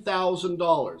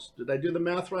 $13,000. Did I do the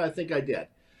math right? I think I did.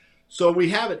 So we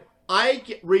have it.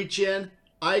 Reach in,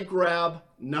 I grab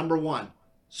number 1.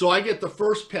 So I get the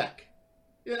first pick.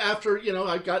 After,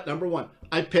 I got number 1.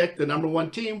 I picked the number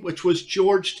 1 team, which was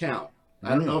Georgetown. I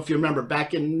don't know if you remember,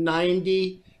 back in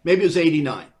 90, maybe it was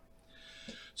 89.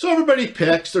 So everybody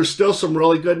picks. There's still some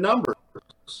really good numbers.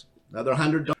 Another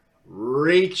 $100.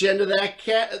 Reach into that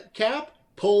cap,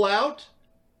 pull out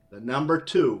the number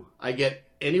 2. I get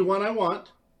anyone I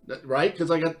want, right?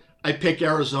 Because I pick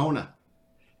Arizona.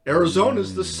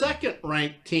 Arizona's the second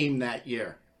ranked team that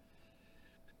year.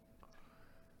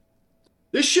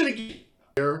 This should have been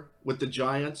here with the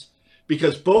Giants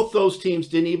because both those teams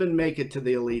didn't even make it to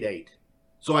the Elite 8.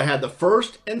 So I had the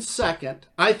first and second.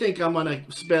 I think I'm going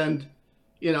to spend,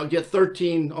 get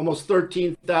almost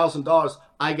 $13,000.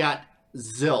 I got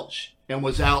zilch and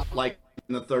was out like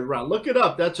in the 3rd round. Look it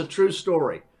up. That's a true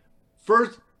story.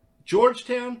 First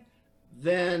Georgetown,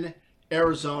 then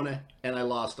Arizona, and I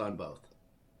lost on both.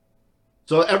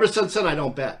 So ever since then, I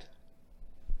don't bet.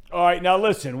 All right, now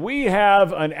listen, we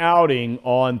have an outing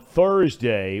on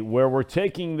Thursday where we're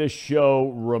taking this show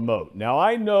remote. Now,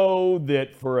 I know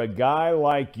that for a guy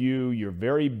like you, you're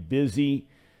very busy.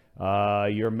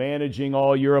 You're managing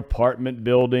all your apartment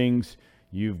buildings.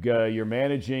 You're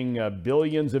managing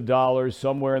billions of dollars,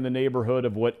 somewhere in the neighborhood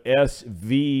of what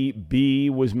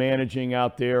SVB was managing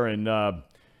out there in the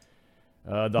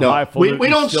highfalutin we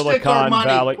don't Silicon stick our money.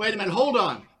 Valley. Wait a minute, hold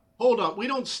on. We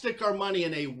don't stick our money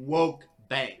in a woke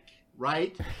bank,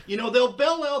 right? They'll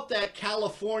bail out that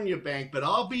California bank, but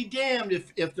I'll be damned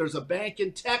if there's a bank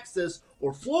in Texas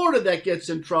or Florida that gets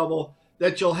in trouble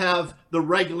that you'll have the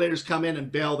regulators come in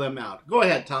and bail them out. Go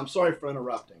ahead, Tom. Sorry for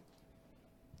interrupting.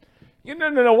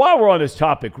 No. While we're on this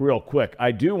topic real quick,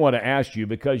 I do want to ask you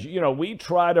because, we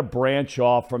try to branch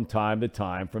off from time to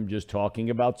time from just talking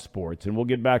about sports, and we'll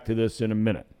get back to this in a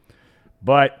minute.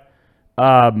 But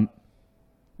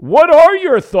What are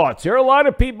your thoughts? There are a lot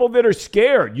of people that are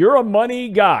scared. You're a money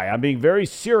guy. I'm being very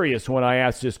serious when I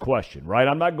ask this question, right?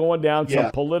 I'm not going down some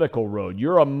political road.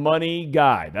 You're a money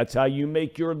guy. That's how you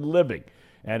make your living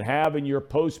and have in your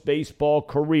post-baseball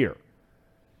career.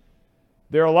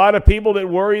 There are a lot of people that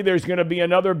worry there's going to be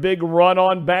another big run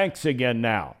on banks again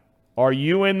now. Are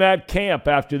you in that camp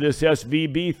after this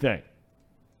SVB thing?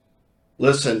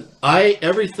 Listen,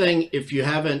 everything, if you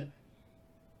haven't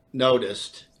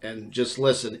noticed, and just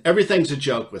listen, everything's a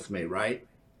joke with me, right?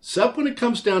 Except when it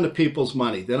comes down to people's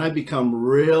money, then I become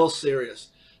real serious.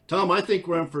 Tom, I think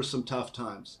we're in for some tough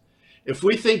times. If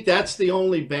we think that's the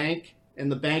only bank,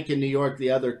 and the bank in New York,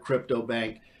 the other crypto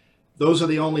bank, those are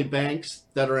the only banks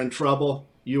that are in trouble,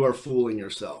 you are fooling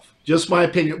yourself. Just my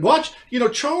opinion. Watch,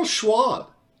 Charles Schwab,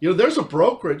 there's a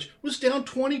brokerage, was down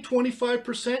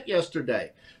 20-25%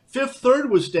 yesterday. Fifth Third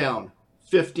was down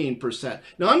 15%.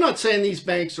 Now, I'm not saying these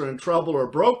banks are in trouble or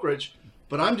brokerage,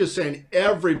 but I'm just saying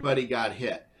everybody got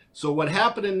hit. So what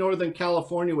happened in Northern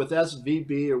California with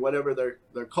SVB or whatever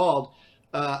they're called,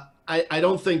 I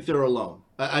don't think they're alone.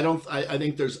 I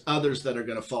think there's others that are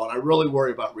going to fall. And I really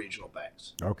worry about regional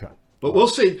banks. Okay. But we'll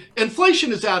see.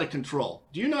 Inflation is out of control.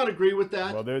 Do you not agree with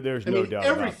that? Well, there's no doubt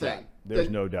about that. There's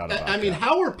no doubt about that. I mean,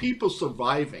 how are people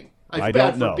surviving? I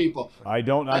don't know.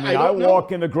 I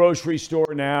walk in the grocery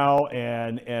store now,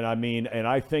 and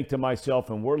I think to myself,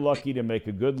 and we're lucky to make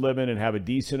a good living and have a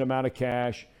decent amount of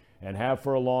cash and have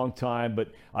for a long time. But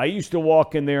I used to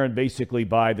walk in there and basically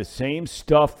buy the same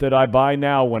stuff that I buy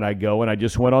now when I go, and I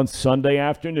just went on Sunday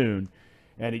afternoon,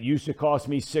 and it used to cost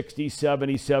me $60,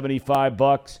 $70,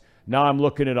 $75. Now I'm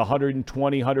looking at $120,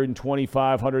 $125,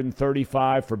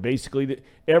 $135 for basically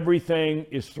everything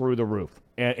is through the roof.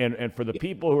 And for the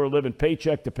people who are living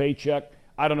paycheck to paycheck,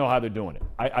 I don't know how they're doing it.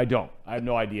 I don't. I have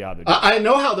no idea how they're doing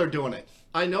it.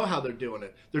 I know how they're doing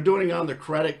it. They're doing it on their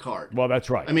credit card. Well,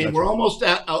 that's right. I mean, we're almost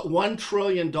at $1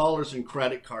 trillion in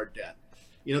credit card debt.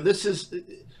 This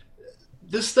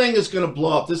thing is going to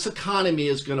blow up. This economy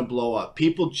is going to blow up.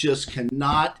 People just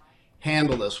cannot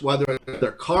handle this, whether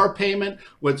their car payment,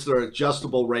 what's their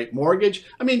adjustable rate mortgage.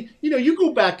 I mean, you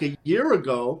go back a year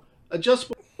ago,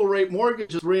 adjustable rate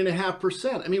mortgage is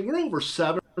 3.5%. I mean, we're over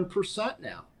 7%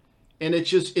 now, and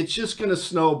it's just going to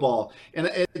snowball. And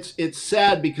it's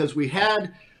sad because we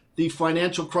had the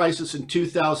financial crisis in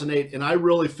 2008, and I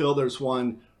really feel there's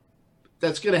one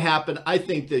that's going to happen, I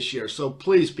think, this year. So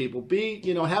please, people,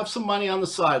 have some money on the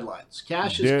sidelines.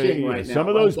 Cash is king right now. Some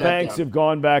of those banks have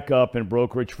gone back up, and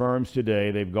brokerage firms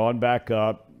today, they've gone back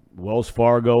up. Wells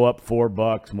Fargo up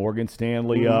 $4, Morgan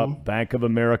Stanley up, Bank of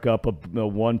America up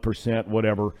 1%,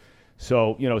 whatever.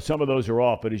 So, some of those are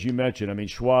off. But as you mentioned, I mean,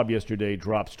 Schwab yesterday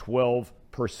drops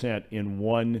 12% in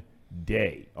one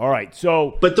day. All right.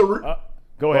 So, but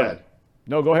go ahead.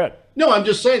 No, go ahead. No, I'm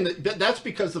just saying that's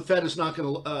because the Fed is not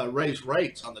going to raise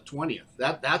rates on the 20th.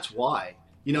 That's why.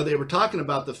 They were talking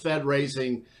about the Fed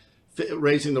raising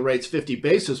the rates 50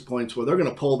 basis points. Well, they're going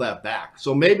to pull that back.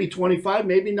 So maybe 25,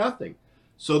 maybe nothing.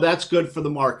 So that's good for the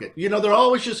market. They're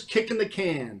always just kicking the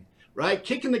can, right?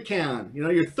 Kicking the can.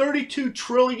 You're $32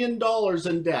 trillion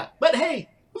in debt. But hey,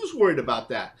 who's worried about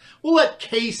that? We'll let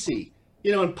Casey,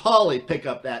 and Polly pick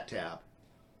up that tab.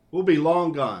 We'll be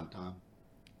long gone, Tom.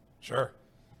 Sure.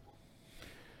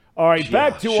 All right,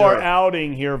 back to our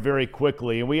outing here very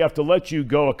quickly. And we have to let you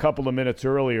go a couple of minutes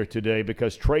earlier today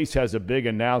because Trace has a big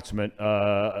announcement,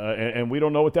 and we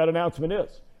don't know what that announcement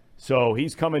is. So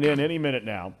he's coming in any minute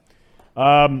now.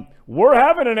 We're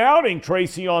having an outing,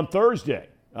 Tracy, on Thursday.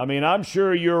 I mean, I'm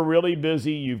sure you're really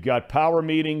busy. You've got power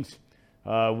meetings,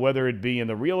 whether it be in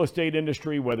the real estate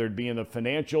industry, whether it be in the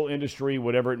financial industry,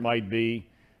 whatever it might be.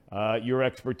 Your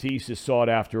expertise is sought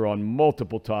after on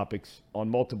multiple topics, on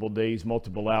multiple days,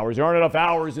 multiple hours. There aren't enough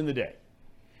hours in the day.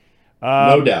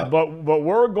 No doubt. But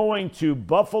we're going to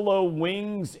Buffalo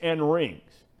Wings and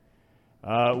Rings.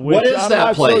 What is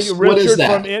that place? What is that?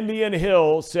 Richard from Indian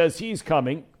Hill says he's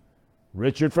coming.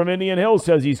 Richard from Indian Hill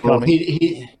says he's coming.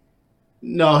 He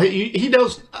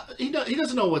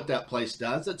doesn't know what that place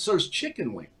does. It serves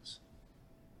chicken wings,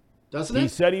 doesn't it? He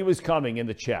said he was coming in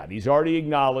the chat. He's already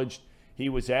acknowledged. He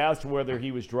was asked whether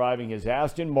he was driving his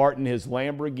Aston Martin, his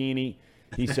Lamborghini.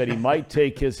 He said he might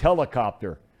take his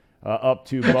helicopter up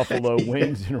to Buffalo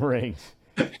Wings and Rings.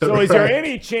 So is there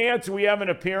any chance we have an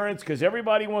appearance? Because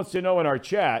everybody wants to know in our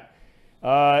chat.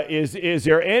 Is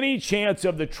there any chance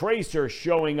of the Tracer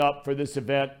showing up for this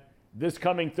event this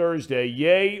coming Thursday,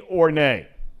 yay or nay?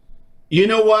 You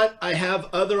know what? I have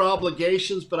other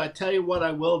obligations, but I tell you what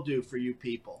I will do for you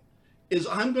people is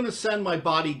I'm going to send my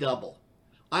body double.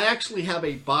 I actually have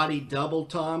a body double,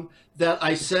 Tom, that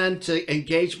I send to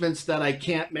engagements that I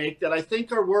can't make that I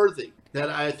think are worthy. that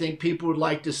I think people would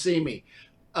like to see me.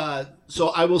 So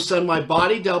I will send my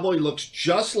body double. He looks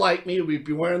just like me. We'd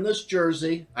be wearing this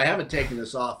jersey. I haven't taken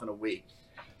this off in a week.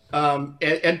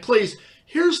 And please,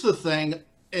 here's the thing,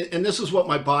 and this is what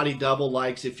my body double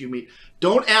likes if you meet.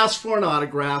 Don't ask for an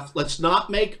autograph. Let's not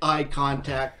make eye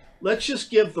contact. Let's just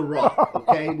give the rock,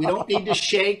 okay? We don't need to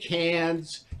shake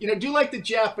hands. Do like the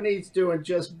Japanese do and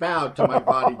just bow to my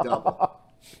body double.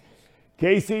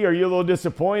 Casey, are you a little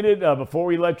disappointed? Before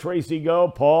we let Tracy go,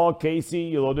 Paul, Casey,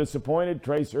 you a little disappointed?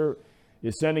 Tracer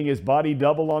is sending his body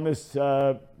double on this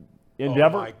endeavor? Oh,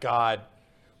 my God.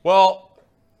 Well,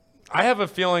 I have a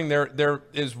feeling there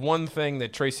is one thing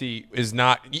that Tracy is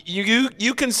not.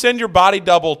 You can send your body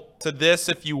double to this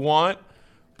if you want,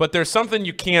 but there's something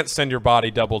you can't send your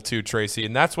body double to, Tracy,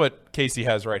 and that's what Casey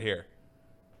has right here.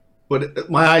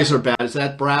 But my eyes are bad. Is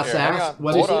that brass ass?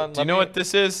 What is it? Do you know what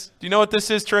this is? Do you know what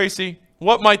this is, Tracy?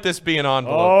 What might this be an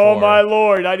envelope Oh, for? my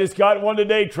Lord. I just got one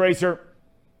today, Tracer.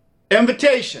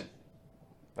 Invitation.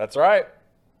 That's right.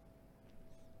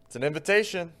 It's an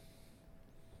invitation.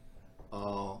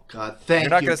 Oh, God. Thank you, You're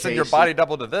not going to send your body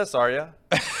double to this, are you?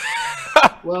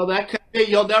 Well, that could be.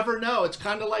 You'll never know. It's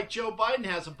kind of like Joe Biden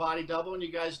has a body double, and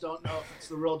you guys don't know if it's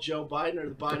the real Joe Biden or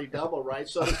the body double, right?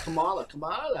 So does Kamala.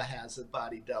 Kamala has a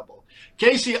body double.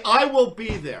 Casey, I will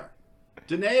be there.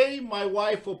 Danae, my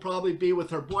wife, will probably be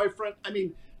with her boyfriend. I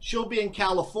mean, she'll be in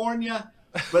California,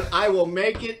 but I will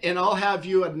make it, and I'll have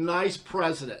you a nice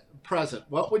present.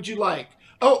 What would you like?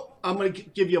 Oh, I'm going to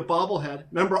give you a bobblehead.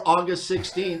 Remember August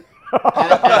 16th?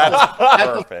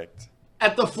 Perfect.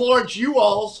 At the Florence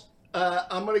U-Alls,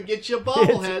 I'm going to get you a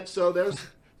bobblehead. So there's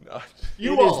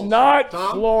U-Alls. It is not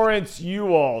Tom? Florence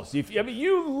U-Alls.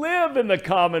 You live in the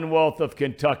Commonwealth of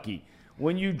Kentucky.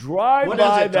 When you drive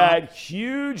by that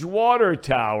huge water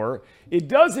tower, it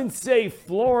doesn't say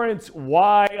Florence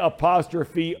Y''OUALLS.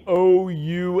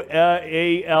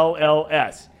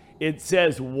 It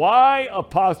says Y''ALLS.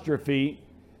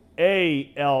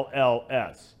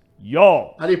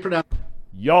 Y'all. How do you pronounce it?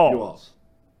 Y'all.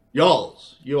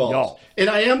 Y'alls. And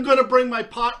I am going to bring my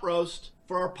pot roast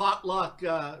for our potluck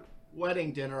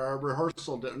wedding dinner, our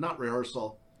rehearsal dinner. Not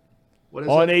rehearsal. What is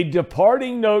On it? a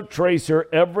departing note, Tracer,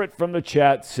 Everett from the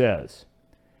chat says,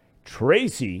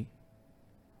 Tracy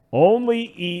only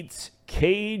eats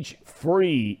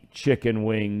cage-free chicken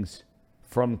wings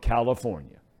from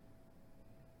California.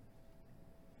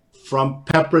 From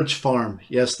Pepperidge Farm.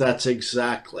 Yes, that's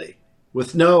exactly.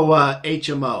 With no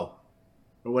HMO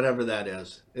or whatever that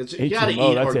is. It's you gotta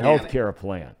HMO, eat that's organic. a healthcare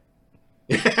plan.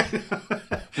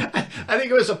 I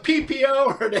think it was a PPO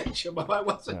or an HMO. I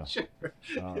wasn't sure.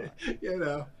 Right.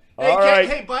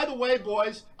 Hey, by the way,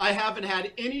 boys, I haven't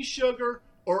had any sugar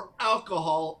or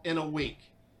alcohol in a week.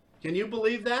 Can you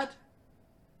believe that?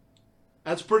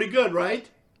 That's pretty good, right?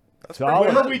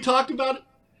 Remember we talked about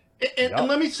it? And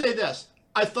let me say this.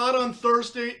 I thought on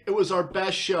Thursday it was our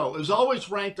best show. It was always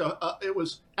ranked. It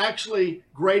was actually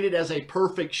graded as a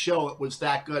perfect show. It was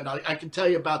that good. And I can tell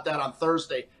you about that on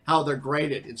Thursday, how they're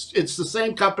graded. It's the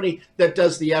same company that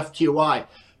does the FQI.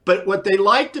 But what they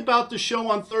liked about the show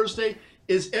on Thursday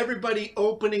is everybody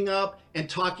opening up and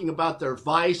talking about their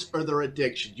vice or their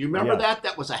addiction. Do you remember that?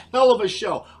 That was a hell of a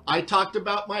show. I talked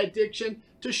about my addiction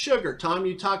to sugar. Tom,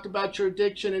 you talked about your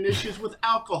addiction and issues with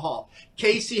alcohol.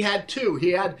 Casey had two. He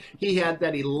had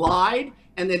that he lied,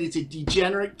 and that he's a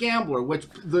degenerate gambler, which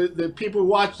the people who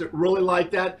watched it really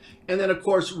liked that. And then, of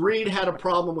course, Reed had a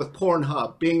problem with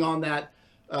Pornhub, being on that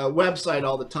website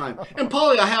all the time. And,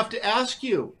 Paulie, I have to ask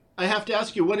you,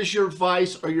 what is your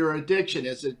vice or your addiction?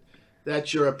 Is it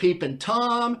that you're a peeping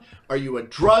Tom? Are you a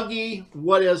druggie?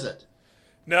 What is it?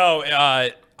 No,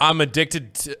 I'm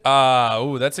addicted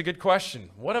to. That's a good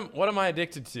question. What am I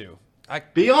addicted to?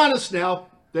 Be honest now.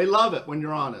 They love it when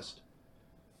you're honest.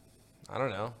 I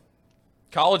don't know.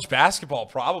 College basketball,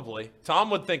 probably. Tom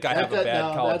would think I have a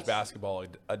bad college basketball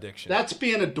addiction. That's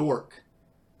being a dork.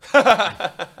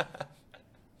 I'd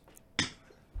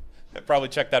probably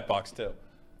check that box too.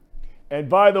 And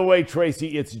by the way,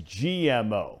 Tracy, it's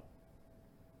GMO.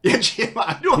 Yeah,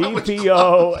 GMO.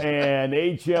 PPO and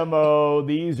HMO,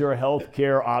 these are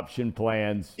healthcare option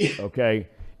plans. Okay,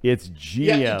 it's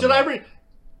GMO. Yeah,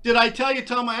 did I tell you,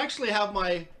 Tom? I actually have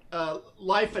my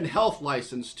life and health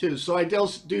license too, so I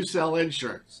do sell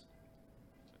insurance.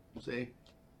 See.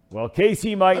 Well,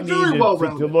 Casey might need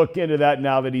to look into that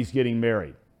now that he's getting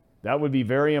married. That would be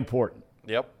very important.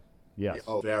 Yep. Yes.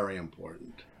 Oh, very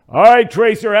important. All right,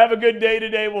 Tracer, have a good day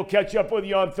today. We'll catch up with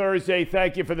you on Thursday.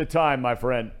 Thank you for the time, my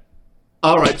friend.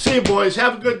 All right. See you, boys.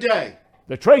 Have a good day.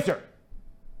 The Tracer.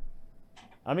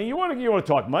 I mean, you want to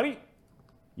talk money?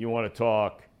 You want to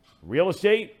talk real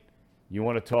estate? You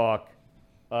want to talk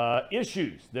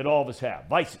issues that all of us have,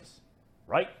 vices,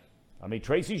 right? I mean,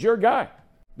 Tracy's your guy.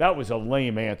 That was a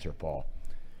lame answer, Paul.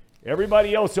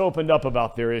 Everybody else opened up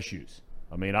about their issues.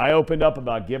 I mean, I opened up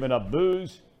about giving up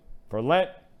booze for Lent.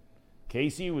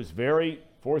 Casey was very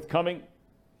forthcoming.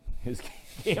 His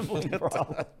gambling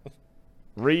problem.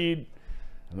 Reed,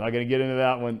 I'm not going to get into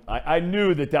that one. I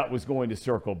knew that was going to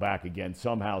circle back again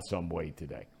somehow, some way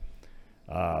today.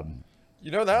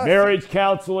 Marriage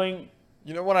counseling.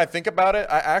 When I think about it,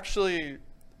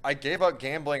 I gave up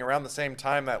gambling around the same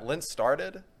time that Lent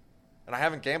started, and I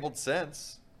haven't gambled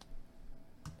since.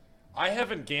 I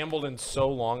haven't gambled in so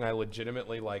long, I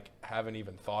legitimately haven't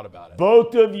even thought about it.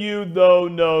 Both of you, though,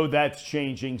 know that's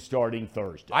changing starting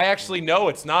Thursday. I actually know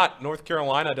it's not. North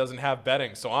Carolina doesn't have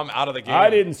betting, so I'm out of the game. I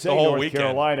didn't say the whole North weekend.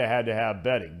 Carolina had to have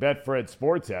betting. Betfred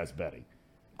Sports has betting.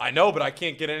 I know, but I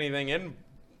can't get anything in.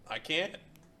 I can't.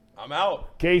 I'm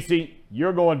out. Casey,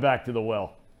 you're going back to the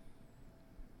well.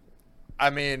 I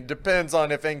mean, depends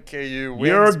on if NKU wins.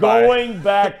 You're going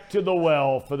back to the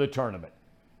well for the tournament.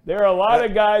 There are a lot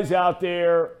of guys out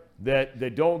there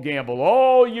that don't gamble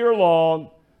all year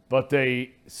long, but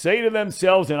they say to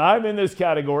themselves, and I'm in this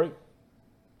category,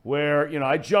 where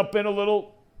I jump in a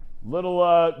little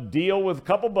deal with a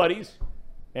couple buddies,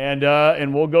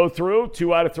 and we'll go through.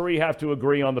 2 out of 3 have to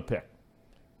agree on the pick.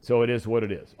 So it is what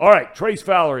it is. All right, Trace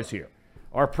Fowler is here,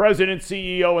 our president,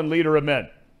 CEO, and leader of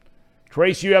men.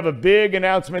 Trace, you have a big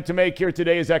announcement to make here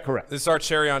today. Is that correct? This is our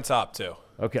cherry on top, too.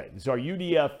 Okay, this is our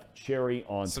UDF cherry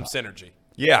on Some top. synergy.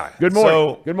 Yeah. Good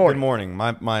morning. Good morning.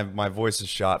 My voice is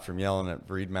shot from yelling at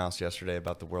Reed Mouse yesterday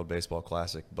about the World Baseball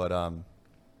Classic. But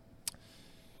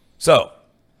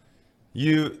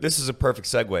this is a perfect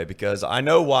segue because I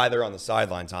know why they're on the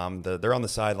sideline, Tom. They're on the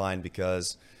sideline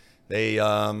because they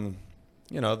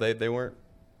they weren't,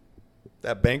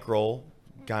 that bankroll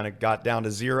kind of got down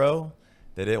to zero.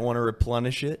 They didn't want to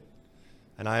replenish it,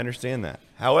 and I understand that.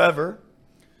 However,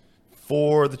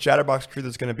 for the Chatterbox crew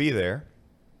that's going to be there,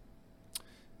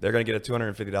 they're going to get a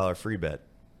 $250 free bet.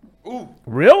 Ooh.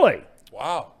 Really?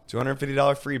 Wow.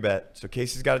 $250 free bet. So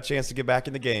Casey's got a chance to get back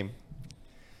in the game.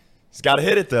 He's got to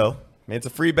hit it, though. I mean, it's a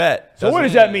free bet. So what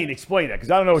does that mean? Explain that,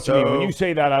 because I don't know what you mean. When you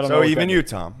say that, I don't know So what even that you,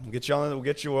 means. Tom.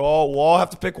 We'll all have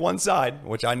to pick one side,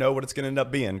 which I know what it's going to end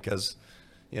up being because,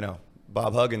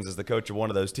 Bob Huggins is the coach of one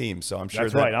of those teams. So I'm sure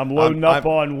That's right. I'm loading up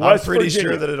on West I'm pretty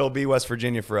Virginia. sure that it'll be West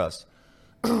Virginia for us.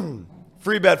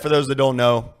 Free bet, for those that don't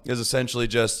know, is essentially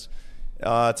just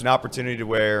it's an opportunity to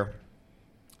where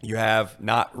you have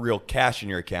not real cash in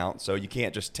your account, so you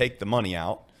can't just take the money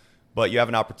out, but you have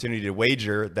an opportunity to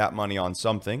wager that money on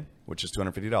something, which is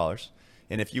 $250.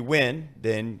 And if you win,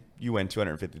 then you win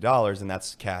 $250, and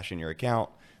that's cash in your account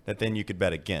that then you could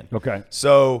bet again. Okay.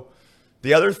 So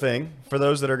the other thing, for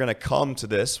those that are going to come to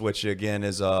this, which again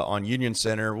is on Union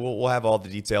Center, we'll have all the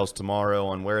details tomorrow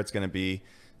on where it's going to be.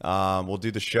 We'll do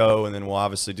the show, and then we'll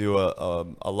obviously do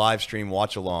a live stream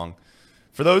watch along.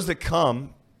 For those that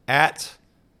come at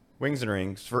Wings and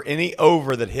Rings, for any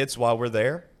over that hits while we're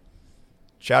there,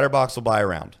 Chatterbox will buy a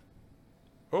round.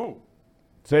 Oh.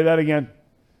 Say that again.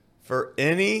 For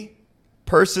any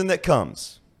person that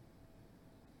comes,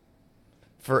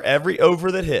 for every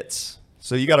over that hits,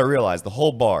 so you got to realize the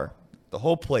whole bar, the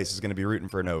whole place is going to be rooting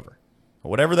for an over.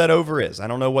 Whatever that over is. I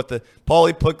don't know what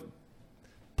Paulie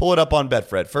pull it up on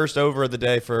Betfred. First over of the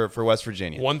day for West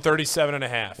Virginia.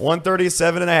 137.5.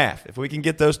 137.5. If we can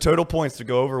get those total points to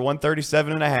go over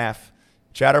 137.5,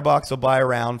 Chatterbox will buy a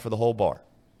round for the whole bar.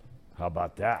 How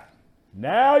about that?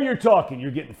 Now you're talking.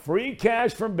 You're getting free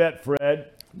cash from Betfred.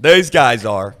 Those guys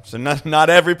are. So not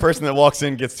every person that walks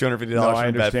in gets $250 No, I from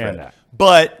understand Betfred. that.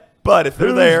 But if they're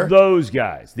Who's there, those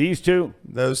guys? These two?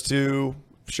 those two,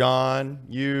 Sean,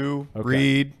 you, Okay.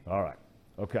 Reed. All right.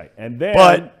 Okay. And then,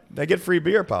 But they get free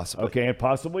beer possibly. okay, and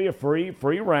possibly a free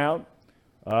round.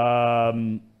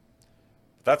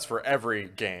 That's for every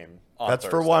game. That's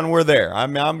for one we're there.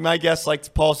 My guess,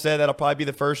 like Paul said, that'll probably be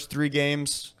the first 3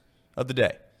 games of the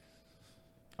day.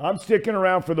 I'm sticking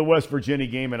around for the West Virginia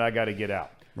game, and I got to get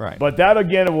out. Right. But that,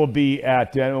 again, will be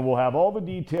at, and we'll have all the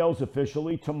details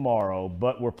officially tomorrow,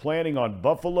 but we're planning on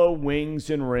Buffalo Wings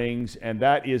and Rings, and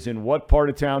that is in what part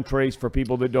of town, Trace, for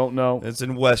people that don't know? It's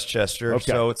in Westchester,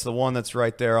 Okay. so it's the one that's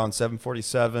right there on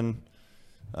 747.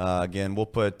 Again, we'll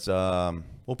put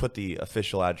the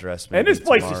official address. And this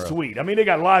place tomorrow. is sweet. I mean, they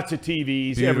got lots of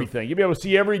TVs, everything. You'll be able to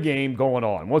see every game going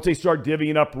on. Once they start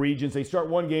divvying up regions, they start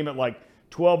one game at like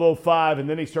 12:05, and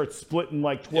then they start splitting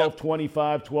like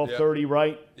 12:25, 12:30,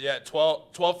 right? Yeah,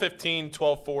 12:15,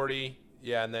 12:40.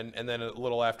 Yeah, and then a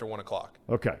little after 1 o'clock.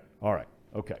 Okay, all right.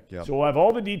 Okay. Yep. So we'll have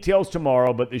all the details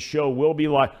tomorrow, but the show will be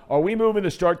live. Are we moving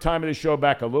the start time of the show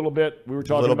back a little bit? We were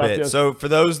talking about this. So for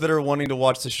those that are wanting to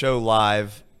watch the show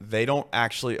live, they don't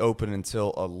actually open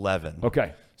until 11.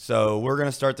 Okay. So we're going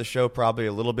to start the show probably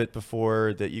a little bit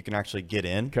before that you can actually get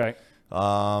in. Okay.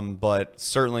 But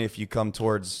certainly if you come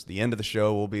towards the end of the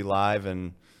show, we'll be live,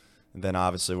 and then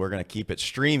obviously we're going to keep it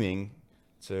streaming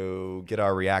to get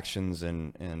our reactions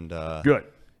and Good.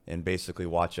 And basically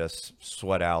watch us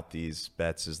sweat out these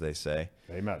bets, as they say.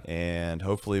 Amen. And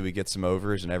hopefully we get some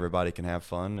overs and everybody can have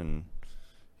fun. And,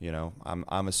 you know,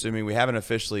 I'm assuming we haven't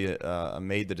officially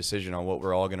made the decision on what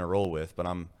we're all going to roll with, but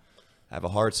I have a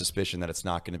hard suspicion that it's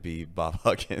not going to be Bob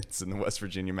Huggins and the West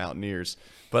Virginia Mountaineers.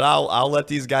 But I'll let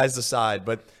these guys decide.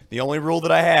 But the only rule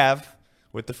that I have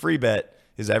with the free bet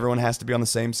is everyone has to be on the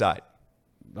same side.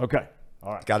 Okay.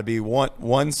 All right. It's got to be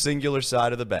one singular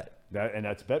side of the bet. And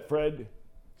that's Betfred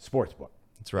Sportsbook.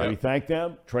 That's right. So we thank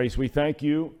them. Trace, we thank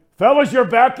you. Fellas, you're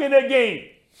back in the game.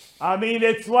 I mean,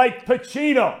 it's like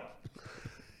Pacino.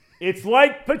 It's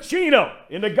like Pacino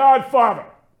in The Godfather.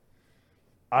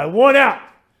 I won out,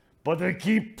 but they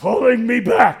keep pulling me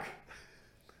back.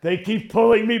 They keep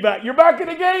pulling me back. You're back in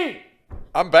the game.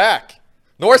 I'm back.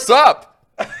 North's up.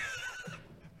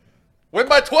 Win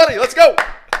by 20. Let's go.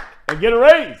 And get a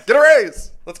raise. Get a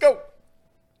raise. Let's go.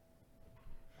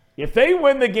 If they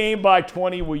win the game by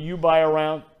 20, will you buy a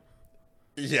round?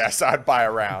 Yes, I'd buy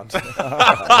a round.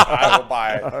 I will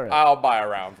buy. All right. I'll buy a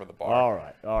round for the bar.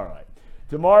 All right.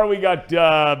 Tomorrow we got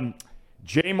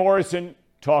Jay Morrison,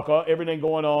 talk everything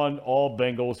going on, all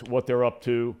Bengals, what they're up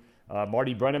to.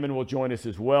 Marty Brenneman will join us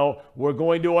as well. We're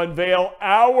going to unveil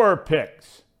our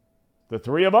picks. The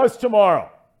three of us tomorrow.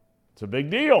 It's a big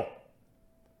deal.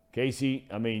 Casey,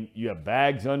 I mean, you have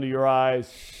bags under your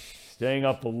eyes, staying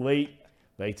up late.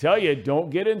 They tell you don't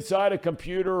get inside a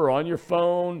computer or on your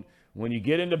phone. When you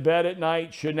get into bed at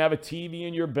night, shouldn't have a TV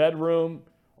in your bedroom,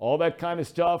 all that kind of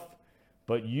stuff.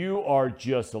 But you are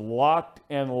just locked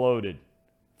and loaded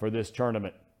for this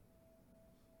tournament.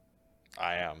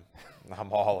 I am.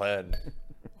 I'm all in.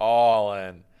 All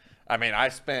in. I mean,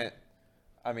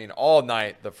 all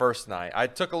night, the first night. I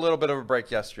took a little bit of a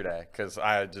break yesterday because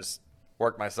I had just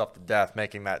worked myself to death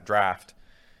making that draft.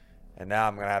 And now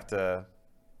I'm going to have to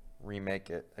remake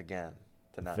it again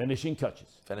tonight. Finishing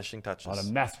touches. On a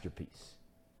masterpiece.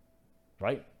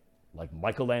 Right? Like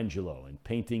Michelangelo in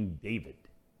painting David.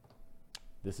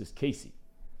 This is Casey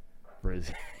for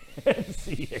his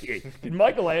NCAA. Did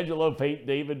Michelangelo paint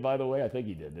David, by the way? I think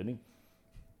he did, didn't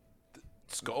he?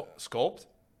 Sculpt?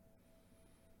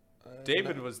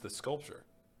 David was the sculpture.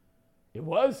 It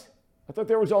was? I thought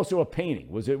there was also a painting.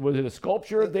 Was it a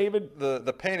sculpture of David?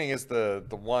 The painting is the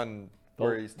one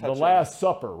where he's touching. The Last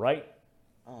Supper, right?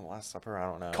 Oh, Last Supper? I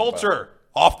don't know. Culture.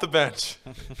 Off the bench.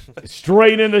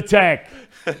 Straight in the tank.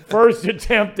 First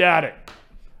attempt at it.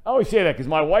 I always say that because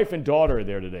my wife and daughter are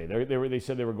there today. They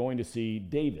said they were going to see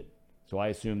David. So I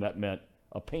assumed that meant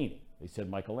a painting. They said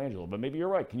Michelangelo. But maybe you're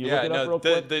right. Can you look it up real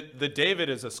quick? The David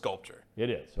is a sculpture. It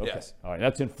is. Okay. Yes. All right.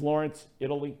 That's in Florence,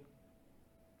 Italy.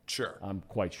 Sure. I'm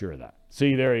quite sure of that.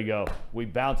 See, there you go. We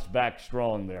bounced back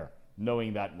strong there,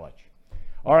 knowing that much.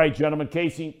 All right, gentlemen.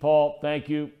 Casey, Paul, thank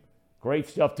you. Great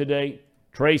stuff today.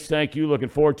 Trace, thank you. Looking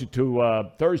forward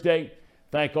to Thursday.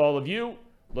 Thank all of you.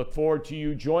 Look forward to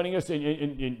you joining us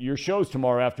in your shows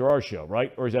tomorrow after our show,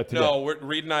 right? Or is that today? No,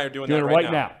 Reed and I are doing that it right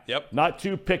now. Yep. Not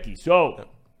too picky. So,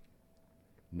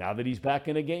 now that he's back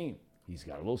in the game, he's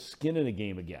got a little skin in the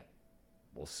game again.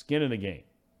 A little skin in the game.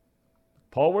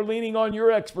 Paul, we're leaning on your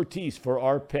expertise for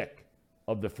our pick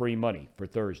of the free money for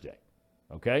Thursday.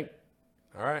 Okay?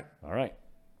 All right.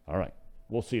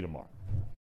 We'll see you tomorrow.